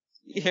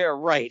 Yeah,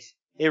 right.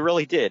 It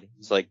really did.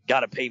 It's like,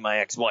 gotta pay my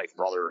ex-wife,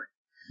 brother.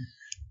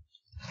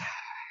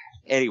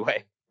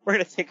 Anyway, we're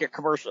gonna take a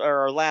commercial, or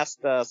our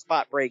last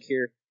spot break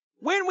here.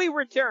 When we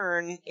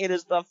return, it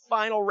is the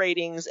final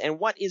ratings and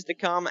what is to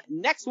come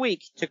next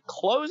week to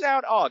close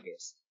out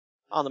August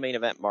on the Main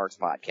Event Marks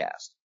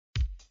podcast.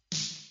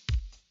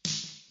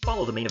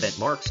 Follow the Main Event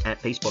Marks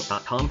at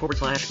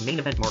Facebook.com/Main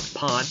Event Marks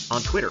Pod,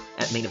 on Twitter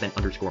at Main Event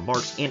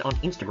 _Marks, and on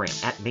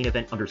Instagram at Main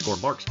Event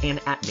 _Marks and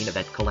at Main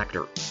Event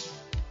Collector.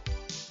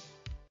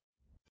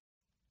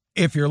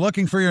 If you're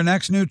looking for your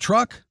next new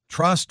truck,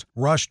 trust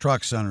Rush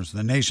Truck Centers,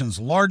 the nation's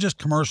largest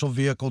commercial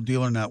vehicle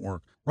dealer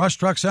network. Rush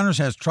Truck Centers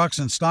has trucks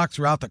in stock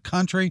throughout the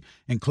country,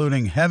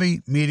 including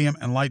heavy, medium,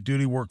 and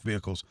light-duty work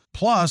vehicles.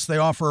 Plus, they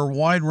offer a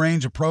wide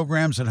range of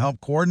programs that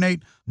help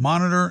coordinate,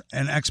 monitor,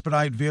 and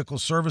expedite vehicle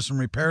service and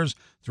repairs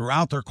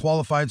throughout their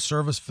qualified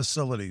service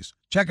facilities.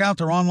 Check out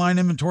their online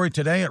inventory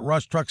today at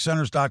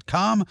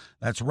rushtruckcenters.com.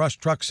 That's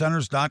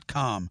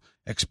rushtruckcenters.com.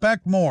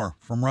 Expect more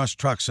from Rush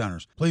Truck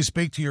Centers. Please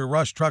speak to your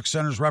Rush Truck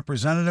Centers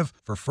representative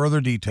for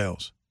further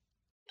details.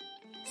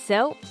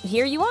 So,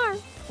 here you are,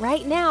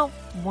 right now,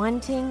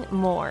 wanting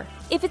more.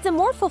 If it's a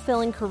more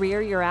fulfilling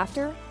career you're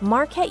after,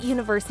 Marquette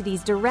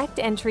University's direct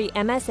entry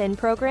MSN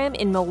program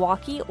in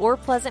Milwaukee or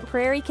Pleasant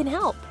Prairie can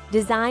help.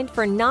 Designed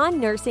for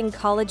non-nursing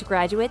college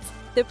graduates,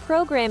 the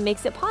program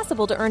makes it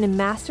possible to earn a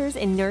master's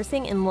in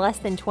nursing in less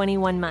than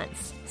 21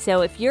 months.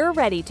 So if you're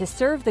ready to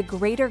serve the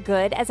greater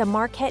good as a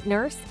Marquette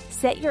nurse,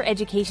 set your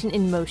education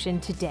in motion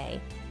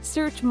today.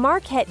 Search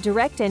Marquette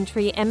Direct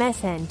Entry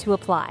MSN to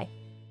apply.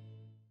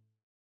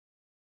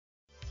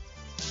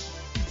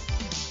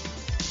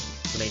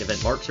 The Main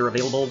Event Marks are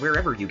available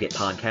wherever you get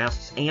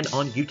podcasts and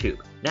on YouTube.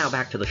 Now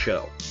back to the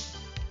show.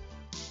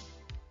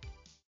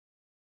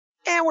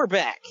 And we're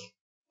back.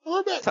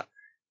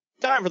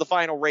 Time for the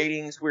final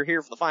ratings. We're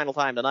here for the final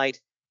time tonight.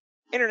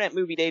 Internet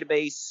Movie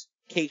Database,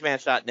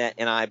 CageMatch.net,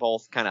 and I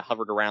both kind of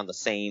hovered around the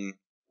same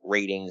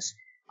ratings.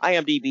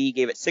 IMDb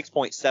gave it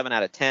 6.7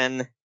 out of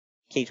 10.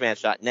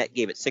 CageMatch.net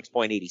gave it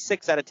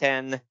 6.86 out of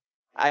 10.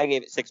 I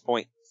gave it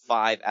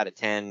 6.5 out of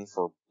 10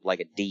 for like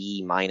a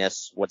D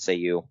minus. What say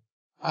you?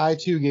 I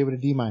too gave it a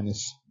D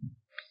minus.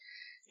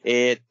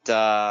 It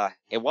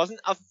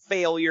wasn't a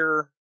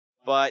failure,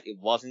 but it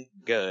wasn't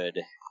good.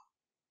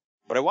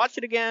 Would I watch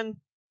it again?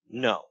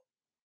 No.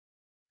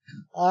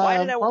 Why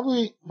did I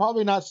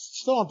probably not.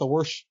 Still not the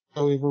worst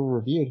show we ever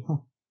reviewed.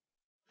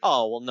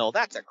 Oh well, no,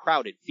 that's a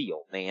crowded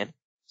field, man.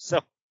 So,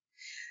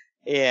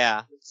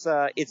 yeah,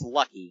 it's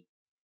lucky.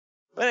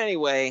 But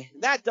anyway,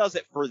 that does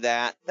it for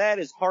that. That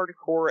is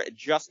Hardcore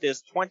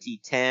Justice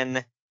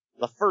 2010,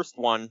 the first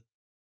one.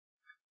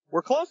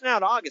 We're closing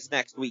out August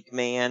next week,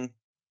 man,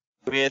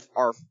 with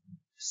our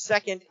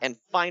second and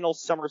final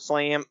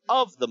SummerSlam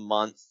of the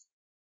month.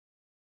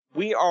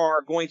 We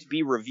are going to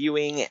be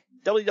reviewing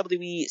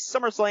WWE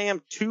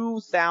SummerSlam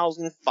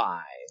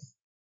 2005.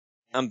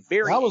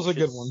 That was a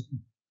good one.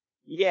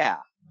 Yeah,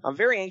 I'm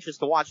very anxious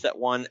to watch that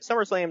one.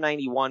 SummerSlam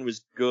 91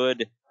 was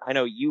good. I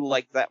know you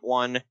liked that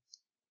one.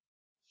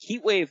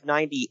 Heatwave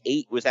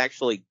 98 was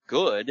actually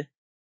good.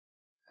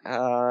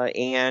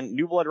 And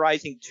New Blood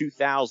Rising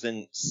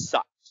 2000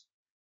 sucked.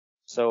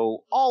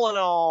 So, all in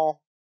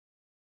all,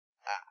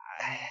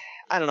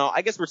 I don't know.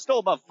 I guess we're still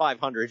above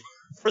 500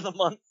 for the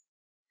month.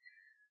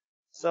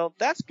 So,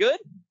 that's good,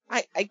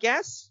 I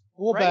guess.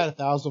 We'll bat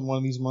 1,000 one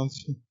of these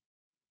months.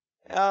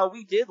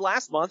 We did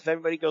last month. If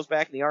everybody goes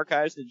back in the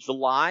archives in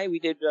July, we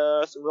did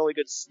some really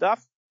good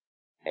stuff.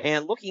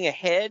 And looking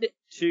ahead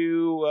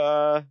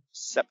to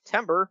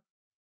September,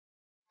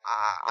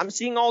 I'm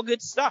seeing all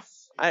good stuff.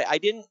 I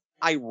didn't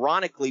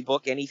ironically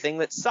book anything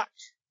that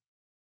sucked.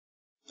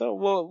 So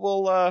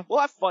we'll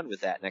have fun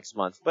with that next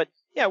month. But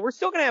yeah, we're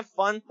still gonna have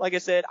fun. Like I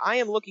said, I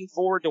am looking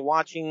forward to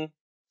watching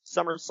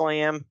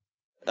SummerSlam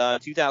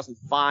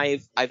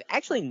 2005. I've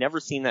actually never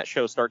seen that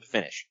show start to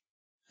finish,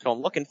 so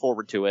I'm looking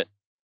forward to it.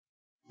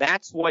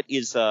 That's what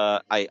is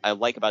I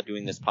like about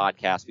doing this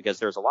podcast, because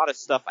there's a lot of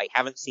stuff I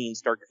haven't seen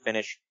start to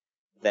finish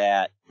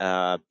that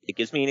it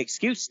gives me an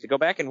excuse to go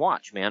back and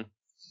watch, man.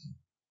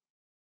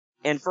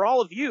 And for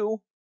all of you,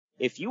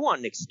 if you want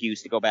an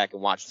excuse to go back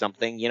and watch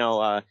something,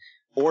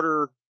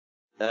 order,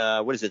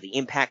 the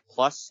Impact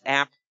Plus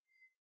app.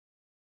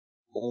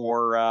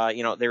 Or,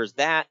 there's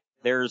that.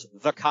 There's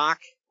The Cock.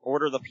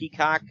 Order the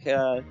Peacock,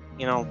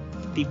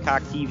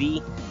 Peacock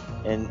TV,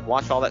 and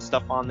watch all that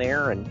stuff on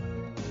there, and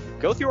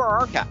go through our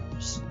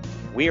archives.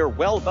 We are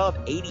well above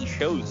 80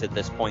 shows at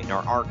this point in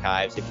our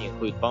archives, if you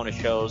include bonus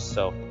shows,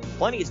 so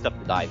plenty of stuff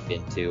to dive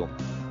into.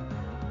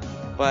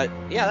 But,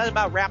 yeah, that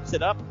about wraps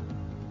it up.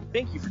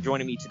 Thank you for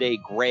joining me today,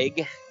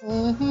 Greg.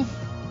 Mm-hmm.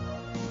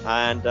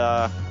 And,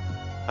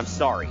 I'm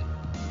sorry.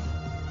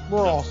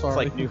 We're all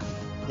sorry.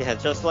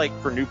 Just like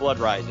for New Blood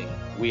Rising,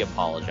 we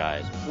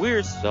apologize.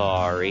 We're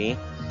sorry.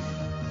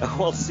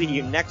 We'll see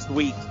you next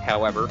week,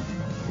 however,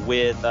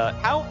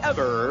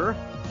 however,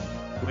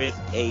 with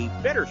a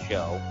better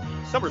show,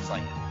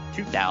 SummerSlam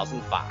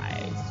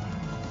 2005.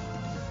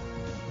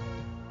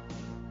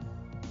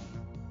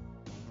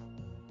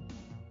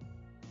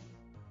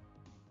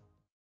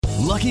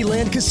 Lucky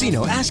Land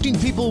Casino, asking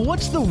people,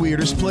 what's the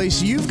weirdest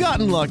place you've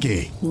gotten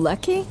lucky?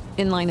 Lucky?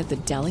 In line at the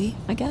deli,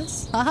 I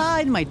guess? Aha,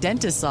 in my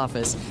dentist's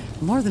office.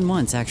 More than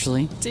once,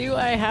 actually. Do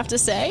I have to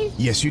say?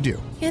 Yes, you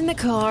do. In the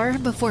car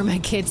before my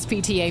kids'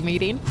 PTA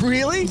meeting.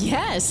 Really?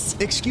 Yes.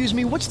 Excuse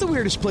me, what's the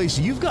weirdest place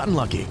you've gotten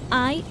lucky?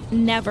 I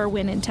never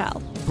win and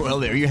tell.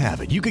 Well, there you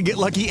have it. You can get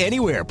lucky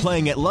anywhere,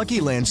 playing at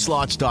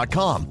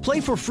LuckyLandSlots.com.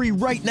 Play for free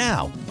right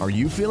now. Are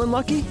you feeling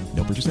lucky?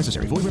 No purchase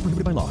necessary. Void where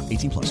prohibited by law.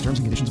 18+. Terms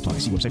and conditions apply.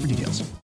 See website for details.